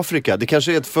gomspalt i Afrika? Det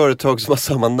kanske är ett företag som har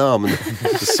samma namn,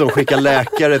 som skickar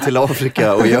läkare till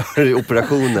Afrika och gör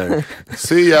operationer.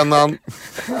 Se igen han.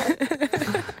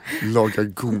 Lagar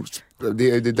gomspalt.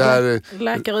 Det där...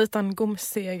 Läkare utan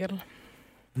gomsegel.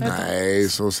 Nej,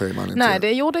 så säger man inte. Nej,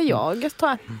 det gjorde jag, tror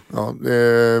jag. Ja,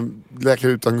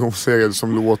 läkare utan gomsegel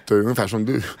som låter ungefär som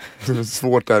du. Det är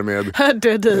svårt där med...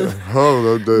 Hörde du?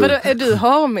 Hörde du? Men är du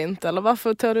harmynt eller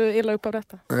varför tar du illa upp av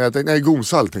detta?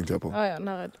 Gomsalt tänkte jag på. Ja,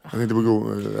 jag tänkte på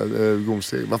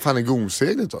gomsegel. Vad fan är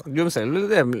gomseglet då?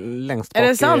 Gomsegel är längst bak. Är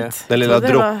det sant? Den lilla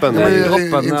droppen. Det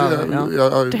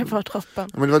var droppen.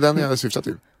 Men det var den jag syftade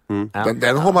till.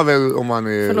 Den har man väl om man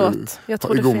är... Förlåt, jag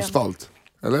trodde i gomspalt.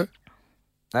 Eller?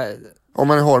 Nej. Om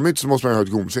man är harmynt så måste man ha ett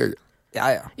gomsegel.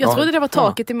 Ja. Jag trodde det var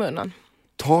taket i munnen.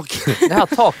 Taket? Det här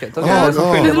taket.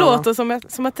 Det låter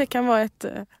som att det kan vara ett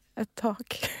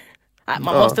tak. Nej,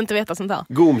 man måste inte veta sånt här.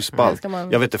 Gomspalt.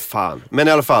 Jag vet inte fan. Men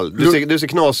i alla fall, du ser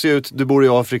knasig ut, du bor i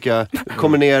Afrika.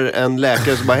 Kommer ner en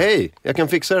läkare som bara, hej, jag kan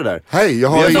fixa det där. Hej,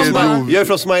 jag är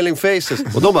från Smiling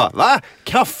Faces. Och de bara, va?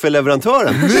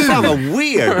 Kaffeleverantören? Fan vad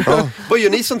weird. Vad gör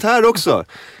ni sånt här också?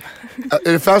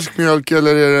 Är det färsk mjölk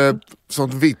eller är det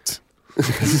sånt vitt?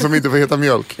 Som inte får heta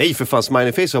mjölk. Nej, för fan,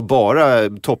 Smiling Face har bara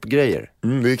toppgrejer.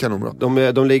 Det är kanonbra. De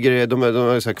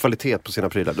har så här kvalitet på sina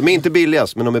prylar. De är inte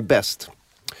billigast, men de är bäst.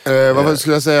 Vad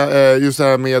skulle jag säga, just det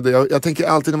här med, jag tänker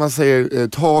alltid när man säger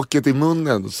taket i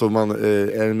munnen, som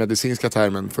är den medicinska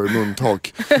termen för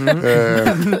muntak.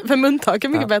 För muntak är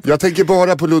mycket bättre. Jag tänker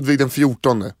bara på Ludvig den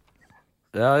 14.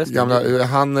 Ja, just det. Gamla,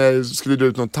 han skulle dra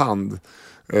ut någon tand.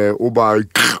 Och bara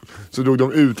så drog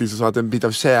de ut liksom så att en bit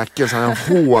av käken, så han har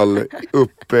en hål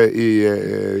uppe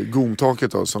i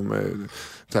gomtaket då, som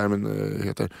termen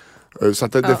heter. Så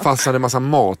att det fastnade en massa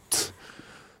mat.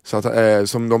 Så att,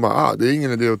 som de bara, det är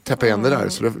ingen idé att täppa igen det där.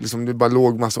 Så det bara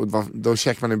låg massa, och då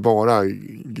käkade man ju bara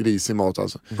grisig mat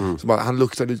alltså. Så bara, han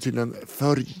luktade tydligen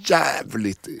för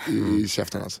jävligt i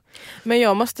käften alltså. Men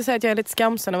jag måste säga att jag är lite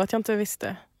skamsen över att jag inte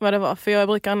visste vad det var. För jag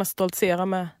brukar annars stoltsera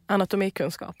med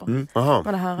anatomikunskaper. Aha,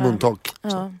 med det här, muntak.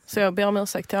 Så jag ber om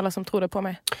ursäkt till alla som trodde på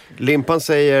mig. Limpan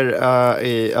säger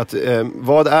att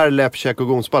vad är läpp, käk och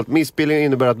gomspalt? Missbildning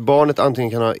innebär att barnet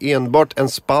antingen kan ha enbart en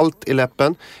spalt i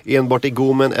läppen, enbart i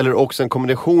gommen eller också en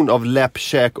kombination av läpp,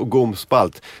 käk och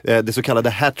gomspalt. Det så kallade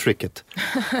hattricket.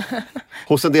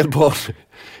 Hos en del barn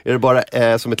är det bara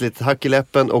som ett litet hack i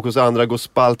läppen, och hos andra går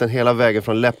spalten hela vägen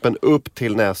från läppen upp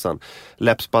till näsan.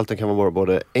 Läppspalten kan vara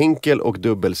både enkel och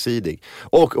dubbelsidig.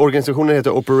 Och organisationen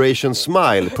heter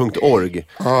operationsmile.org.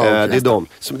 Det är de.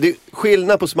 Det är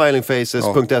skillnad på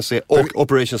smilingfaces.se och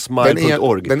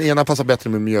operationsmile.org. Den ena passar bättre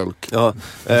med mjölk. Ja,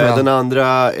 den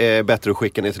andra är bättre att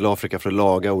skicka ner till Afrika för att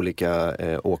laga olika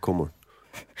åkommor.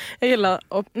 Jag gillar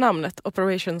namnet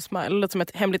Operation Smile. Det låter som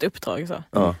ett hemligt uppdrag.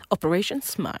 Så. Operation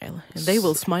Smile. They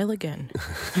will smile again.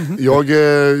 Jag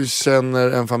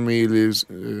känner en familj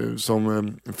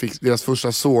som fick deras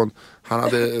första son.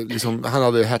 Han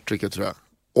hade hattricket tror jag.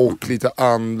 Och lite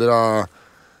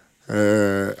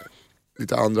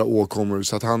andra åkommor.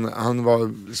 Så att han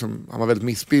var väldigt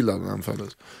missbildad när han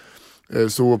föddes.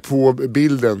 Så på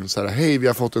bilden så här: hej, vi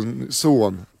har fått en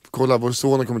son. Kolla, vår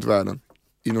son har kommit till världen.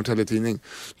 I Norrtälje tidning.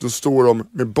 Då står de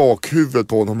med bakhuvudet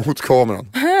på honom mot kameran.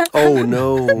 Oh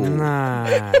no.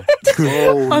 Nej.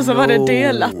 Och så var det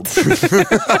delat.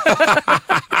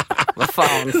 Vad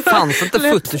fan, fanns inte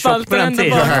Photoshop på den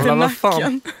tiden? Eller vad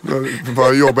fan?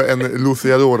 Bara jobba en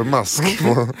luciador-mask.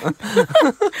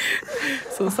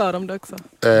 Så sa de det också.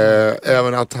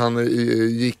 Även att han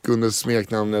gick under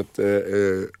smeknamnet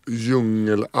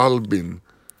Djungel-Albin.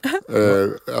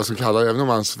 Alltså även om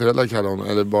hans föräldrar kallar honom,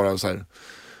 eller bara så här.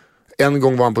 En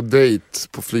gång var han på dejt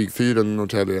på flygfyren i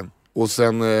Norrtälje. Och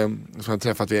sen så han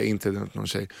träffat via internet någon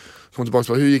tjej. Så kom tillbaka och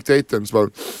sa, hur gick dejten? Så bara,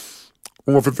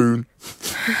 hon var för ful.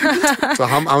 Så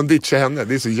han ditchade henne.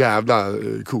 Det är så jävla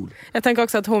cool. Jag tänker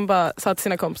också att hon bara sa till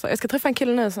sina kompisar, jag ska träffa en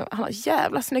kille nu som han har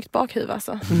jävla snyggt bakhuvud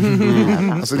alltså.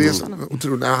 Alltså det är så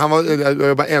otroligt.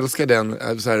 Jag bara älskar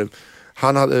den så här,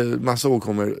 han hade massa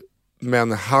åkommor.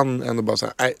 Men han ändå bara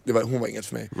såhär, nej, hon var inget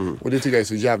för mig. Och det tycker jag är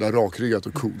så jävla rakryggat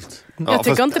och coolt. Jag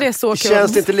tycker inte det är så kul.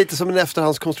 Känns det inte lite som en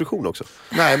efterhandskonstruktion också?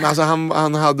 Nej, men alltså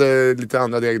han hade lite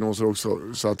andra diagnoser också.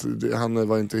 Så att han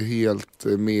var inte helt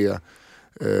med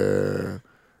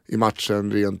i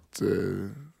matchen rent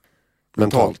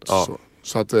mentalt. Ja.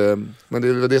 Så att, men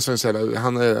det var det som jag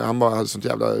säger, han bara hade sånt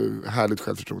jävla härligt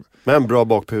självförtroende. Men bra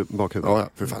bakhuvud. Ja,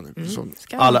 för fan.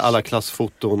 Alla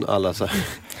klassfoton, alla så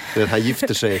här. Han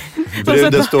gifter sig.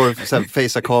 Bruden står så här,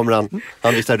 facear kameran.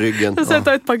 Han visar ryggen. Han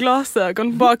sätter ett par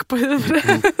glasögon bak på huvudet.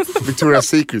 Victoria's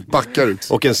Secret, backar ut.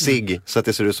 Och en cigg, så att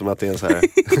det ser ut som att det är en så här,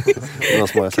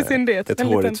 ett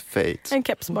hårigt fate. En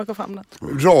keps bak och fram där.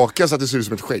 Raka så att det ser ut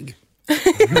som ett skägg.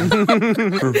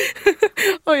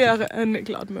 Och gör en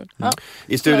glad mun. Ja.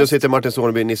 I studion sitter Martin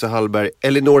Soneby, Nisse Hallberg,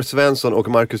 Elinor Svensson och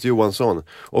Marcus Johansson.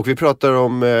 Och vi pratar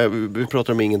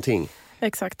om ingenting.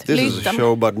 Exakt. This is a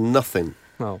show about nothing.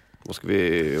 No. Vad ska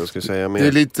vi säga mer? Det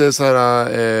är lite så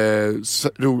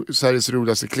här Sveriges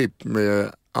roligaste klipp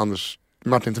med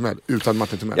Martin Timell, utan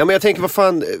Martin Timell. Ja, men jag tänker, vad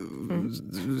fan,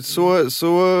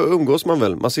 så umgås man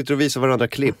väl. Man sitter och visar varandra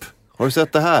klipp. Har du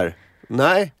sett det här?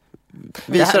 Nej.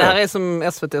 Det här är som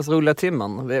SVT:s roliga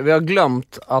timmen. Vi har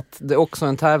glömt att det är också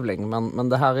en tävling, men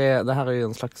det här är ju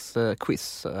en slags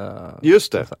quiz.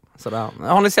 Just det. Så där.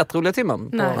 Har ni sett roliga timmen?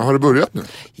 Nej. Har det börjat nu?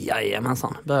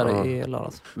 Jajamensan, började i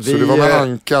lördags. Så det var med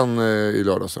Ankan i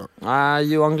lördags?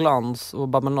 Nej, Johan Glans och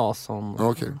Babben Larsson.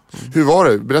 Okej. Hur var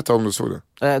det? Berätta om du såg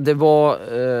det. Det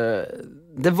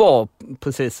var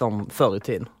precis som förr i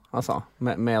tiden. Alltså,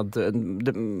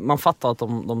 man fattar att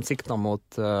de siktar mot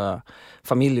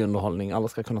familjeunderhållning. Alla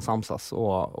ska kunna samsas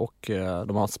och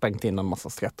de har spängt in en massa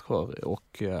sketcher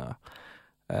och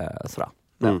sådär.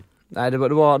 Ja. Nej, det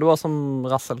var som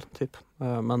Rassel typ.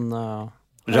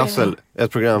 Rassel,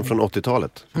 ett program från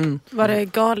 80-talet. Var det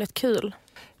galet kul?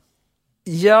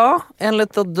 Ja,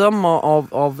 enligt att döma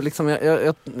av liksom,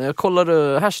 jag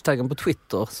kollade hashtaggen på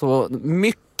Twitter, så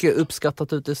mycket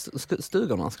uppskattat ute i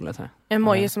stugorna skulle jag säga.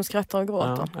 Emoji som skrattar och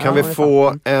gråter. Ja. Kan vi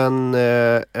få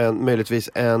möjligtvis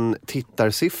en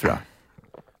tittarsiffra?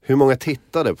 Hur många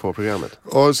tittade på programmet?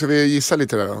 Och ska vi gissa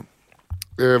lite där då?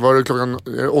 Var det klockan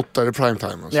 8 är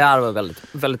primetime? Alltså. Ja, det var väldigt,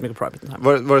 väldigt mycket prime time.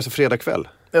 Var det så fredag kväll?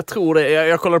 Jag tror det.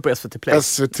 Jag kollade på SVT Play.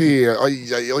 SVT,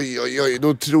 oj.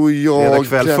 Då tror jag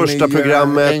Fredag kväll, första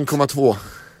programmet. 1,2.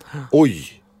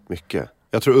 Oj, mycket.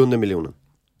 Jag tror under miljonen.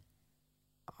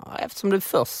 Ja, eftersom det är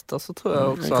första så tror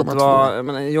jag också att det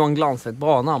var... Johan Glans är ett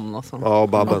bra namn. Alltså. Ja, och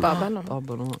Babben.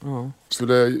 Ja.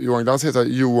 Skulle Johan Glans heta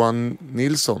Johan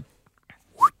Nilsson?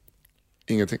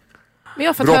 Ingenting. Men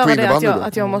jag får höra det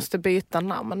att jag måste byta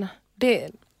namn.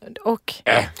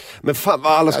 Men fan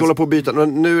vad alla ska hålla på att byta.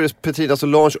 Nu är det Petrina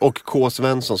Solange och K.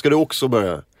 Svensson. Ska du också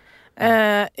börja?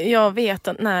 Jag vet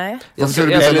inte, nej.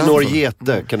 Elinor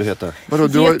Gete kan du heta.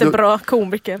 Jättebra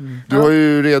komiker. Du har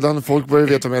ju redan, folk börjar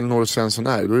veta vem Elinor Svensson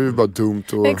är. Då är det bara dumt.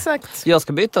 Exakt. Jag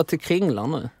ska byta till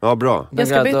Kringlan nu. Ja, bra. Jag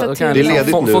ska byta till... Det är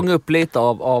ledigt nu. Fånga upp lite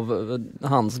av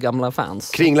hans gamla fans.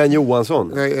 Kringlan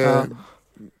Johansson. Nej,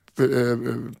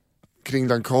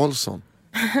 Kringlan Karlsson.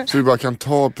 Så du bara kan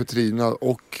ta Petrina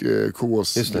och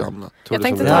Kås gamla. Jag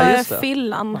tänkte ta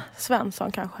Fillan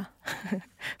Svensson kanske.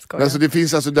 Alltså det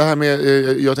finns alltså det här med,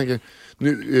 jag tänker, nu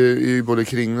är ju både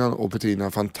Kringlan och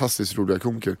Petrina fantastiskt roliga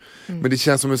komiker. Men det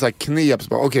känns som en sån här knep,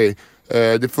 okej,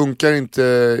 det funkar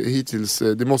inte hittills,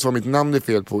 det måste vara mitt namn det är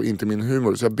fel på, inte min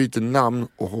humor. Så jag byter namn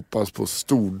och hoppas på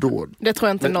stordåd. Det tror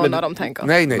jag inte någon av dem tänker.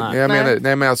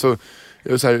 Nej, men alltså,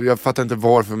 jag fattar inte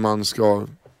varför man ska...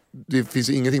 Det finns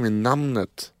ingenting med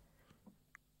namnet.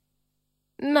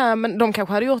 Nej, men de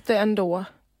kanske hade gjort det ändå.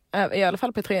 I alla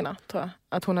fall Petrina, tror jag.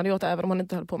 Att hon hade gjort det även om hon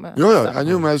inte höll på med...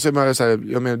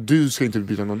 Jag menar, du ska inte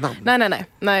byta någon namn.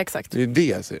 Nej, exakt. Det är det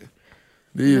jag säger.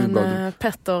 Det är ju bara...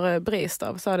 Petter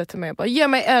Bristav sa det till mig. Bara, ge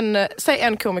mig säg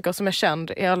en komiker som är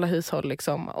känd i alla hushåll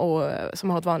liksom, och som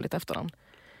har ett vanligt efternamn.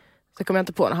 Så kom jag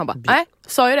inte på när han bara, nej,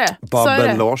 sa ju det.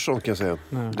 Babben Larsson kan jag säga.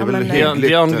 Det är väl hyggligt.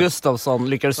 Björn Gustafsson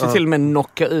lyckades ju till och med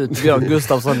knocka ut Björn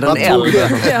Gustafsson den äldre.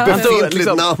 Han tog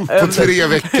liksom, namn på 3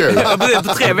 veckor.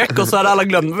 På 3 veckor så hade alla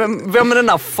glömt. Vem är den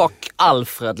där fuck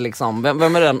Alfred liksom?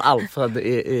 Vem är den Alfred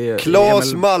i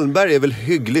Claes Malmberg är väl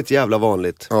hyggligt jävla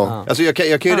vanligt. Ja. Alltså jag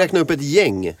kan ju räkna upp ett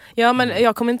gäng. Ja, men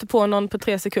jag kom inte på någon på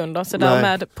 3 sekunder. Så där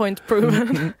med point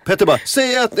proven. Petter bara,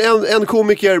 säg att en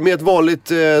komiker med ett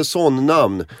vanligt sån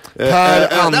namn.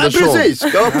 Per Andersson. Precis,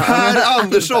 Per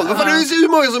Andersson. Varför det finns hur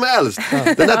många som helst.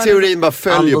 Den här teorin bara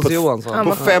följer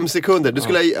på 5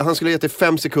 sekunder. Han skulle ge till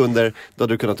 5 sekunder, då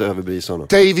hade du kunnat överbevisa honom.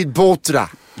 David Botra.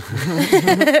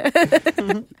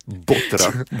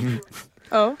 Botra.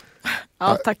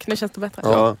 Ja, tack. Nu känns det bättre.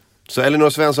 Ja. Så Elinor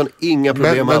Svensson, inga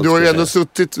problem alls. Men du har ju ändå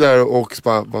suttit där och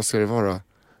bara, vad ska det vara?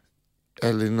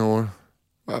 Elinor.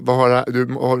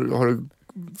 Har du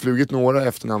flugit några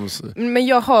efternamns? Men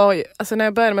jag har, alltså när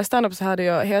jag började med stand-up så hade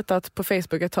jag hetat på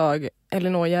Facebook ett tag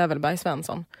Elinor Jävelberg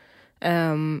Svensson.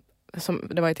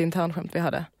 Det var ett internskämt vi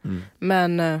hade.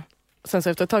 Men sen så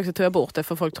efter ett tag så tog jag bort det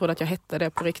för folk trodde att jag hette det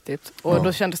på riktigt. Och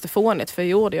då kändes det fånigt för det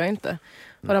gjorde jag inte.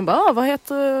 Och de bara,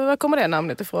 var kommer det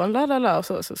namnet ifrån? Och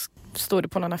så stod det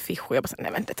på någon affisch och jag bara,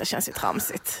 nej men detta känns ju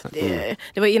tramsigt.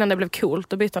 Det var innan det blev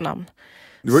coolt att byta namn.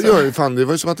 Det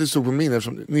var ju som att det stod på min,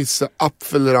 eftersom Nisse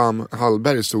Apfelram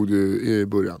Hallberg stod ju i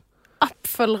början.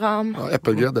 Apfelram? Ja,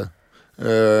 äppelgrädde.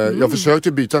 Jag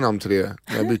försökte byta namn till det.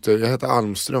 Jag hette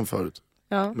Almström förut.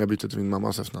 Ja. Men jag bytte till min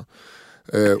mammas efternamn.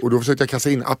 Och då försökte jag kasta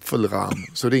in Apfelram.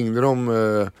 Så ringde de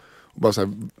och bara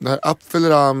såhär, när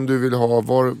Apfelram du vill ha,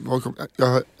 var kom... Jag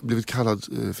har blivit kallad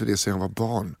för det sedan jag var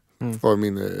barn. Var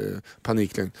min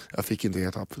paniklängd. Jag fick inte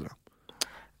heta Apfelram.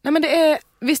 Nej, men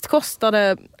visst kostar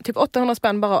det typ 800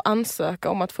 spänn bara att ansöka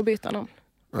om att få byta namn.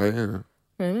 Nej.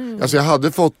 Alltså jag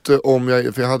hade fått,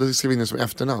 för jag hade skrivit in det som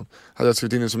efternamn. Hade jag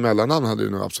skrivit in det som mellannamn hade det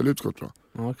nog absolut gått bra.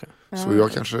 Okay. Så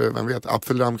jag kanske, vem vet,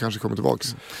 Apfelram kanske kommer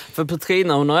tillbaks. För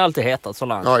Petrina, hon har ju alltid hetat så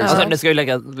långt. Ja, alltså, det ska ju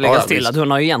läggas till att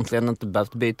hon har ju egentligen inte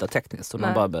behövt byta tekniskt. Hon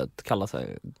har bara behövt kalla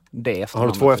sig det efternamn.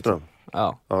 Har du 2 efternamn?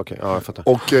 Ja. Okej, jag fattar.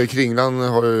 Och Kringlan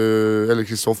har ju, eller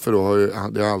Kristoffer då,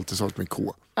 det har alltid sagt med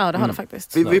K. Ja, det har det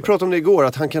faktiskt. Vi pratade om det igår,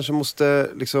 att han kanske måste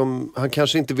liksom, han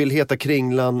kanske inte vill heta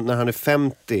Kringlan när han är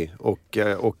 50 och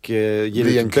ger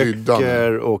ut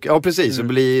böcker och ja precis, så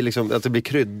blir liksom att det blir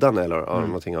kryddan eller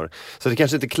någonting av det. Så det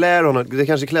kanske inte klär honom, det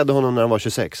kanske klädde honom när han var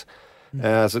 26.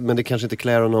 Men det kanske inte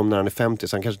klär honom när han är 50,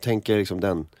 så han kanske tänker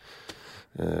liksom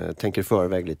tänker i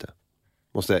förväg lite.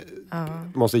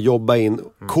 Måste jobba in.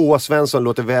 K. Svensson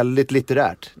låter väldigt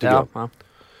litterärt, tycker jag. Ja.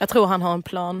 Jag tror han har en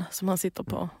plan som han sitter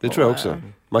på. Det tror jag också.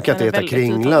 Man kan inte heta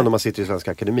Kringlan om man sitter i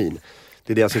Svenska Akademin.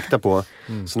 Det är det jag siktar på.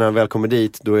 Så när han väl kommer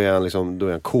dit, då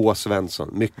är han K. Svensson.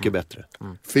 Mycket bättre.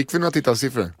 Fick vi några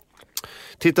tittarsiffror?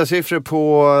 Tittarsiffror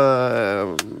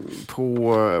på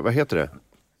vad heter det?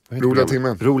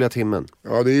 Roliga timmen.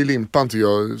 Ja, det är ju limpan tycker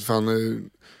jag. Fan,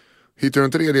 hittar du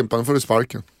inte det i limpan får du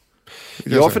sparken.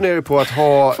 Jag funderar på att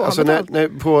ha, alltså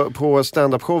på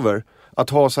stand-up shower, att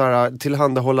ha så här,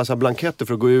 tillhandahålla så här blanketter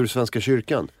för att gå ur Svenska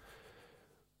kyrkan.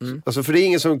 Alltså för det är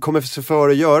ingen som kommer sig för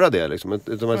att göra det liksom.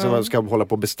 Utan man ska hålla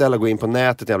på och beställa, gå in på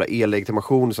nätet, en jävla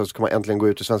e-legitimation, så ska man äntligen gå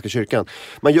ut ur Svenska kyrkan.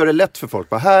 Man gör det lätt för folk,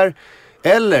 bara här.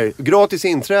 Eller gratis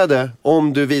inträde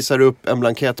om du visar upp en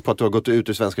blankett på att du har gått ut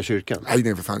ur Svenska kyrkan.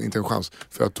 Nej, för fan, inte en chans.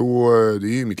 För att då, det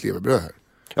är ju mitt levebröd här.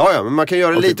 Ja, men man kan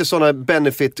göra lite sådana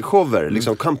benefit-shower,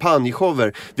 liksom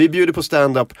kampanjshower. Vi bjuder på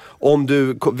stand-up om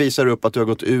du visar upp att du har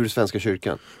gått ur Svenska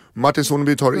kyrkan. Martin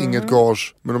Soneby tar inget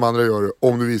gage, men de andra gör det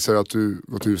om du visar att du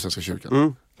gått ur Svenska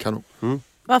kyrkan. Kanon.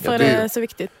 Varför är det så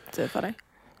viktigt för dig?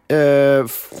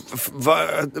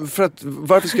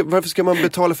 Varför ska man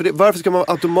betala för det? Varför ska man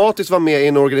automatiskt vara med i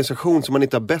en organisation som man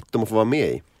inte har bett om att få vara med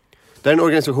i? Det är en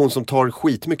organisation som tar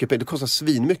skitmycket pengar. Det kostar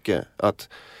svinmycket att...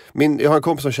 Jag har en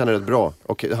kompis som känner rätt bra.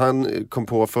 Och han kom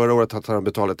på förra året att han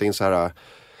betalat in så här, jag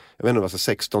vet inte vad,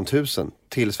 16 000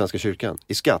 till Svenska kyrkan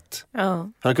i skatt.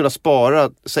 Han har kunnat spara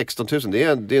 16 000. Det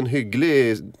är en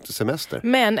hygglig semester.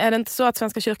 Men är det inte så att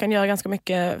Svenska kyrkan gör ganska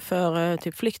mycket för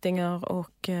typ flyktingar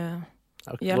och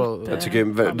hjälp? Jag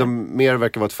tycker de mer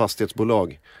verkar vara ett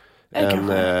fastighetsbolag.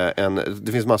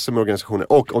 Det finns massor med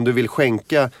organisationer. Och om du vill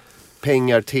skänka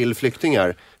pengar till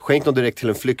flyktingar, skänk dem direkt till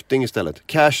en flykting istället.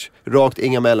 Cash, rakt,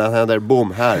 inga mellanhänder,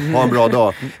 boom, här, ha en bra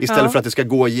dag. Istället för att det ska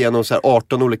gå igenom så här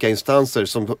 18 olika instanser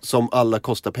som alla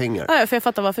kostar pengar. Ja, för jag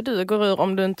fattar varför du går ur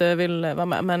om du inte vill vara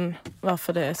med, men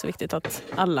varför det är så viktigt att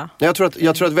alla... Jag tror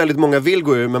att väldigt många vill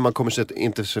gå ur, men man kommer sig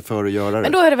inte för att göra det.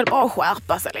 Men då är det väl bara att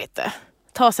skärpa sig lite.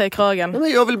 Ta sig i kragen.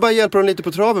 Men jag vill bara hjälpa dem lite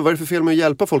på traven. Vad är det för fel med att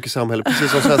hjälpa folk i samhället?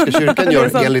 Precis som Svenska kyrkan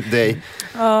gör enligt dig.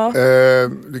 Ja.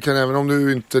 Du kan, även om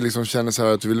du inte liksom känner så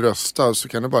här att du vill rösta, så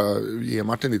kan du bara ge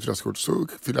Martin ditt röstkort, så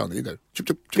fyller han i där.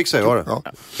 Fixar jag det. Ja.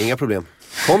 Inga problem.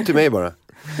 Kom till mig bara.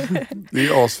 Det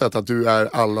är asfett att du är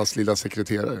allas lilla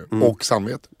sekreterare och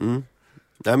samvete. Nej,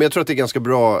 men jag tror att det är ganska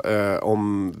bra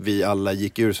om vi alla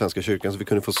gick ur Svenska kyrkan, så vi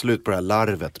kunde få slut på det här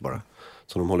larvet bara,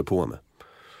 som de håller på med.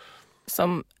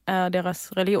 Som är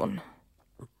deras religion.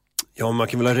 Ja, man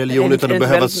kan väl ha religion utan att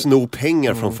behöva sno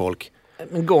pengar från folk.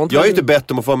 Jag har ju inte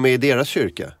bett om att få vara med i deras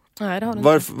kyrka. Nej, det har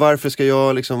du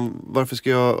varför ska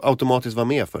jag automatiskt vara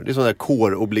med för? Det är sån där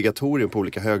kårobligatorium på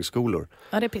olika högskolor.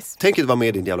 Ja, det är piss. Tänk inte vara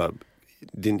med i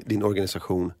din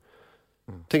organisation.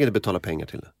 Tänk inte betala pengar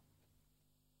till det.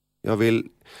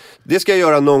 Det ska jag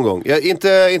göra någon gång.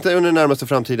 Inte under den närmaste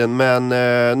framtiden, men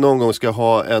någon gång ska jag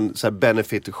ha en så här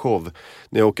benefit show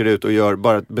när jag åker ut och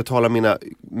bara betala mina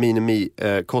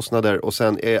minimikostnader, och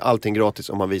sen är allting gratis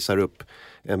om man visar upp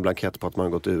en blankett på att man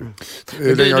har gått ur.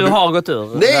 Du har gått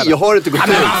ur? Nej, jag har inte gått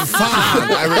ur.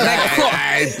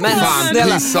 Men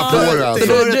snälla, pissa på det.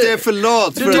 För att det är för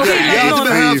lat.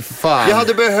 Jag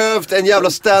hade behövt en jävla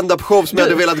stand-up show som jag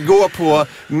hade velat gå på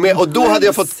och då hade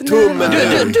jag fått tummen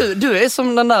ur. Du är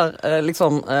som den där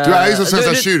liksom... Du är ju som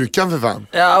Svenska kyrkan för fan.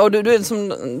 Ja, och du är som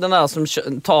den där som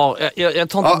tar...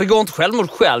 Jag begår inte självmord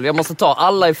själv. Jag måste ta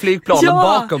alla i flygplanen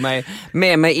bakom mig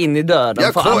med mig in i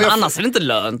döden. Annars är det inte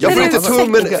lönt.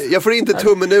 Jag får inte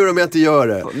tummen ur om jag inte gör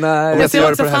det. Nej. Jag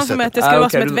ser också framför mig att det ska vara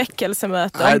som ett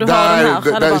väckelsemöte. Om du har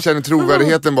den här. Där känner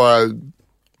trovärdigheten bara...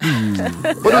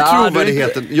 Vadå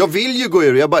trovärdigheten? Jag vill ju gå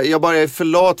ur. Jag bara är för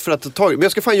lat för att ta tag. Men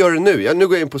jag ska fan göra det nu. Nu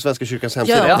går jag in på Svenska kyrkans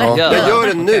hemsida. Jag gör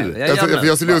det nu.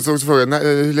 Jag skulle också fråga,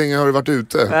 hur länge har du varit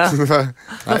ute? Du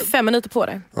har 5 minuter på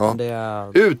dig.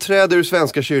 Utträder ur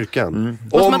Svenska kyrkan.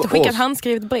 Måste man inte skicka ett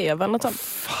handskrivet brev eller något sånt?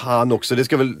 Fan också, det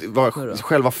ska väl vara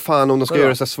själva fan om de ska göra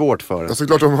det så svårt för det. Ja,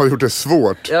 såklart de har gjort det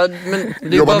svårt.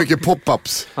 Jobbar mycket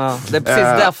pop-ups. Det är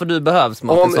precis därför du behövs,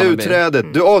 Martin. Om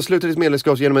utträdet. Du avslutar ditt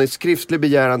medlemskap genom en skriftlig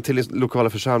begäran till din lokala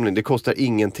församling. Det kostar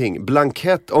ingenting.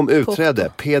 Blankett om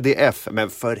utträde. PDF. Men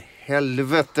för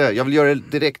helvete. Jag vill göra det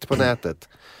direkt på nätet.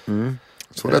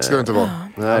 Så lätt ska det inte vara.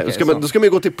 Nej, då ska man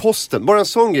gå till posten. Bara en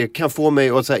sån grej kan få mig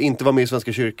att inte vara med i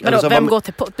Svenska kyrkan. Vadå, vem går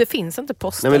till posten? Det finns inte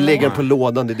posten. Nej, men lägga den på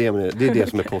lådan. Det är det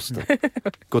som är posten.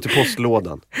 Gå till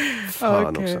postlådan.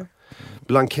 Fan också.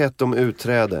 Blankett om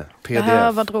utträde. PDF. Det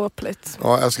här var dråpligt.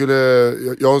 Ja,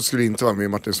 jag skulle inte vara med i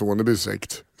Martin Sonebys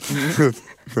sekt.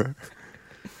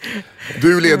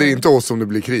 Du leder inte oss om det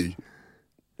blir krig.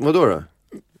 Vadå då?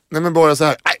 Nej, men bara så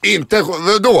här. Inte,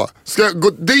 vadå? Ska jag gå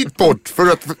dit bort för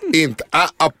att inte...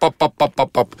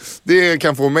 Det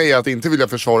kan få mig att inte vilja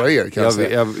försvara er, kan jag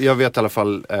säga. Jag vet i alla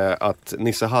fall att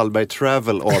Nisse Hallberg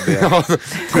Travel AB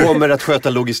kommer att sköta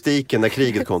logistiken när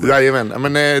kriget kommer. Jajamän,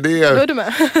 men det är... Då är du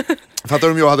med. Fattar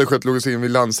du om jag hade skött logistiken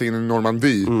vid landsingen i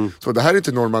Normandie? Så det här är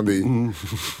inte Normandie.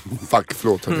 Fuck,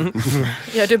 förlåt.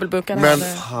 Jag dubbelbokar. Men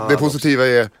det positiva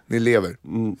är, ni lever.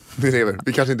 Ni lever.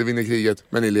 Vi kanske inte vinner kriget,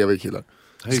 men ni lever, killar.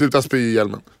 Sluta spy i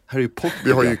hjälmen. Här är ju Portugal.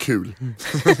 Vi har ju kul.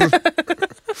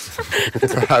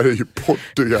 Det här är ju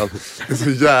Portugal. Det är så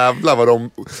jävla vad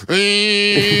de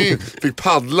fick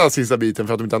paddla sista biten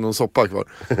för att de inte hade någon soppa kvar.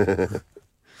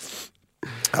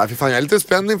 Ja, för fan, jag är lite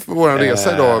spänning för våran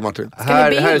resa idag, Martin.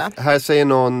 Här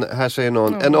säger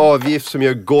någon en avgift som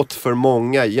gör gott för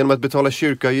många. Genom att betala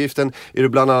kyrkoavgiften är du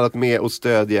bland annat med och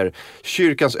stödjer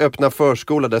kyrkans öppna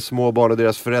förskola där små barn och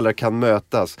deras föräldrar kan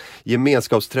mötas.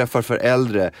 Gemenskapsträffar för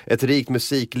äldre. Ett rikt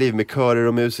musikliv med körer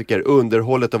och musiker.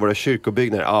 Underhållet av våra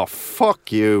kyrkobyggnader.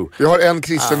 Fuck you. Vi har en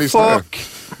kristen lyssnare. Fuck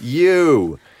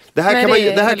you. Det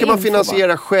här kan man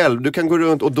finansiera själv. Du kan gå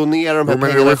runt och donera de här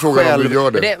pengarna själv.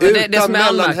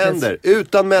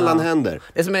 Utan mellanhänder.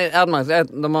 Det som är anmärkningsvärt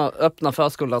är att de har öppna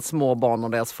förskolor där små barn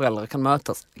och deras föräldrar kan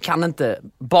mötas. Kan inte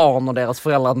barn och deras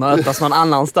föräldrar mötas någon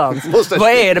annanstans?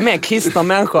 Vad är det med kristna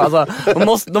människor? Alltså,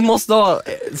 de måste ha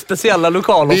speciella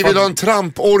lokaler. Vi vill ha en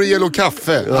tramporgel och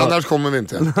kaffe. Ja. Annars kommer vi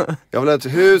inte. Jag vill ha ett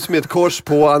hus med ett kors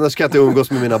på. Annars ska jag inte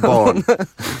umgås med mina barn.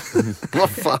 Vad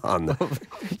fan?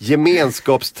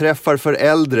 Gemenskapsträffar för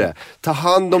äldre. Ta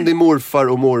hand om din morfar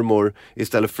och mormor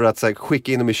istället för att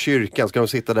skicka in dem i kyrkan. Ska de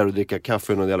sitta där och dricka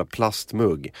kaffe i någon jävla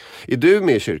plastmugg. Är du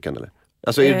med i kyrkan eller?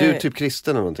 Alltså är du typ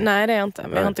kristen eller någonting? Nej, det är jag inte.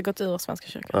 Men jag har inte gått ur Svenska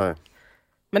kyrkan. Nej.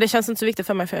 Men det känns inte så viktigt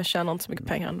för mig för jag tjänar inte så mycket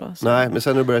pengar ändå. Så. Nej, men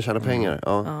sen när du börjar tjäna pengar,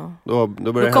 då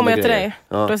kommer jag till dig.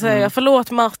 Ja. Då säger jag,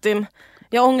 förlåt Martin,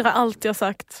 jag ångrar allt jag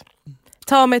sagt.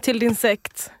 Ta mig till din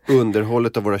sekt.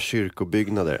 Underhållet av våra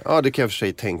kyrkobyggnader. Ja, det kan jag för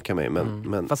sig tänka mig.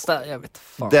 Men fast där, jag vet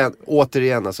fan.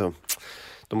 Återigen, alltså,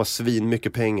 de har svin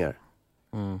mycket pengar.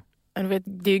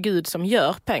 Det är ju Gud som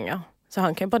gör pengar. Så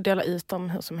han kan ju bara dela ut dem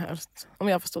hur som helst. Om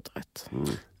jag har förstått rätt.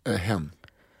 Hem.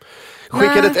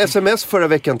 Skickade ett sms förra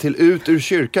veckan till ut ur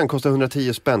kyrkan. Kostar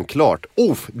 110 spänn, klart.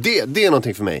 Det är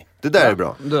någonting för mig. Det där är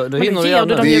bra. Det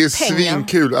är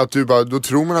svinkul att du bara, då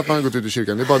tror man att man har gått ut ur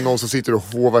kyrkan. Det är bara någon som sitter och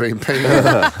hovar in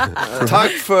pengar.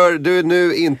 Tack för, du är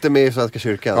nu inte med i Svenska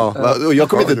kyrkan. Och jag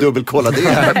kommer inte dubbelkolla det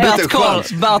här.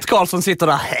 Bert Karlsson sitter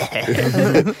där.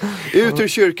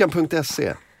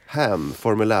 Uturkyrkan.se.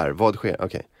 Formulär, vad sker?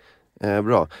 Okej.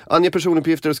 Bra. Ange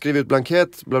personuppgifter och skriv ut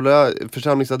blankett, bla bla,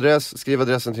 församlingsadress, skriv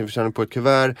adressen till församling på ett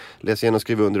kuvert, läs igenom,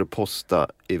 skriv under och posta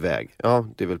iväg. Ja,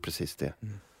 det är väl precis det.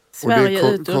 Och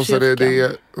det kostade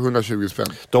det 120 spänn.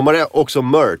 De har också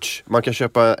merch. Man kan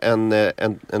köpa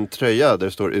en tröja där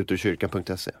det står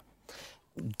uturkyrkan.se.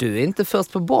 Du är inte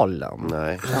först på bollen.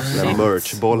 Nej,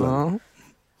 merchbollen.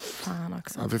 Fan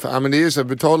också. Ja, men det är ju så,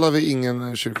 betalar vi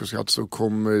ingen kyrkoskatt så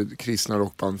kommer kristna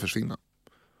rockband försvinna.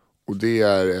 Och det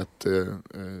är ett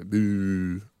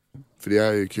för det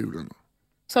är ju kul ändå.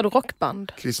 Sa du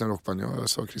rockband? Kristna rockband, jag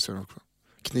sa kristna rockband.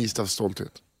 Knivstaff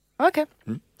stolthet. Okej.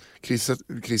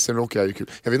 Kristen rock är ju kul.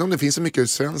 Jag vet inte om det finns så mycket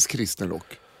svensk kristen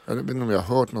rock. Jag vet inte om jag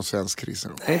har hört någon svensk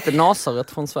kristen rock. Det är inte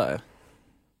Nasaret från Sverige.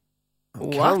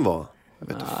 Kan vara.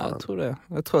 Jag tror det.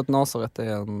 Jag tror att Nasaret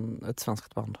är ett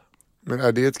svenskt band. Men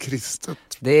är det ett kristet?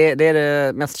 Det är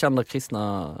det mest kända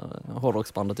kristna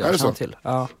hårdrocksbandet jag känner till.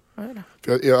 Ja.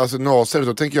 Alltså Nasaret,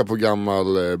 då tänker jag på gammal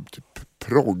typ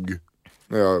progg.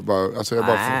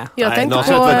 Jag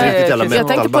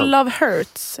tänkte på Love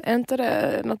Hurts. Är inte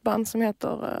det något band som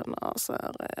heter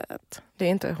Nasaret? Det är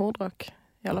inte hårdrock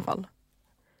i alla fall.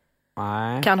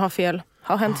 Nej. Kan ha fel.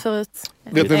 Har hänt förut.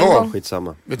 Vet ni vad?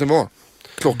 Skitsamma. Vet ni vad?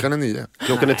 Klockan är 9.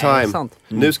 Klockan är time.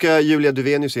 Nu ska Julia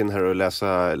Duvenius in här och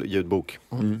läsa ljudbok.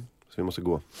 Så vi måste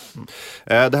gå.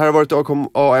 Det här har varit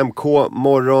AMK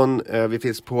Morgon. Vi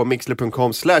finns på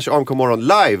mixler.com/AMK Morgon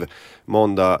live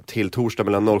måndag till torsdag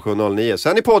mellan 07 och 09.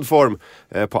 Sen i poddform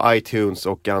på iTunes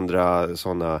och andra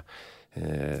sådana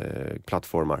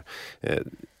plattformar.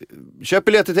 Köp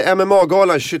biljetter till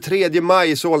MMA-galan 23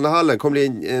 maj i Solnahallen. Kommer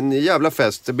bli en jävla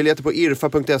fest. Biljetter på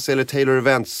irfa.se eller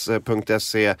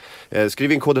taylorevents.se.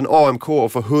 Skriv in koden AMK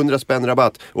och få 100 spänn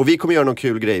rabatt. Och vi kommer göra någon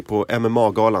kul grej på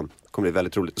MMA-galan. Kommer bli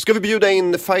väldigt roligt. Ska vi bjuda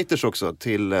in fighters också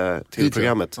till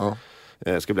programmet? Ja.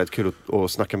 Ska bli kul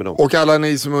att snacka med dem. Och alla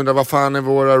ni som undrar vad fan är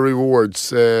våra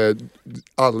rewards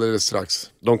alldeles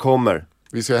strax. De kommer.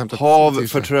 Vi ska hämta Hav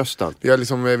förtröstan.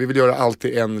 Vi vill göra allt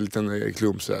i en liten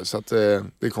klump så att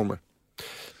det kommer.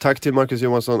 Tack till Marcus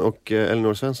Johansson och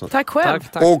Elinor Svensson. Tack själv.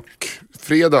 Tack. Och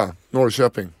fredag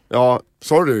Norrköping. Ja.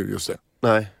 Sa du just det?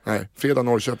 Nej. Fredag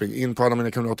Norrköping. In på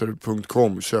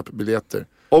allaminakamrater.com. Köp biljetter.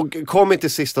 Och kom inte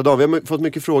sista dagen. Vi har fått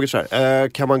mycket frågor så här.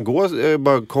 Kan man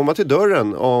bara komma till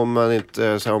dörren om man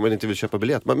inte vill köpa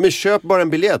biljett? Men köp bara en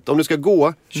biljett. Om du ska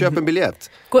gå, köp en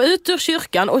biljett. Gå ut ur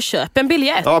kyrkan och köp en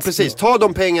biljett. Ja, precis. Ta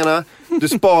de pengarna, Du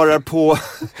sparar på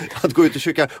att gå ut i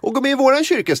kyrkan och gå med i våran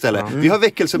kyrka istället. Vi har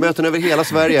väckelsemöten över hela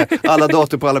Sverige. Alla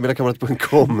datum på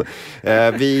allaminakamrater.com.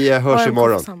 Vi hörs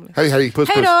imorgon. Hej, hej. Puss,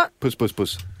 Hej då.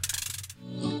 puss.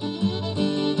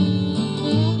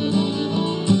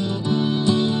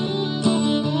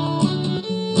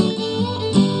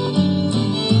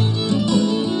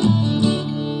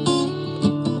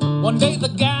 One day the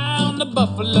guy on the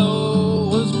buffalo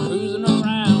was cruising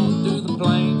around through the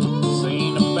plains,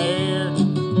 seen a bear,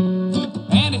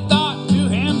 and he thought to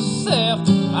himself,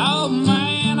 oh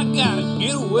man, I gotta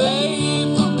get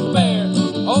away from the bear.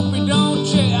 Hope he don't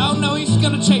chase, oh no, he's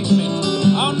gonna chase me.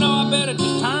 Oh no, I better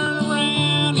just turn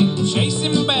around and chase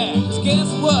him back. 'Cause guess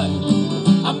what?